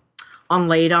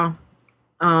later.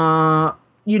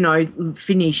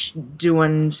 Finish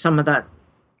doing some of that.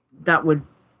 That would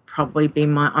probably be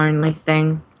my only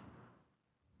thing.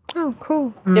 Oh,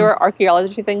 cool. There are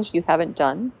archaeology things you haven't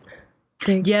done?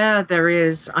 Yeah, there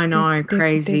is. I know.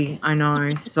 Crazy. I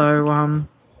know. So,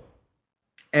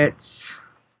 it's...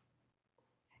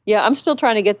 Yeah, I'm still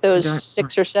trying to get those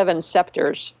 6 or 7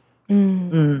 scepters.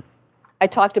 I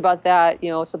talked about that,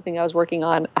 something I was working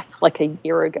on like a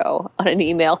year ago on an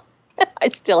email. I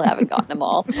still haven't gotten them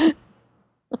all.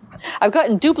 I've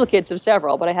gotten duplicates of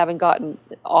several, but I haven't gotten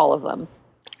all of them.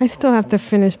 I still have to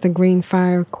finish the Green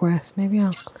Fire quest. Maybe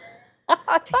I'll...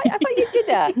 I thought you did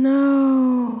that.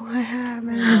 No, I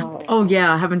haven't. Oh,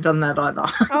 yeah, I haven't done that either.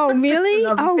 Oh, really?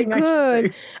 Oh,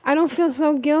 good. I don't feel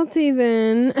so guilty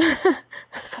then.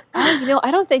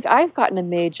 I don't think I've gotten a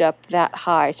mage up that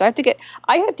high. So I have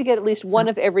to get at least one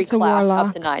of every class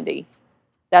up to 90.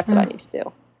 That's what I need to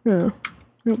do.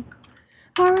 Yeah.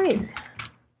 All right.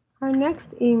 Our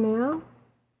next email.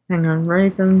 Hang on,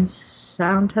 Raven's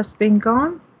sound has been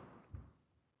gone.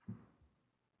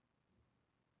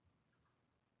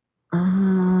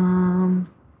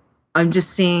 I'm just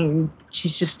seeing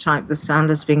she's just typed the sound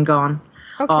has been gone.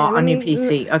 Okay, on your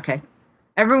PC. Okay.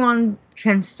 Everyone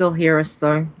can still hear us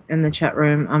though in the chat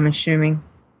room, I'm assuming.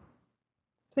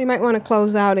 So you might want to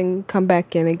close out and come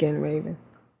back in again, Raven.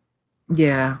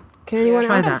 Yeah. Can anyone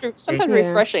Try else? that. Sometimes Yeah.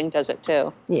 refreshing does it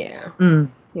too. Yeah. Mm.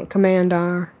 Yeah. Command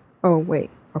R. Oh wait,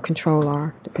 or Control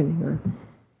R, depending on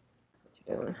what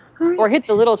you're doing. Or hit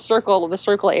the little circle, the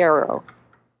circle arrow.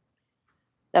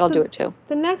 That'll do it too.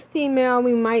 The next email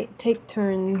we might take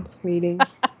turns reading,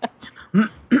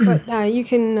 but you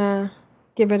can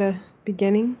give it a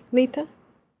beginning, Lita.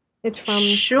 It's from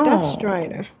Sure. Death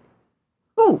Strider.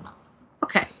 Oh,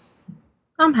 okay.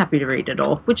 I'm happy to read it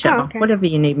all, whichever, whatever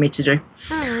you need me to do.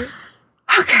 All right.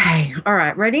 Okay, all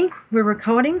right, ready? We're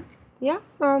recording? Yeah.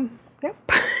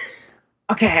 Yep.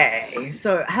 Okay,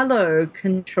 so hello,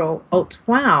 Control Alt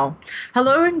Wow.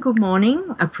 Hello and good morning,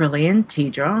 Aprillian,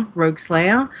 Tidra, Rogue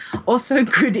Slayer. Also,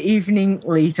 good evening,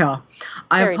 Lita.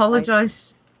 I Very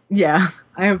apologize. Yeah,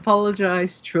 I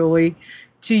apologize truly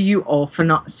to you all for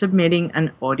not submitting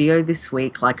an audio this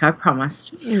week like I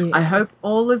promised. Yeah. I hope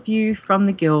all of you from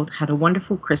the guild had a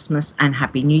wonderful Christmas and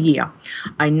Happy New Year.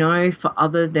 I know for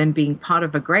other than being part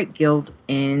of a great guild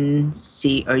in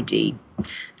COD.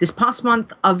 This past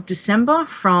month of December,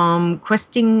 from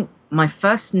questing my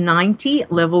first 90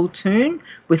 level toon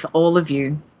with all of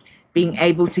you, being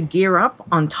able to gear up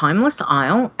on Timeless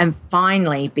Isle, and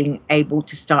finally being able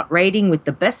to start raiding with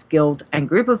the best guild and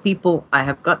group of people I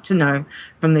have got to know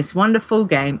from this wonderful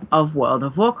game of World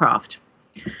of Warcraft.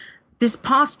 This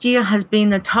past year has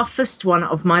been the toughest one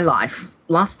of my life.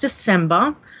 Last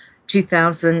December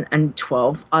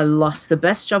 2012, I lost the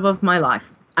best job of my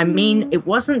life. I mean, it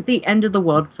wasn't the end of the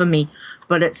world for me,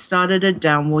 but it started a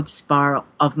downward spiral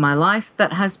of my life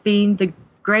that has been the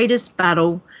greatest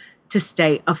battle to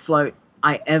stay afloat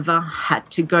I ever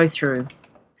had to go through.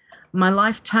 My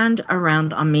life turned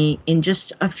around on me in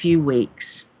just a few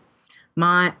weeks.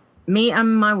 Me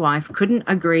and my wife couldn't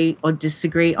agree or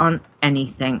disagree on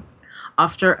anything.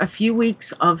 After a few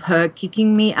weeks of her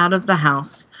kicking me out of the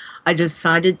house, I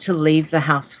decided to leave the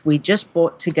house we just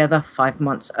bought together 5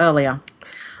 months earlier.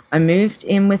 I moved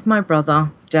in with my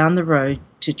brother down the road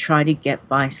to try to get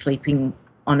by sleeping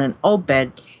on an old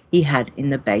bed he had in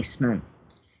the basement.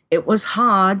 It was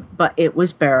hard, but it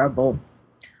was bearable.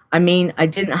 I mean, I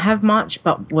didn't have much,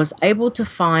 but was able to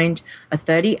find a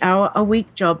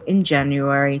 30-hour-a-week job in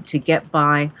January to get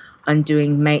by on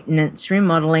doing maintenance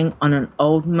remodeling on an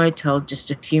old motel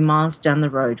just a few miles down the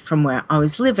road from where I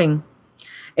was living.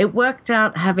 It worked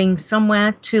out having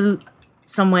somewhere to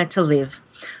live,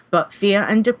 but fear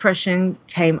and depression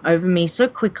came over me so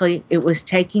quickly it was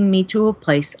taking me to a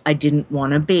place I didn't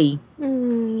want to be.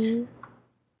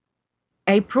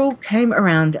 April came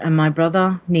around and my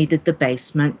brother needed the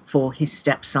basement for his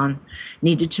stepson,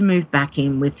 needed to move back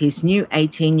in with his new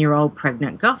 18-year-old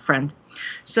pregnant girlfriend,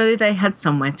 so they had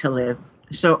somewhere to live.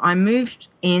 So I moved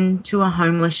into a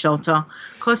homeless shelter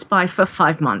close by for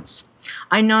 5 months.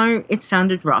 I know it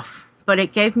sounded rough, but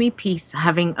it gave me peace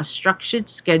having a structured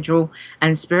schedule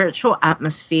and spiritual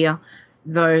atmosphere,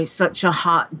 though such a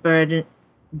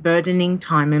burdening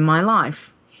time in my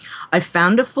life. I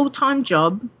found a full-time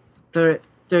job through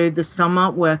the summer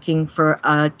working for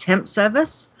a temp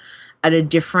service at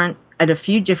a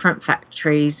few different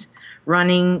factories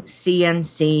running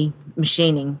CNC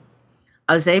machining.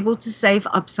 I was able to save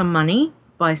up some money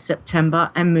by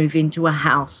September and move into a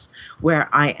house where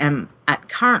I am at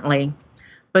currently.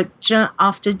 But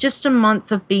after just a month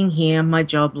of being here, my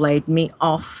job laid me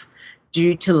off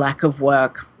due to lack of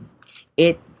work.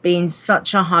 It's been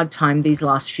such a hard time these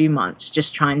last few months,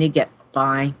 just trying to get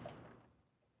by.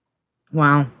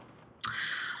 Wow.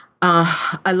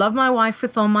 I love my wife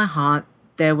with all my heart.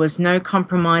 There was no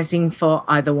compromising for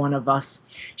either one of us.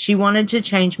 She wanted to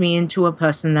change me into a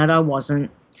person that I wasn't.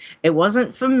 It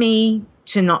wasn't for me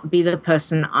to not be the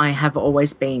person I have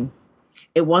always been.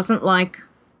 It wasn't like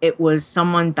it was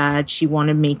someone bad she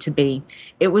wanted me to be.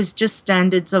 It was just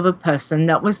standards of a person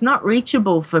that was not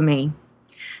reachable for me.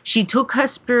 She took her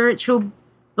spiritual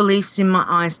beliefs in my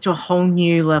eyes to a whole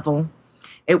new level.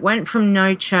 It went from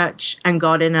no church and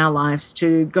God in our lives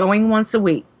to going once a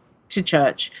week to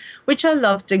church, which I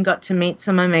loved and got to meet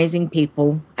some amazing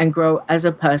people and grow as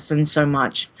a person so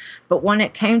much. But when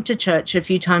it came to church a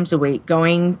few times a week,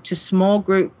 going to small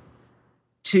group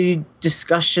to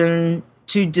discuss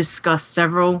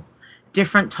several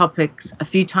different topics a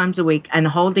few times a week and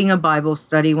holding a Bible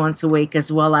study once a week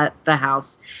as well at the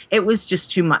house, it was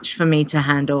just too much for me to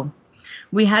handle.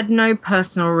 We had no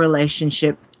personal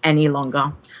relationship any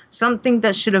longer. Something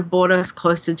that should have brought us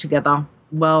closer together,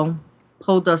 well,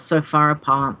 pulled us so far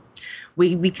apart.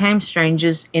 We became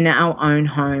strangers in our own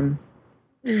home.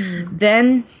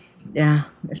 Then,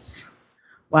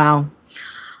 wow.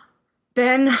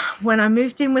 Then when I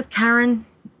moved in with Karen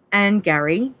and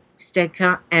Gary,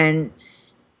 Stecker and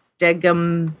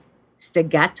Stegatamend,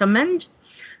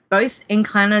 both in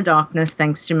Clan of Darkness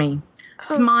thanks to me.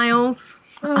 Smiles.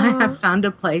 I have found a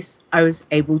place I was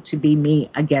able to be me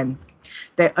again.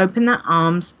 They open their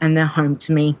arms and their home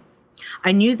to me.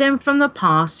 I knew them from the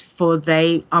past, for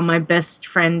they are my best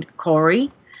friend Corey,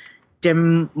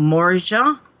 Demorage.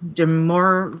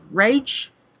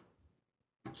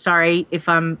 Sorry if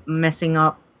I'm messing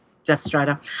up, Death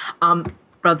Strider.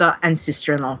 Brother and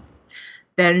sister-in-law.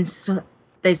 Then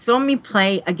they saw me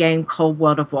play a game called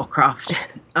World of Warcraft.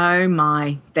 Oh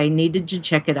my, they needed to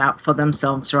check it out for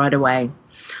themselves right away.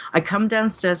 I come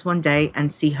downstairs one day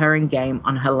and see her in game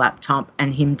on her laptop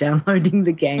and him downloading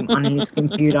the game on his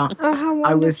computer.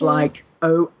 I was like,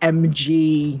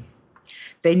 OMG.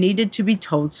 They needed to be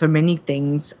told so many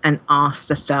things and asked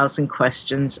 1,000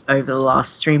 questions over the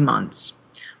last 3 months.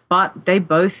 But they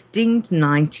both dinged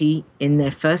 90 in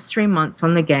their first 3 months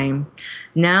on the game.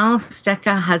 Now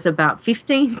Stecker has about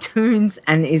 15 toons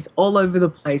and is all over the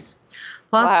place.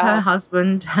 Plus, her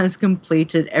husband has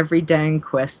completed every dang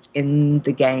quest in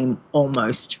the game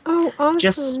almost. Oh,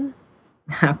 awesome.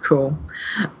 How cool.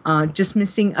 Just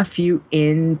missing a few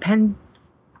in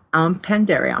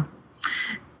Pandaria.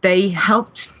 They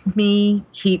helped me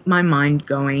keep my mind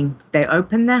going. They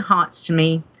opened their hearts to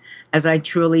me as I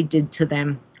truly did to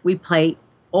them. We play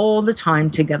all the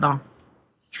time together.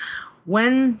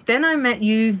 Then I met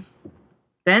you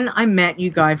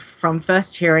guys from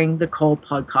first hearing the Call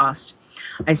podcast.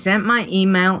 I sent my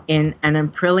email in and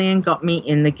Aprillian got me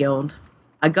in the guild.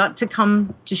 I got to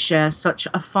come to share such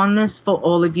a fondness for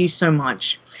all of you so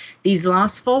much. These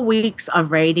last 4 weeks of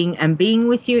raiding and being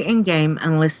with you in game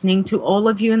and listening to all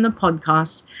of you in the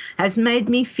podcast has made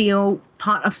me feel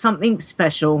part of something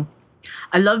special.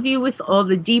 I love you with all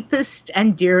the deepest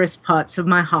and dearest parts of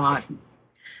my heart.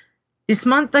 This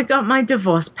month I got my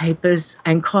divorce papers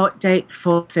and court date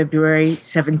for February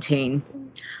 17.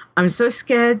 I'm so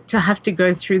scared to have to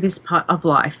go through this part of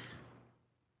life.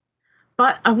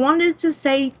 But I wanted to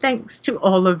say thanks to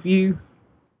all of you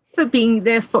for being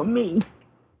there for me.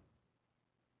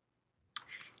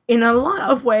 In a lot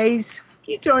of ways,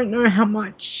 you don't know how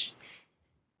much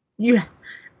you've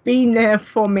been there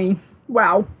for me.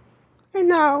 Wow. I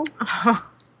know.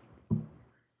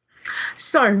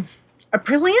 So,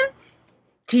 Aprillian,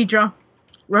 Tidra,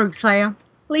 Rogueslayer,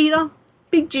 Leader,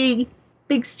 Big G,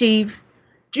 Big Steve,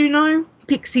 Juno,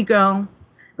 Pixie Girl,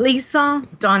 Lisa,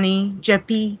 Donnie,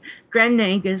 Jeppy, Grand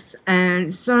Nagus, and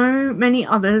so many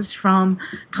others from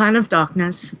Clan of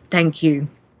Darkness, thank you.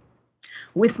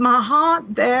 With my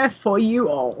heart there for you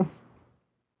all.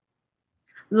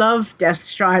 Love, Death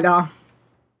Strider.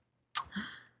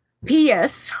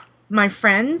 P.S. My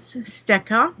friends,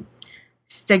 Stecker,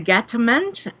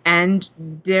 Stegatament, and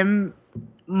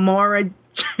Demorage,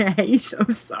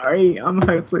 I'm sorry, I'm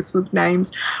hopeless with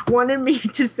names, wanted me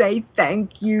to say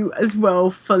thank you as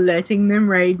well for letting them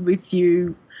raid with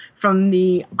you from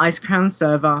the Ice Crown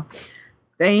server.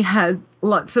 They had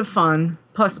lots of fun.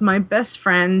 Plus, my best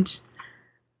friend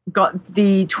got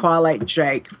the Twilight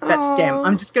Drake. That's Dem.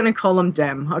 I'm just going to call him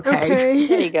Dem, okay? There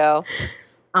you go.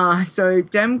 So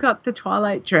Dem got the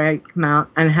Twilight Drake mount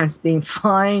and has been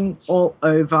flying all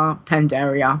over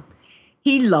Pandaria.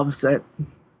 He loves it.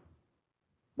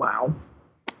 Wow.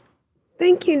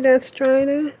 Thank you, Death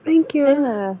Strider. Thank you.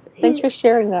 Yeah. Thanks for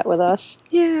sharing that with us.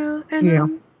 Yeah.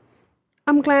 And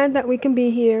I'm glad that we can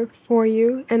be here for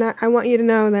you. And I want you to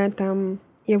know that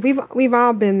we've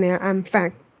all been there. In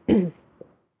fact,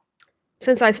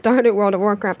 since I started World of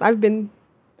Warcraft, I've been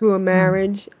through a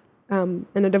marriage, and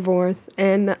a divorce,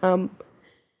 and a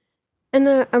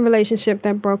relationship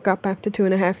that broke up after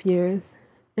 2.5 years.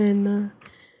 And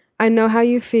I know how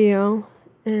you feel,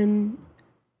 and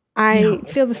I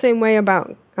feel the same way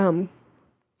about Clan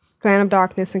of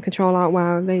Darkness and Control Alt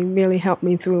WoW. They really helped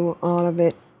me through all of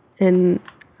it, and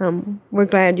we're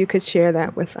glad you could share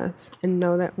that with us and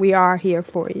know that we are here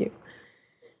for you.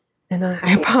 And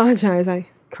I apologize, I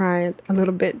cried a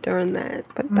little bit during that,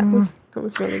 but that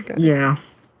was really good. Yeah.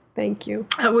 Thank you.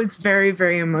 That was very,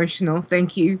 very emotional.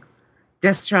 Thank you,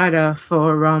 Death Strider,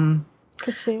 for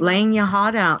laying your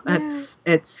heart out.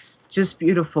 It's just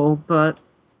beautiful, but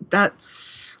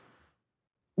that's,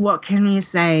 what can you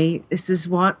say? This is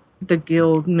what the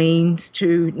guild means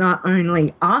to not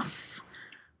only us,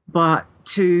 but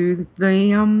to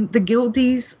the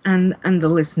guildies and the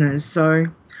listeners. So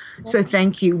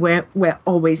thank you. We're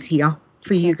always here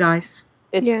for you guys.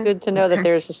 It's good to know that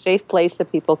there's a safe place that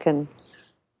people can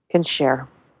share.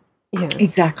 Yeah.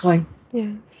 Exactly.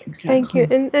 Yes. Exactly. Thank you.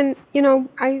 And you know,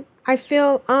 I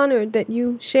feel honored that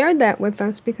you shared that with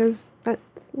us, because that's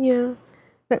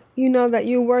that that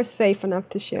you were safe enough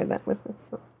to share that with us.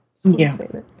 So just want to say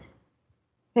that.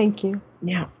 Thank you.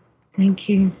 Yeah. Thank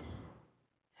you.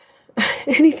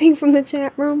 Anything from the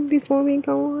chat room before we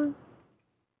go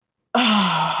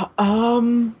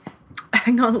on?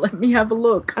 Hang on, let me have a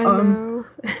look. I know.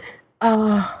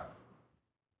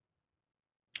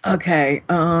 Okay.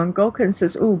 Golkin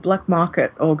says, "Ooh, black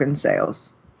market organ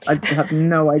sales." I have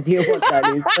no idea what that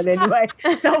is, but anyway,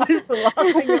 that was the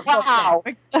last thing that popped up.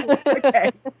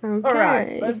 Okay. All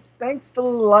right. Thanks for the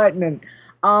lightning.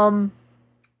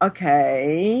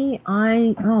 Okay.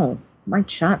 My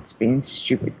chat's being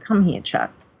stupid. Come here,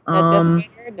 chat. No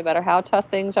matter how tough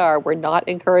things are, we're not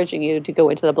encouraging you to go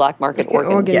into the black market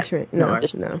organ. No,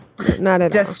 not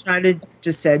at Death all. Strider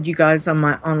just said, "You guys are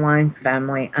my online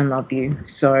family and love you."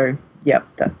 So, yep,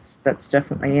 that's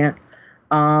definitely it.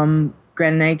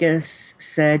 Grand Nagus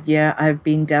said, "Yeah, I've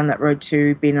been down that road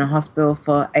too. Been in hospital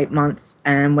for 8 months,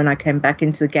 and when I came back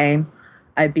into the game,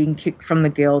 I'd been kicked from the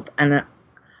guild, and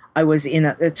I was in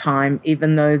at the time,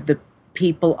 even though the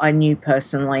people I knew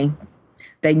personally,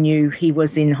 they knew he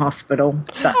was in hospital.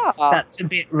 That's a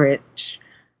bit rich.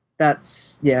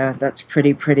 That's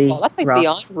pretty Well, that's like rough.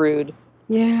 beyond rude.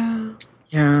 Yeah.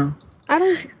 Yeah. I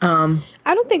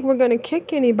don't think we're gonna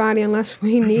kick anybody unless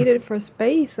we need it for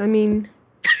space. I mean,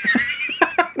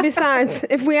 besides,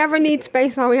 if we ever need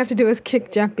space, all we have to do is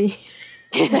kick Jeppy.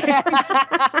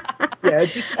 Yeah,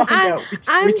 just find out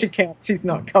which accounts he's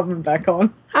not coming back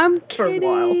on. I'm for kidding.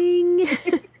 a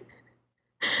while.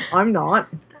 I'm not.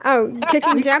 Oh,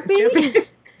 kicking Jeppy?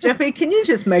 Jeppy, can you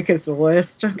just make us a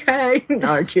list, okay?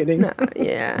 No, kidding. No,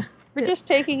 yeah. We're just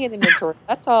taking an inventory.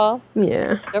 That's all.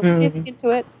 Yeah. Don't get into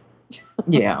it.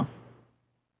 Yeah.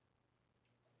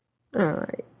 All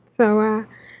right. So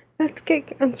let's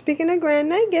kick. And speaking of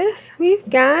Grand Nagus, we've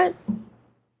got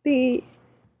the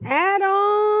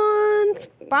add-on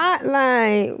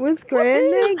spotlight with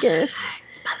Grand Nagus.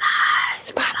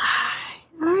 Spotlight.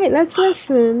 All right, let's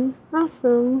listen.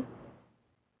 Awesome.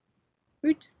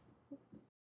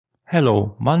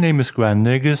 Hello, my name is Grand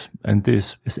Nagus, and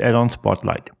this is Add-on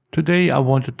Spotlight. Today I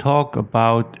want to talk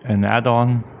about an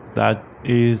add-on that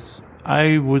is,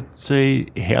 I would say,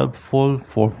 helpful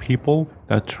for people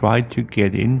that try to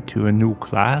get into a new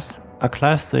class. A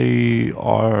class they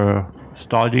are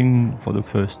starting for the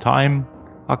first time.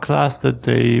 A class that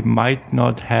they might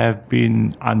not have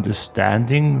been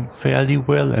understanding fairly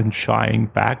well and shying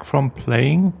back from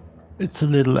playing. It's a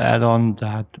little add-on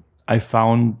that I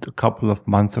found a couple of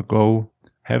months ago.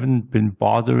 Haven't been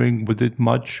bothering with it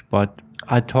much, but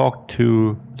I talked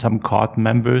to some COD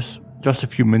members just a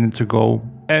few minutes ago,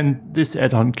 and this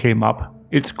add-on came up.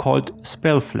 It's called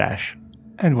Spell Flash.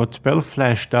 And what Spell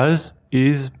Flash does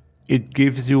is it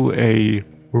gives you a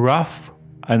rough,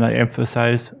 and I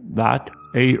emphasize that,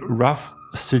 a rough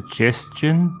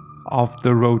suggestion of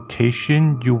the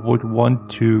rotation you would want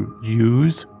to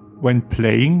use when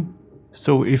playing.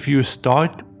 So if you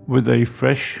start with a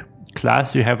fresh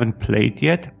class you haven't played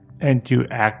yet and you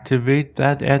activate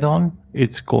that add-on,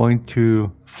 it's going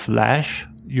to flash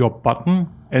your button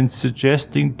and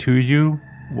suggesting to you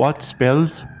what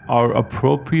spells are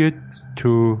appropriate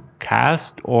to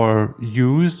cast or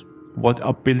use, what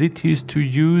abilities to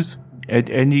use at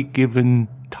any given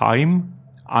time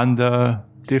under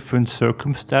different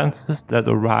circumstances that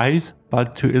arise.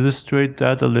 But to illustrate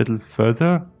that a little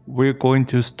further, we're going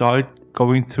to start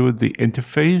going through the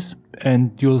interface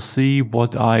and you'll see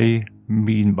what I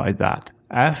mean by that.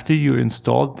 After you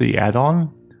installed the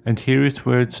add-on, and here is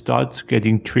where it starts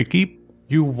getting tricky,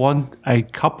 you want a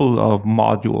couple of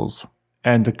modules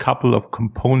and a couple of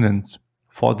components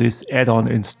for this add-on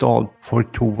installed for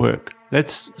it to work.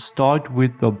 Let's start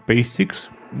with the basics.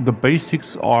 The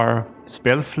basics are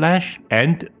Spell Flash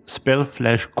and Spell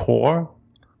Flash Core.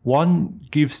 One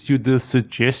gives you the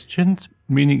suggestions,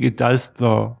 meaning it does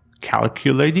the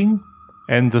calculating,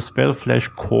 and the Spell Flash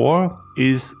Core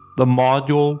is the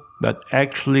module that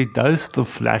actually does the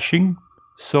flashing.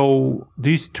 So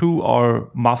these two are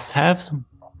must-haves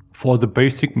for the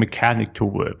basic mechanic to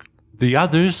work. The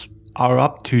others are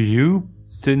up to you,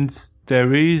 since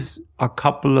there is a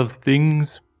couple of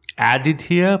things added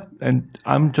here, and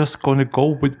I'm just going to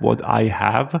go with what I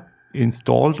have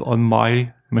installed on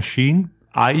my machine.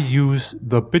 I use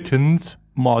the Bittens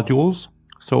modules,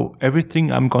 so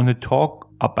everything I'm going to talk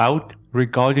about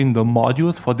regarding the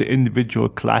modules for the individual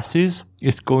classes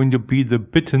is going to be the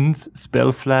Bittens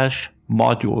Spell Flash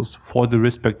modules for the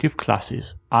respective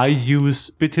classes. I use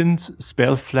Bittens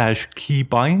Spell Flash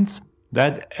keybinds.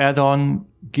 That add-on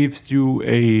gives you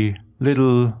a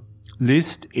little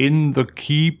list in the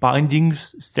key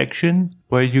bindings section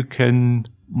where you can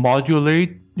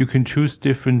modulate. You can choose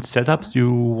different setups.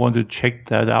 You want to check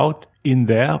that out in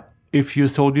there if you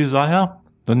so desire.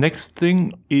 The next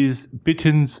thing is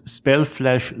Bitten's Spell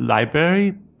Flash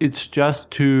library. It's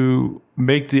just to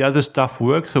make the other stuff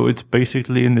work, so it's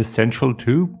basically an essential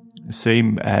too,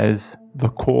 same as the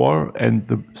core and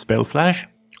the Spell Flash,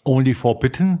 only for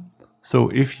Bitten. So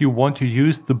if you want to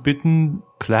use the Bitten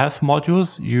class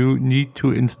modules, you need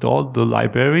to install the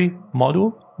library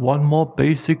module. One more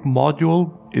basic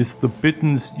module is the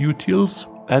Bitten's utils.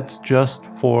 That's just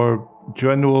for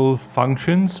general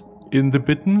functions in the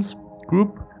Bittens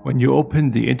group. When you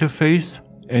open the interface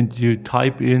and you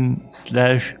type in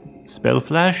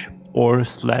 /spellflash or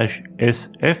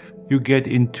 /sf, you get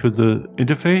into the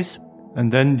interface,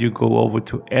 and then you go over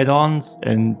to add-ons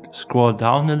and scroll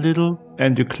down a little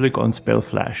and you click on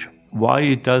Spellflash. Why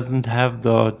it doesn't have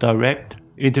the direct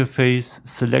interface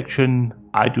selection,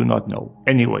 I do not know.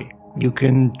 Anyway, you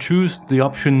can choose the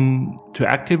option to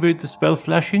activate the spell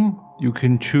flashing. You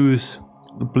can choose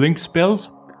the blink spells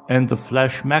and the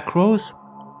flash macros.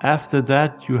 After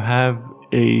that, you have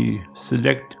a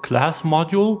select class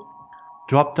module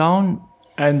drop down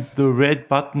and the red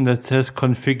button that says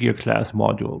configure class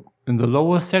module. In the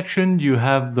lower section, you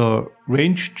have the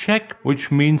range check,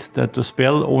 which means that the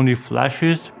spell only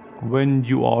flashes when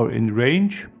you are in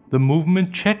range. The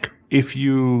movement check, if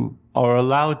you are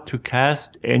allowed to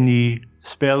cast any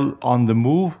spell on the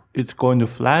move, it's going to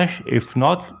flash. If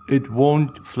not, it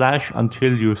won't flash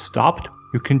until you stopped.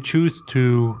 You can choose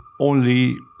to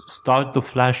only start the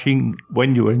flashing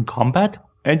when you're in combat,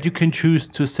 and you can choose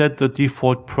to set the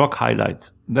default proc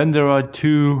highlights. Then there are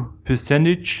 2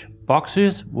 percentage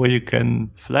boxes where you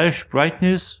can flash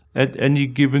brightness at any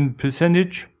given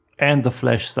percentage and the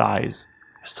flash size.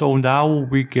 So now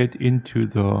we get into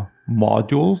the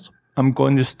modules. I'm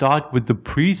going to start with the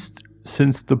priest,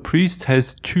 since the priest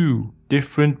has 2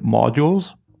 different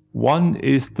modules. One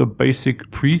is the basic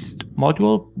priest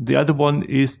module. The other one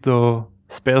is the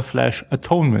spell flash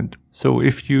atonement. So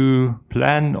if you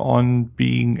plan on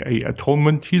being a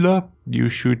atonement healer, you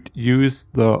should use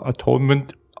the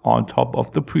atonement on top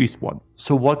of the priest one.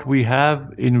 So what we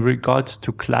have in regards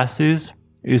to classes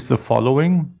is the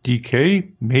following: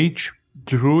 DK, Mage,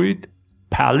 Druid,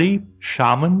 Pally,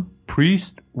 Shaman,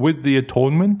 Priest with the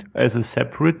Atonement as a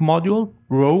separate module,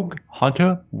 Rogue,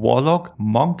 Hunter, Warlock,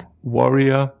 Monk,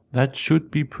 Warrior. That should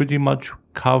be pretty much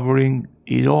covering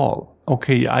it all.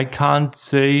 Okay, I can't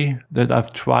say that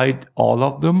I've tried all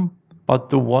of them, but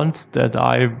the ones that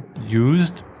I've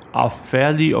used are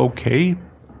fairly okay.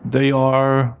 They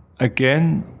are,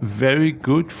 again, very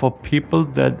good for people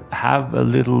that have a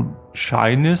little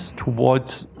shyness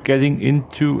towards getting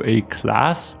into a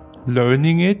class,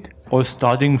 learning it, or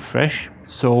starting fresh.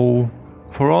 So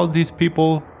for all these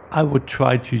people, I would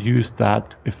try to use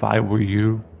that if I were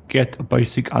you. Get a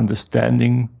basic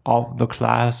understanding of the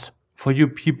class. For you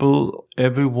people,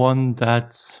 everyone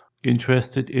that's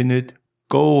interested in it,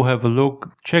 go have a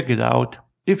look, check it out.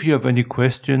 If you have any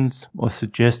questions or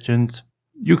suggestions,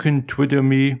 you can Twitter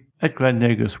me at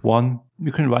grandnegus1.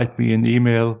 You can write me an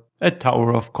email at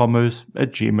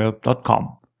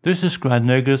towerofcommerce@gmail.com. This is Grand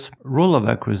Negus, rule of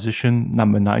acquisition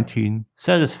number 19.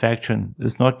 Satisfaction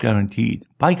is not guaranteed.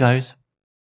 Bye, guys.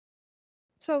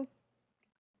 So,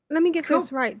 let me get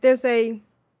this right. There's a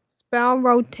spell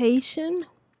rotation.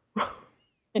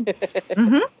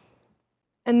 Mm-hmm.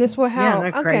 And this will help. Yeah,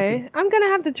 no, okay. crazy. I'm going to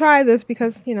have to try this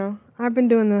because, I've been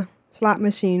doing the slot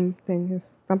machine thing. If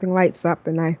something lights up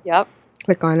and I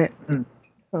click on it. Mm.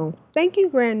 So, thank you,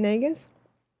 Grand Negus.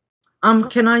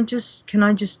 Can I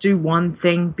just do one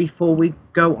thing before we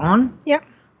go on? Yep.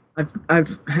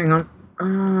 I've hang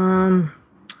on.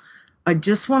 I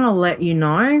just want to let you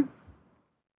know.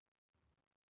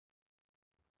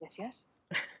 Yes.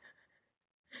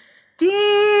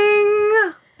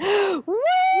 Ding!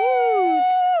 Woo!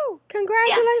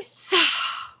 Congratulations.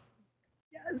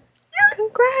 Yes.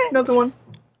 Congrats. Another one.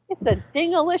 It's a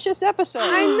dingalicious episode.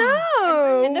 I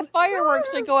know. And the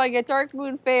fireworks are going at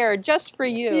Darkmoon Faire just for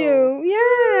you.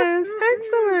 Yes.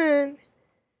 Excellent.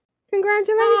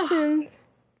 Congratulations.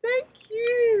 Thank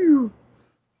you.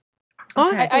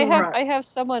 Okay. I have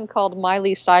someone called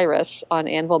Miley Cyrus on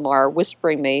Anvilmar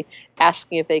whispering me,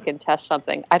 asking if they can test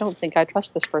something. I don't think I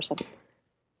trust this person.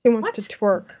 She wants to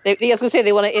twerk. I was going to say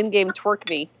they want to in-game twerk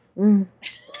me. Run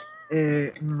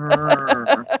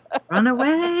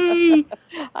away!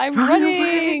 I'm Run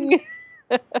running!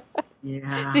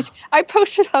 Yeah. I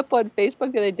posted up on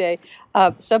Facebook the other day.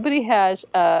 Somebody has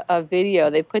a video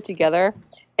they put together,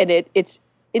 and it's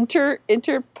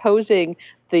interposing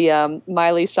the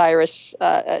Miley Cyrus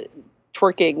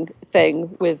twerking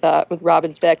thing with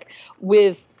Robin Thicke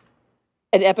with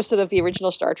an episode of the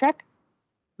original Star Trek.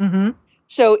 Mm-hmm.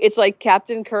 So it's like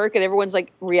Captain Kirk and everyone's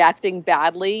like reacting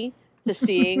badly to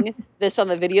seeing this on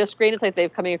the video screen. It's like they're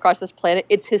coming across this planet.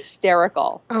 It's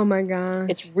hysterical. Oh my god.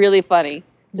 It's really funny.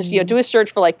 Just do a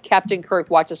search for like Captain Kirk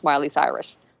watches Miley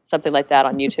Cyrus. Something like that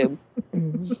on YouTube.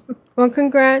 Well,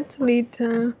 congrats,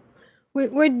 Lita.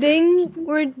 We're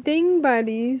ding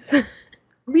buddies.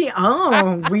 We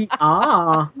are.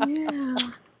 Yeah.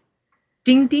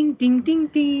 Ding, ding, ding, ding,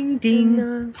 ding, ding.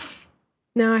 And,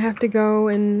 now I have to go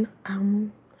and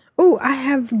I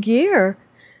have gear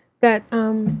that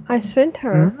I sent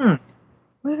her. Mm.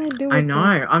 What did I do with I know.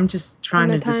 it? I'm just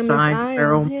trying On to the timeless decide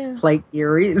where all aisle, yeah. plate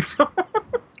gear is.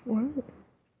 Wow.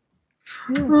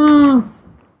 Yeah.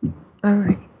 All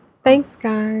right. Thanks,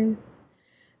 guys.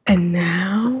 And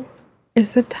now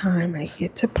is the time I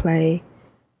get to play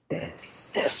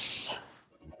this.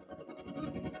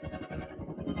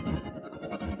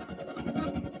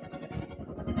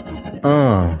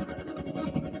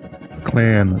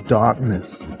 Clan of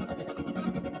Darkness.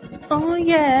 Oh,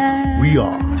 yeah. We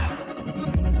are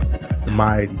the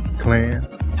mighty Clan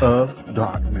of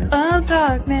Darkness. Of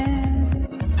darkness.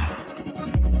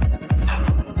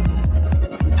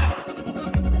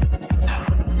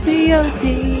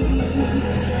 D.O.D.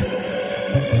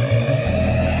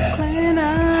 Clan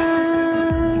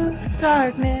of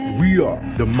Darkness. We are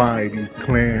the mighty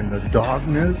Clan of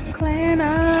Darkness. Clan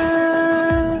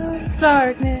of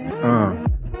Darkness.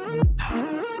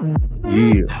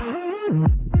 Yeah.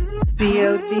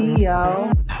 C.O.D.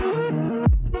 y'all.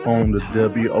 On the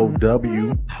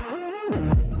WOW.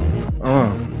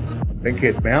 They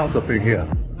get bounce up in here.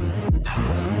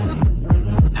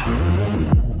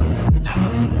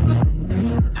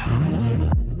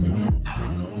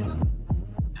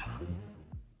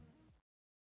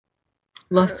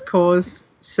 Lost Cause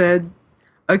said,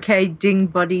 okay, ding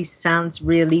buddy sounds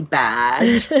really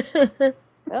bad.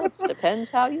 Well, it just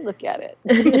depends how you look at it.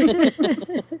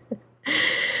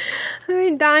 All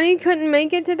right, Donnie couldn't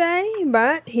make it today,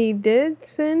 but he did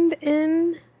send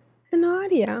in an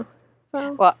audio.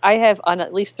 So Well, I have on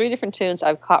at least 3 different tunes,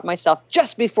 I've caught myself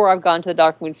just before I've gone to the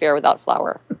Darkmoon Faire without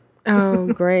flour.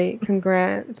 oh, great.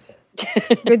 Congrats.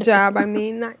 Good job. I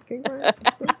mean, not congrats.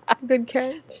 Good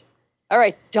catch. All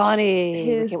right, Donnie.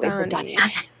 Here's We can't wait for Donnie.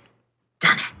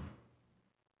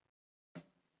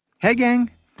 Hey,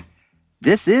 gang.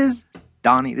 This is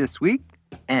Donnie this week,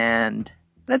 and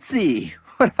let's see,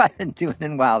 what have I been doing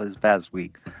in WoW this past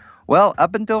week? Well,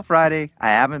 up until Friday, I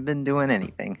haven't been doing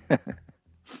anything.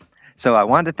 So I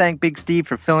wanted to thank Big Steve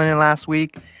for filling in last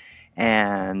week,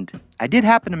 and I did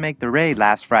happen to make the raid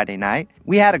last Friday night.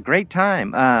 We had a great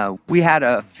time. We had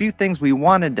a few things we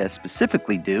wanted to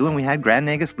specifically do, and we had Grand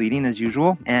Nagus leading as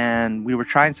usual, and we were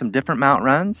trying some different mount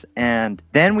runs, and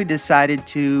then we decided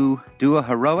to do a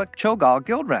heroic Cho'Gall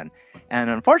guild run. And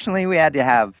unfortunately, we had to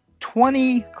have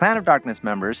 20 Clan of Darkness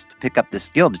members to pick up this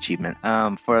guild achievement.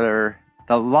 For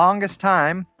the longest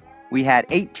time, we had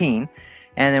 18,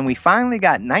 and then we finally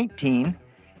got 19,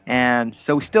 and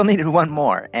so we still needed one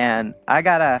more. And I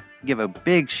gotta give a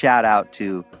big shout out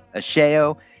to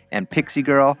Asheo and Pixie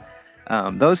Girl.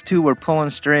 Those two were pulling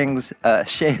strings.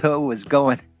 Asheo was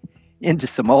going into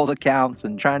some old accounts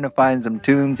and trying to find some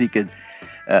tunes he could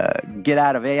get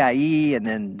out of AIE and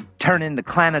then turn into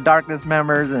Clan of Darkness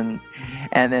members, and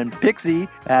then Pixie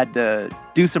had to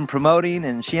do some promoting,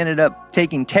 and she ended up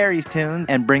taking Terry's tunes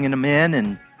and bringing them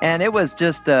in, and it was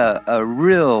just a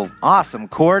real awesome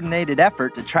coordinated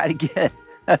effort to try to get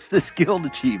us this guild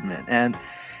achievement, and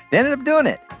they ended up doing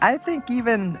it. I think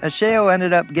even Asheo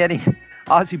ended up getting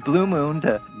Aussie Blue Moon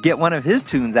to get one of his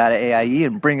tunes out of AIE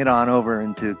and bring it on over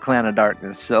into Clan of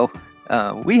Darkness. So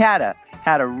we had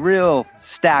a real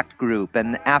stacked group,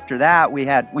 and after that we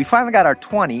finally got our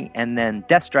 20, and then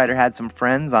Deathstrider had some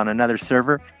friends on another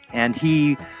server, and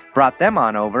he brought them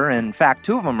on over. In fact,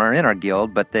 2 of them are in our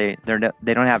guild, but they don't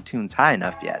have tunes high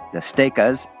enough yet. The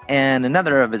Stekas and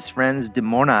another of his friends,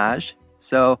 Demornage.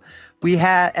 So we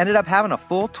ended up having a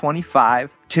full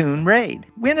 25 tune raid.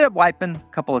 We ended up wiping a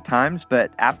couple of times,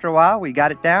 but after a while we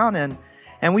got it down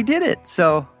and we did it.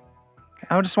 So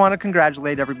I just want to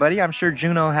congratulate everybody. I'm sure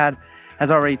Juno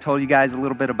has already told you guys a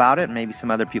little bit about it, and maybe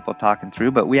some other people talking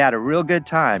through, but we had a real good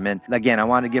time. And again, I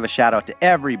want to give a shout out to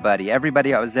everybody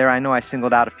that was there. I know I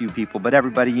singled out a few people, but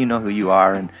everybody, you know who you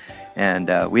are,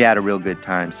 and we had a real good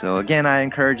time. So again, I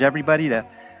encourage everybody to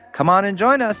come on and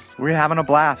join us. We're having a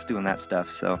blast doing that stuff.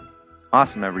 So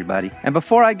awesome, everybody. And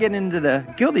before I get into the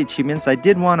guild achievements, I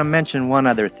did want to mention one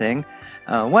other thing.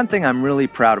 One thing I'm really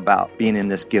proud about being in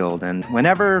this guild, and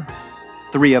whenever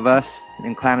 3 of us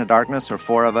in Clan of Darkness or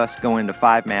 4 of us go into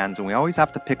 5-mans, and we always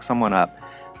have to pick someone up.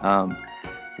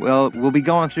 We'll be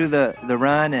going through the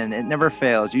run, and it never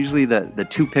fails. Usually the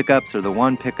 2 pickups or the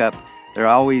 1 pickup, they're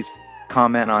always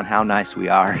comment on how nice we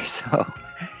are. So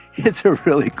it's a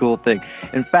really cool thing.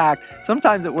 In fact,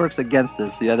 sometimes it works against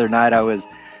us. The other night I was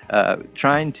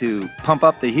trying to pump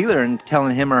up the healer and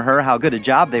telling him or her how good a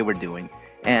job they were doing.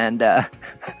 And I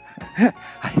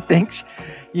think,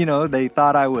 they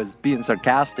thought I was being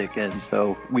sarcastic. And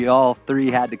so we all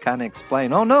three had to kind of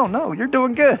explain, oh, no, you're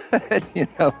doing good,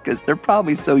 because they're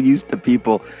probably so used to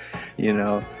people,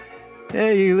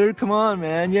 hey, healer, come on,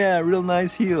 man. Yeah, real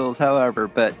nice heals, however.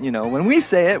 But, when we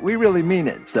say it, we really mean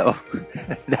it. So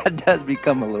that does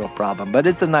become a little problem. But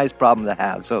it's a nice problem to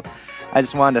have. So I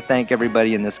just wanted to thank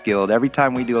everybody in this guild. Every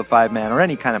time we do a 5-man or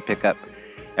any kind of pickup,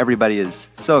 everybody is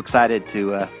so excited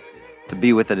to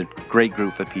be with a great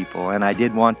group of people. And I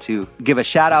did want to give a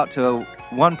shout out to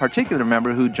one particular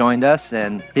member who joined us,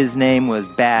 and his name was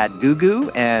Bad Goo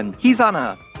Goo, and he's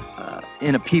on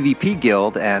in a PvP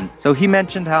guild, and so he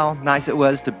mentioned how nice it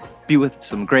was to be with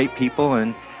some great people,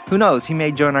 and who knows, he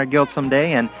may join our guild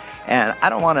someday. And I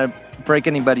don't want to break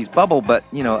anybody's bubble, but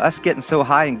us getting so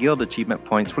high in guild achievement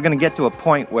points, we're going to get to a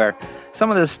point where some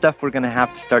of this stuff we're going to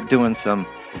have to start doing some,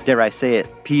 dare I say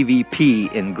it,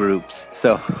 PvP in groups.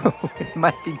 So it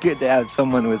might be good to have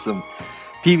someone with some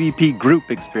PvP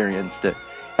group experience to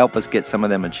help us get some of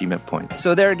them achievement points.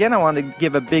 So there again, I want to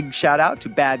give a big shout out to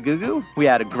Bad Goo Goo. We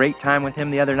had a great time with him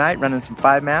the other night running some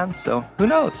 5-mans, so who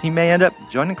knows, he may end up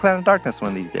joining Clan of Darkness one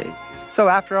of these days. So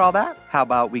after all that, how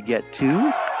about we get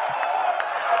to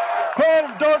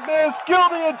Clan of Darkness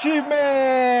Guilding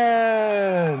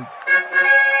Achievements!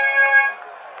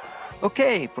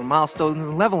 Okay, for milestones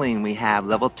and leveling, we have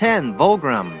level 10,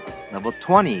 Volgrim, level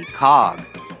 20, Cog,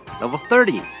 level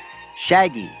 30,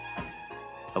 Shaggy,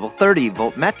 level 30,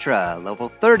 Voltmetra, level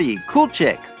 30, Cool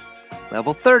Chick,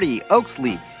 level 30,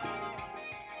 Oaksleaf,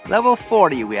 level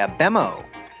 40, we have Bemo,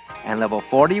 and level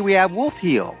 40, we have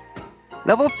Wolfheal,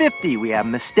 level 50, we have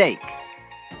Mistake,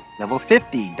 level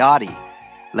 50, Dottie,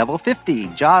 level 50,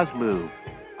 Jawsloo,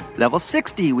 level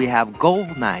 60, we have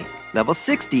Gold Knight, level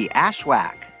 60,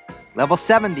 Ashwak, level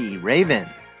 70, Raven,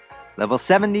 level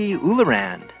 70,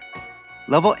 Ularand,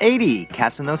 level 80,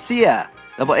 Casanosia,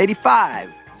 level 85,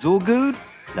 Zulgud,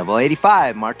 level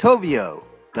 85, Martovio,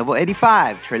 level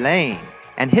 85, Trelane.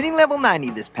 And hitting level 90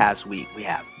 this past week, we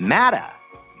have Mata,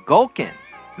 Gulkin,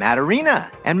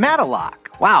 Matarina, and Matalock.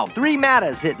 Wow, 3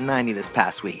 Matas hitting 90 this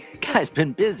past week. Guy's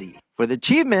been busy. For the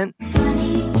achievement,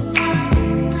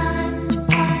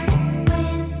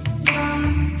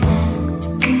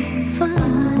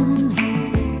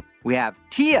 we have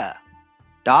Tia,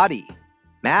 Dottie,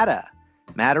 Mata,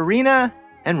 Matarina,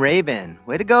 and Raven.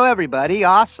 Way to go, everybody.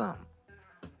 Awesome.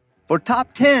 For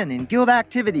top 10 in guild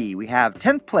activity, we have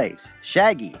 10th place,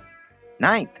 Shaggy,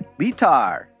 9th,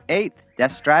 Litar, 8th,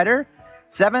 Deathstrider,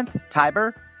 7th,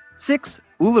 Tiber, 6th,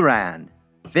 Ularand,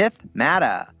 5th,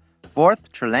 Mata, 4th,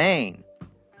 Trelane,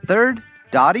 3rd,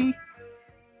 Dottie,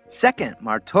 2nd,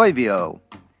 Martoivio.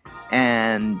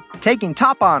 And taking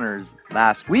top honors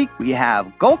last week, we have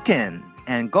Gulkin.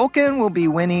 And Gulkin will be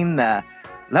winning the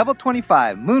level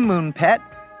 25 Moon pet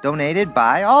donated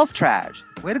by All's Trash.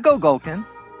 Way to go, Gulkin.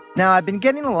 Now, I've been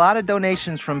getting a lot of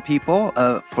donations from people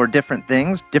for different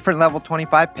things, different level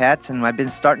 25 pets, and I've been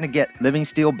starting to get living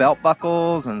steel belt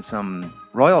buckles and some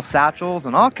royal satchels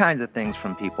and all kinds of things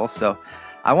from people. So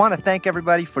I want to thank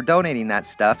everybody for donating that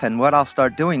stuff, and what I'll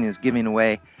start doing is giving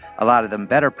away a lot of them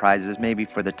better prizes, maybe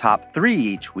for the top 3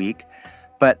 each week.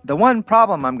 But the one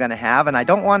problem I'm going to have, and I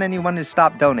don't want anyone to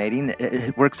stop donating,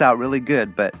 it works out really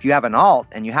good, but if you have an alt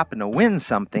and you happen to win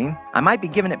something, I might be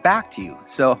giving it back to you.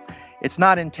 So it's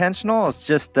not intentional, it's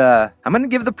just, I'm going to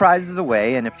give the prizes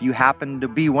away, and if you happen to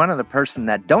be one of the person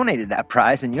that donated that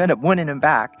prize and you end up winning them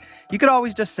back, you could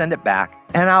always just send it back,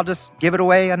 and I'll just give it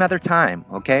away another time,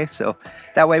 okay? So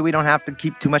that way we don't have to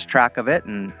keep too much track of it,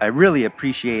 and I really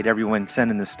appreciate everyone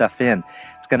sending this stuff in.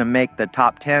 It's going to make the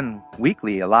top 10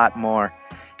 weekly a lot more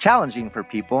challenging for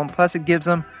people, and plus it gives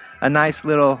them a nice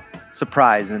little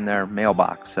surprise in their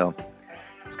mailbox, so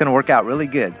it's going to work out really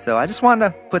good. So I just wanted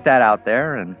to put that out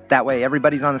there, and that way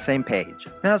everybody's on the same page.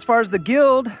 Now, as far as the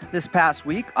guild this past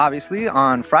week, obviously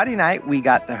on Friday night we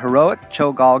got the heroic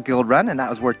Cho'Gall guild run, and that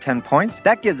was worth 10 points.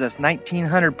 That gives us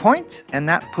 1,900 points, and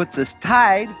that puts us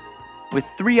tied with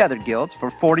 3 other guilds for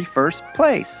 41st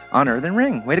place on Earthen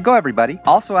Ring. Way to go, everybody.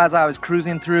 Also, as I was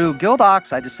cruising through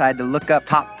Guildox, I decided to look up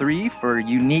top 3 for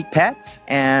unique pets,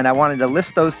 and I wanted to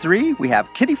list those 3. We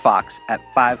have Kitty Fox at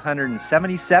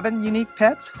 577 unique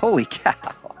pets. Holy cow.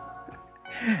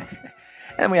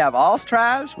 And we have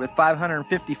Allstrash with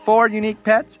 554 unique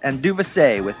pets, and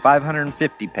Duvasay with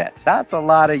 550 pets. That's a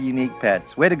lot of unique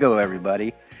pets. Way to go,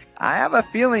 everybody. I have a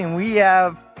feeling we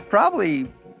have probably,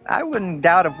 I wouldn't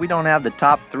doubt if we don't have the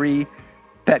top 3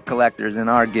 pet collectors in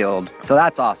our guild. So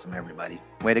that's awesome, everybody.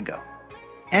 Way to go.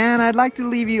 And I'd like to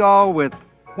leave you all with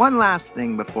one last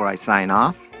thing before I sign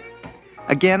off.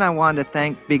 Again, I want to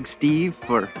thank Big Steve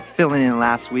for filling in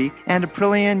last week. And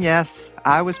Aprillian, yes,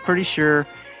 I was pretty sure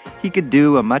he could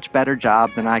do a much better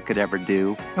job than I could ever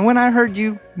do. And when I heard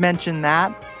you mention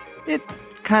that, it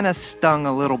kind of stung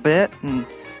a little bit.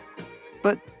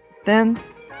 But then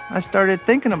I started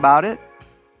thinking about it,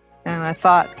 and I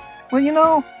thought,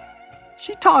 well,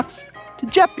 she talks to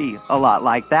Jeppy a lot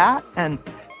like that, and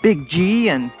Big G,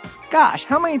 and gosh,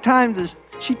 how many times has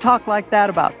she talked like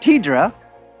that about Tidra?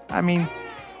 I mean,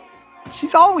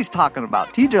 she's always talking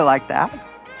about Tidra like that.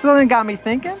 So then it got me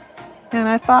thinking, and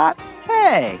I thought,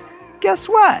 hey, guess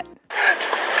what?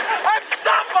 I'm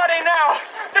somebody now!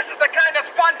 This is the kind of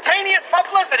spontaneous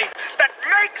publicity that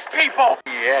makes people!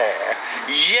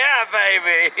 Yeah,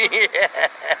 baby! Yeah!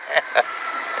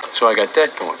 So I got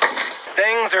that going for me.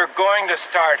 Things are going to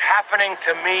start happening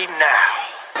to me now.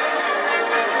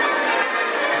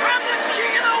 I'm the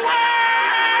king of the world!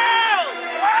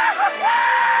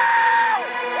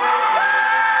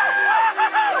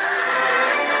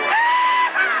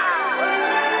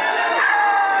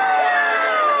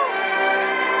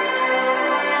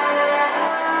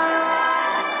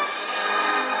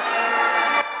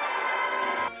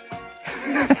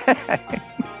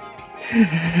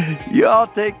 You all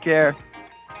take care.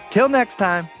 Till next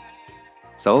time.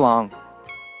 So long.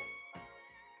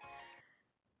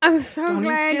 I'm so Donnie's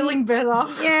glad feeling better.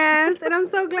 Yes, and I'm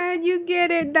so glad you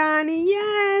get it, Donnie.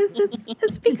 Yes,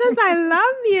 it's because I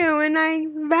love you and I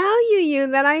value you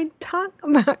that I talk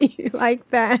about you like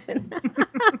that.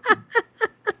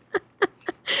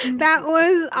 That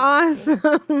was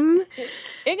awesome.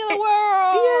 King of the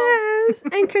world. Yes,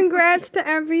 and congrats to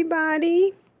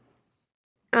everybody.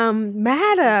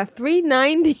 Mata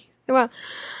 390. Well,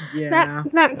 Yeah.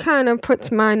 that kind of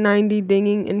puts my 90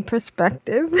 dinging in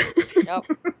perspective. Yep.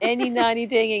 Any 90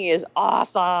 dinging is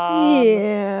awesome.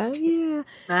 Yeah.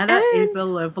 Mata is a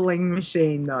leveling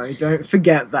machine, though. Don't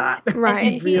forget that.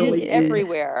 Right. And he is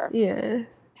everywhere.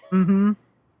 Yes. Mm-hmm.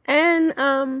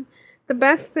 And the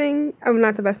best thing,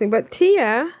 not the best thing, but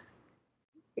Tia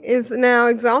is now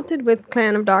exalted with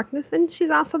Clan of Darkness, and she's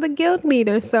also the guild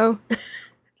leader, so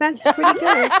that's pretty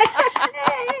good.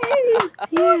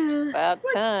 Yeah. About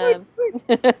time.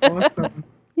 Awesome.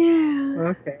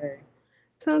 Yeah. Okay.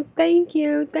 So thank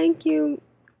you,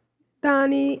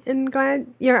 Donnie, and glad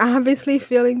you're obviously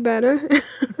feeling better.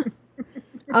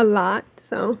 A lot,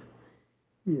 so.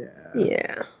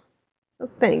 Yeah. So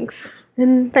thanks.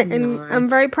 And I'm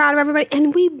very proud of everybody.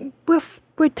 And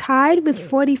we're tied with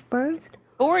 41st.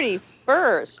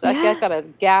 41st. That got a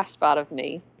gasp out of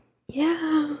me.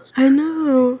 Yeah, I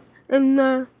know.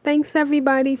 And thanks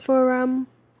everybody for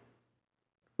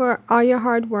all your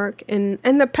hard work and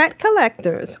the pet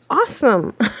collectors.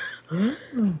 Awesome.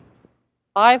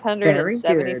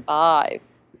 575.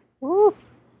 Woo.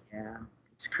 Yeah,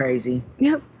 it's crazy.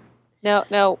 Yep.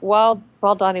 Now, while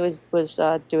Donnie was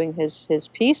doing his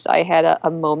piece, I had a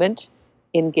moment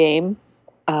in game.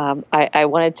 I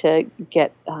wanted to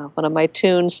get one of my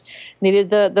tunes, needed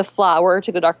the flour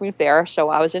to go Darkmoon Faire, so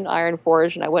I was in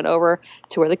Ironforge, and I went over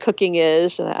to where the cooking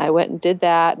is, and I went and did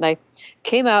that, and I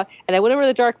came out, and I went over to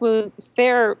the Darkmoon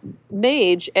Faire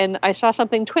mage, and I saw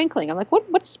something twinkling. I'm like,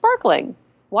 what's sparkling?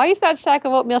 Why is that sack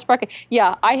of oatmeal sparkling?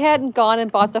 Yeah, I hadn't gone and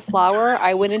bought the flour.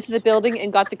 I went into the building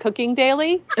and got the cooking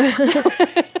daily.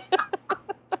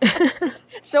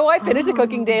 So I finished the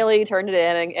cooking daily, turned it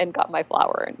in, and got my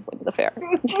flour and went to the fair.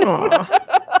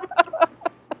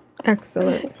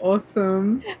 Excellent.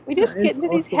 Awesome. We just get into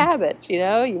these habits, you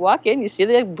know? You walk in, you see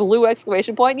the blue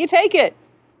exclamation point, and you take it.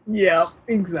 Yep,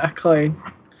 exactly.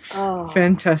 Oh.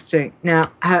 Fantastic.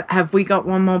 Now, have we got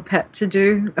one more pet to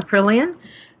do, Aprillian?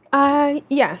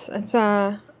 Yes, it's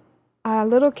a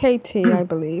little KT, I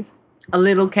believe. A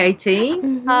little KT?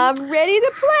 I'm ready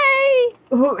to play.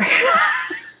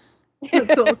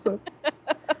 That's awesome.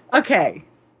 Okay,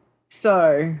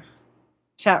 so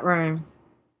chat room.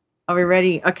 Are we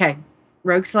ready? Okay,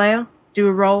 Rogue Slayer, do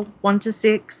a roll 1 to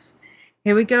 6.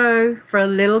 Here we go for a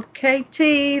little KT.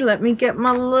 Let me get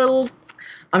my little.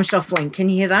 I'm shuffling. Can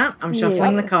you hear that? I'm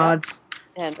shuffling the cards.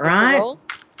 And right. The roll,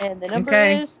 and the number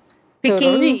is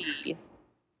Picking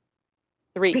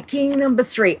 3. Picking number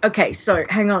 3. Okay, so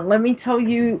hang on. Let me tell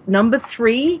you. Number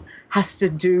 3 has to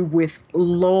do with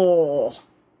lore.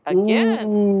 Again.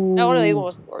 Ooh. No, it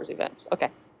wasn't Lore's events.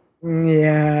 Okay.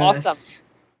 Yes. Awesome.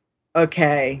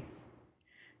 Okay.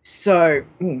 So,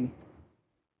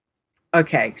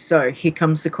 okay, so here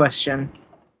comes the question.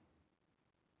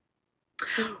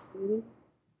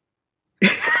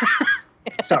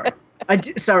 Sorry.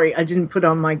 Sorry, I didn't put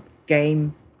on my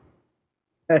game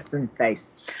person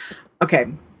face. Okay,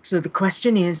 so the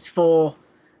question is for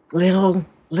little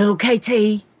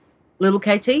KT, little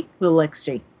XT,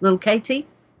 little KT.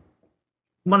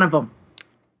 One of them.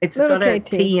 It's Little got a KT,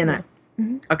 T in yeah. it.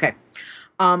 Mm-hmm. Okay.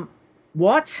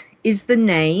 What is the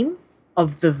name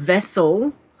of the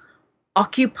vessel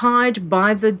occupied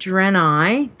by the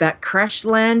Draenei that crash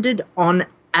landed on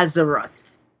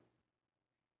Azeroth?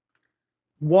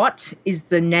 What is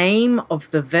the name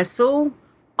of the vessel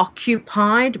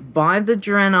occupied by the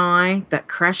Draenei that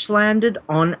crash landed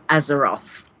on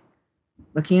Azeroth?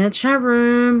 Looking at chat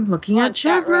room. Looking at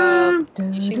chat room.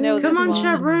 You should know Come this on, one.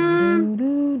 chat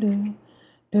room.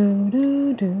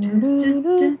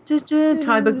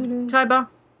 Tiber.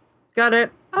 Got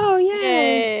it. Oh,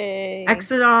 yay.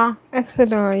 Exeter.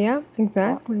 Exeter, yeah,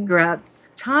 exactly.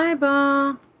 Congrats,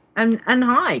 Tiber. And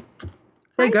hi.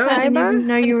 There you go. I didn't Tiber. even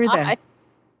know you were there.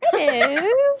 Hello.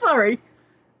 Sorry.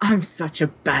 I'm such a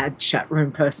bad chat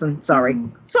room person. Sorry.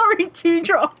 Sorry,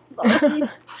 Teardrop. Sorry.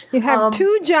 You have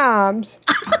 2 jobs.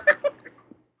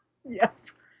 Yeah.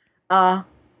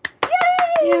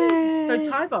 Yay. So,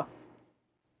 Tiber.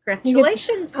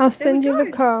 Congratulations. I'll send you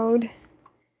the code.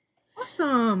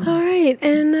 Awesome. All right,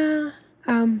 and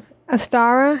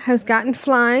Astara has gotten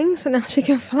flying, so now she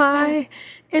can fly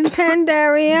in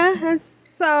Pandaria. That's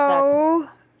so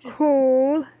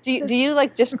cool. Do you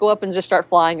like just go up and just start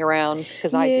flying around?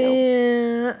 Because I do.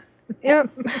 Yeah. Yep.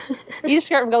 You just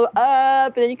start to go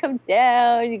up, and then you come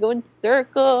down. You go in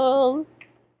circles.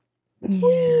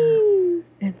 Yeah.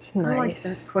 It's nice. I like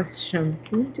that question.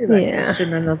 Can we do that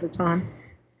question another time?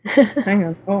 Hang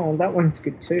on. Oh, that one's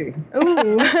good too.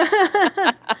 Ooh.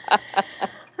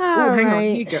 Hang on.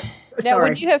 Here you go. Now,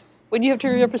 Sorry. when you have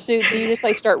Trivial Pursuit, do you just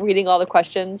like start reading all the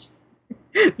questions?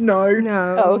 No.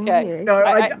 Oh, okay. No,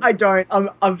 I don't.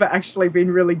 I've actually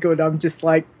been really good. I'm just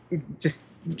like, just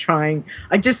trying.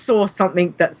 I just saw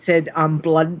something that said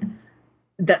blood,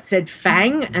 that said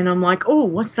fang, and I'm like, oh,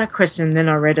 what's that question? And then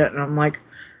I read it, and I'm like,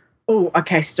 oh,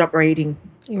 okay, stop reading.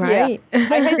 Right. Yeah.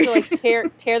 I had to like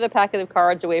tear the packet of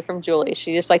cards away from Julie.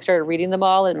 She just like started reading them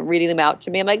all and reading them out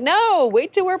to me. I'm like, no,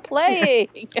 wait till we're playing.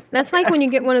 That's like when you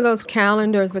get one of those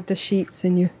calendars with the sheets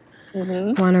and you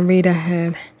want to read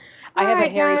ahead. I have a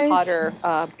right, Harry guys. Potter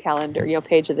calendar,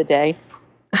 page of the day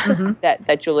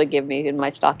that Julie gave me in my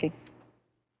stocking.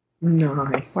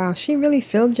 Nice. Wow, she really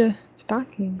filled your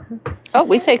stocking. Huh? Oh,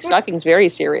 we take stockings very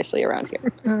seriously around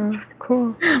here. Oh,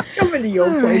 cool. Coming to your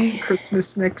All place right. for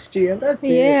Christmas next year. That's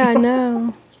it. Yeah, I know.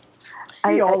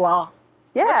 We all are.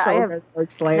 Yeah, That's I all have. Red Oak Now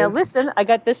Slayers. listen, I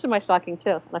got this in my stocking too.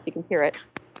 I don't know if you can hear it.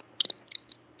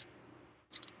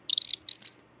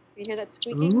 You hear that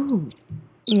squeaking? Ooh.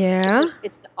 Yeah.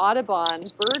 It's an Audubon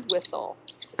bird whistle.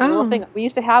 It's a little thing. We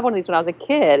used to have one of these when I was a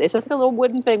kid. It's just like a little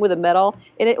wooden thing with a metal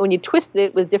in it. When you twist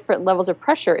it with different levels of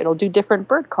pressure, it'll do different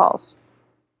bird calls.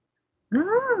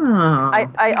 Ah.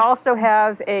 I also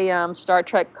have a Star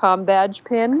Trek comm badge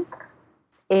pin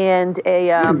and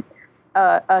a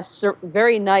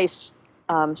very nice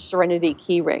Serenity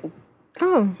key ring.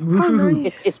 Oh,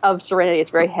 nice. It's of Serenity.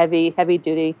 It's very heavy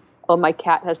duty. Oh, my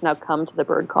cat has now come to the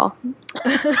bird call.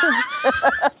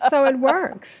 So it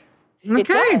works. It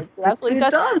does. It absolutely It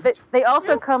does. does. They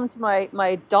also come to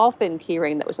my dolphin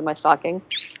keyring that was in my stocking.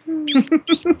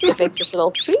 It makes this little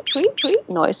tweet, tweet, tweet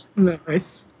noise.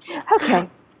 Nice. Okay.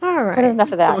 All right. But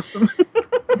enough of that. That's awesome.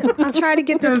 I'll try to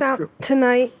get this That's out cool.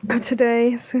 tonight or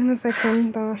today as soon as I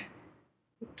can.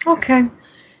 Okay.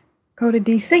 Go to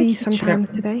DC sometime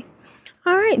today.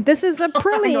 All right. This is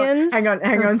Aprillian. Hang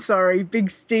on. Sorry.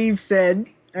 Big Steve said,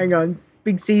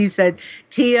 Big Steve said,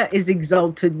 Tia is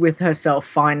exalted with herself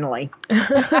finally.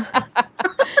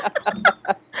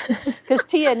 Because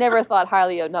Tia never thought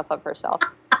highly enough of herself.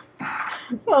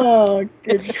 Oh,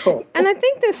 good call. And I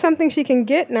think there's something she can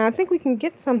get now. I think we can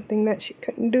get something that she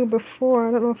couldn't do before.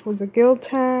 I don't know if it was a guild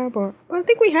tab or... Well, I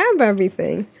think we have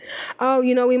everything. Oh,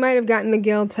 we might have gotten the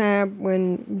guild tab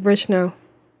when Vrishna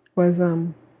was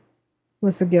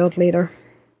the guild leader.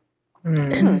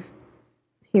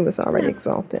 He was already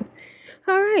exalted.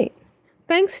 All right.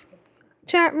 Thanks,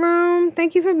 chat room.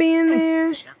 Thank you for being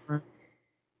there.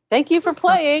 Thank you for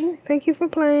playing. Thank you for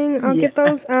playing. I'll get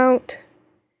those out.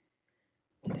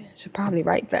 Should probably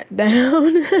write that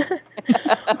down.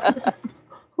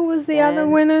 Who was the other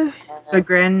winner? So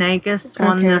Grand Nagus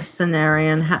won Okay. the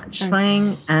Cenarian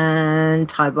Hatchling and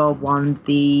Tybalt won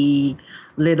the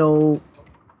little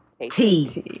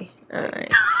T. All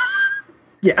right.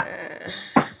 Yeah.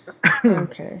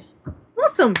 Okay.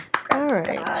 Awesome. All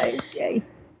right. Guys, yay.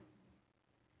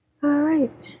 All right.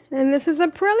 And this is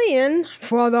Aprillian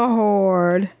for the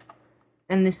Horde.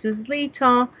 And this is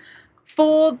Lita.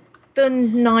 for the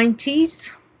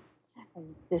 90s.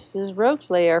 This is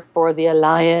Rogueslayer for the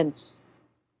Alliance.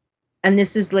 And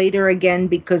this is later again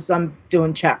because I'm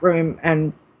doing chat room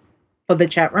and for the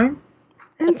chat room.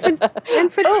 And for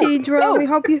Tidra, we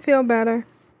hope you feel better.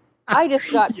 I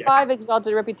just got 5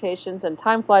 exalted reputations, and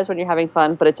time flies when you're having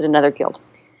fun, but it's in another guild.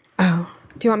 Oh,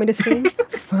 do you want me to sing?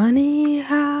 Funny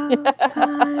how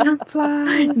time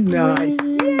flies. Nice.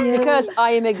 Because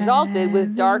I am exalted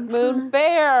with Darkmoon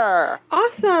Faire.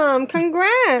 Awesome.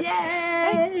 Congrats.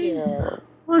 Thank you.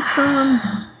 Awesome.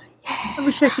 I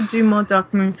wish I could do more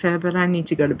Darkmoon Faire, but I need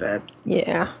to go to bed.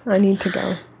 Yeah, I need to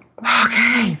go.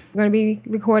 Okay. We're going to be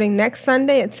recording next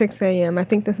Sunday at 6 a.m. I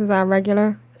think this is our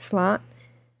regular slot.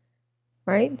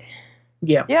 Right?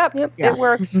 Yep. It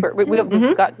works.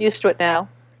 We've got used to it now.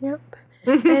 Yep.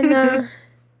 And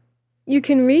you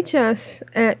can reach us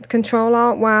at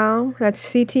CtrlAltWow. That's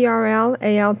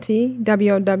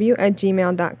CTRLALTWOW at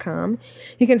gmail.com.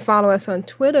 You can follow us on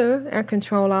Twitter at at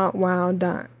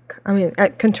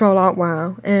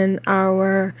CtrlAltWow. And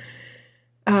our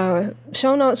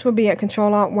show notes will be at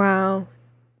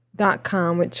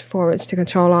CtrlAltWow.com, which forwards to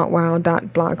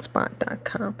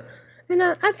CtrlAltWow.blogspot.com. And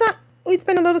I thought we'd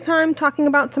spend a little time talking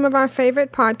about some of our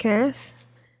favorite podcasts.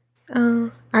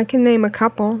 I can name a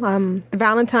couple. The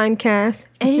Valentine Cast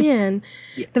and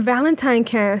the Valentine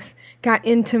Cast got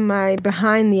into my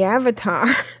Behind the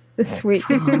Avatar this week.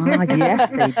 Oh,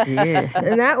 yes, they did.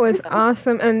 And that was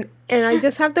awesome. And I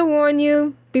just have to warn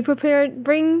you, be prepared,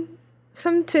 bring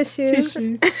some tissues.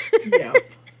 Yeah.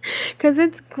 Because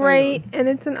it's great and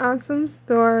it's an awesome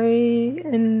story.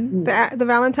 And the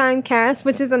Valentine Cast,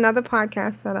 which is another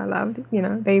podcast that I loved,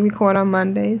 they record on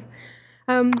Mondays.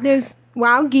 There's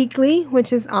Wow Geekly,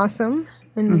 which is awesome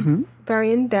and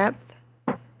very in depth.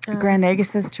 Grand Nagus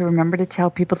says to remember to tell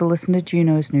people to listen to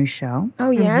Juno's new show. Oh,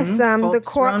 yes. The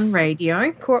Corpse Run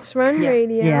Radio. Corpse Run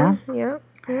Radio. Yeah. Yeah.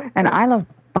 And I love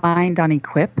Bind on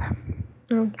Equip.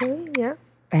 Okay, yeah.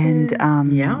 And,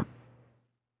 And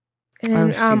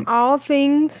all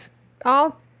things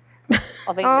Azeroth?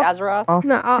 All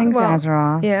things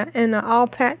Azeroth. Yeah, and all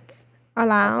pets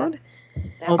allowed.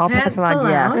 All pets allowed,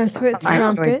 yes. That's with I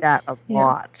Strumpet. enjoyed that a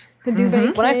lot. The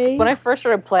Duvet Cave. When I first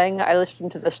started playing, I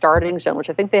listened to the Starting Zone, which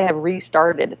I think they have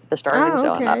restarted the Starting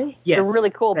Zone. Okay. It's a really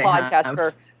cool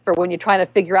podcast for when you're trying to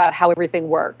figure out how everything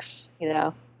works,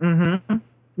 Mm-hmm.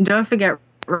 Don't forget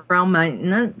Realm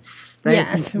Maintenance.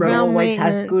 Yes, Realm Realm always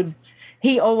has Maintenance. good.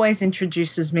 He always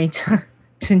introduces me to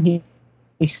new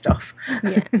stuff.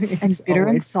 Yes. And Bitter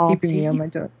and Always keeping me Salty. on my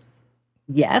toes.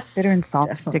 Yes. Bitter and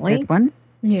Salty is a definitely. good one.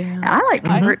 Yeah. And I like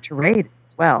Convert to Raid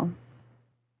as well.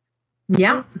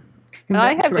 Yeah. And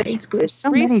I have It's good. There's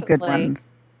so many good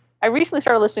ones. I recently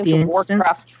started listening The to Instance.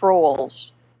 Warcraft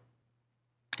Trolls.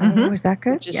 Oh, is that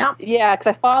good? Which is, yeah, because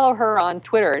I follow her on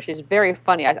Twitter. She's very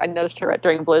funny. I noticed her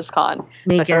during BlizzCon.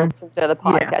 Megan. I started listening to the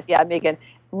podcast. Yeah, Megan.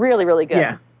 Really, really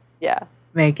good. Yeah.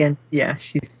 Megan. Yeah,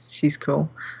 she's cool.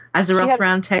 Azeroth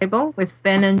Roundtable with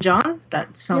Ben and John.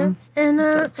 That's And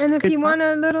if good you fun. want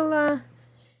a little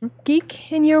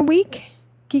geek in your week,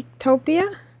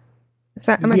 Geektopia.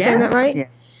 Am I saying that right? Yeah.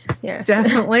 Yes.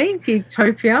 Definitely.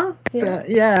 Geektopia.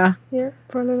 Yeah. Yeah,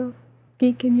 for a little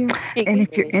geek in your And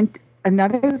if you're in,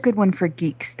 another good one for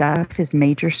geek stuff is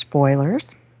Major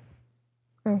Spoilers.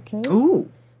 Okay.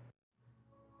 Ooh.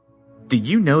 Did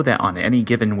you know that on any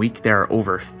given week there are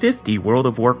over 50 World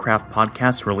of Warcraft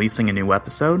podcasts releasing a new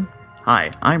episode?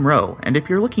 Hi, I'm Ro, and if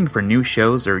you're looking for new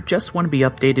shows or just want to be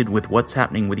updated with what's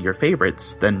happening with your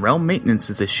favorites, then Realm Maintenance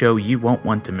is a show you won't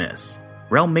want to miss.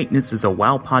 Realm Maintenance is a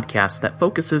WoW podcast that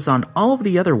focuses on all of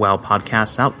the other WoW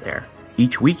podcasts out there.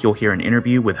 Each week you'll hear an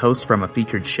interview with hosts from a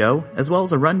featured show, as well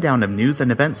as a rundown of news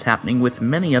and events happening with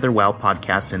many other WoW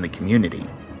podcasts in the community.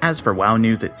 As for WoW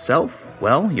news itself,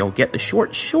 well, you'll get the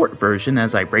short version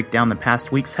as I break down the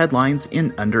past week's headlines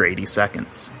in under 80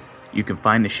 seconds. You can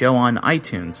find the show on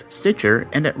iTunes, Stitcher,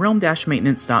 and at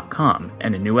realm-maintenance.com,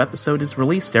 and a new episode is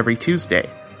released every Tuesday.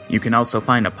 You can also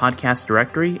find a podcast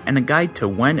directory and a guide to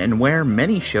when and where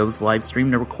many shows live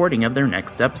stream the recording of their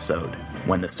next episode.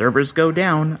 When the servers go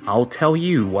down, I'll tell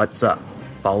you what's up.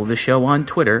 Follow the show on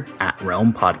Twitter at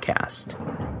Realm Podcast.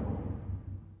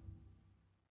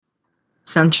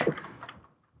 Soundcheck.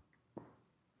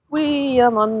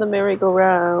 I'm on the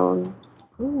merry-go-round.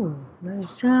 Ooh,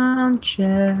 sound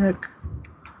check.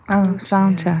 Oh,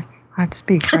 sound check. I have to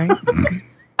speak, right?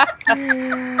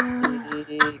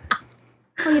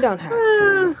 Well, you don't have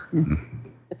to. As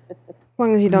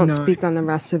long as you don't speak on the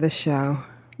rest of the show.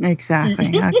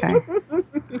 Exactly. Okay.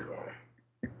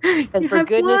 And for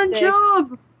goodness sake,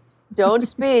 Don't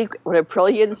speak. What a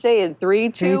brilliant say in 3,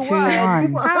 2,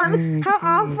 1. How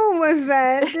awful was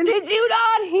that? Did you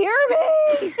not hear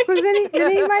me?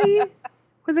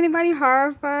 Was anybody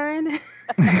horrified?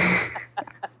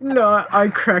 No, I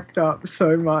cracked up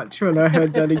so much when I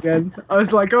heard that again. I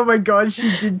was like, oh my god,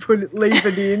 she did leave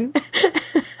it in.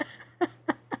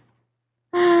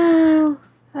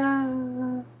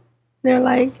 They're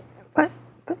like, but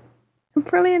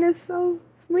Brilliant is so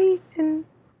sweet and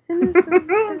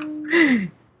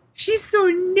innocent. She's so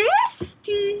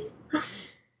nasty.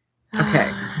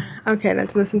 Okay. Okay,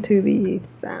 let's listen to the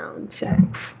sound check.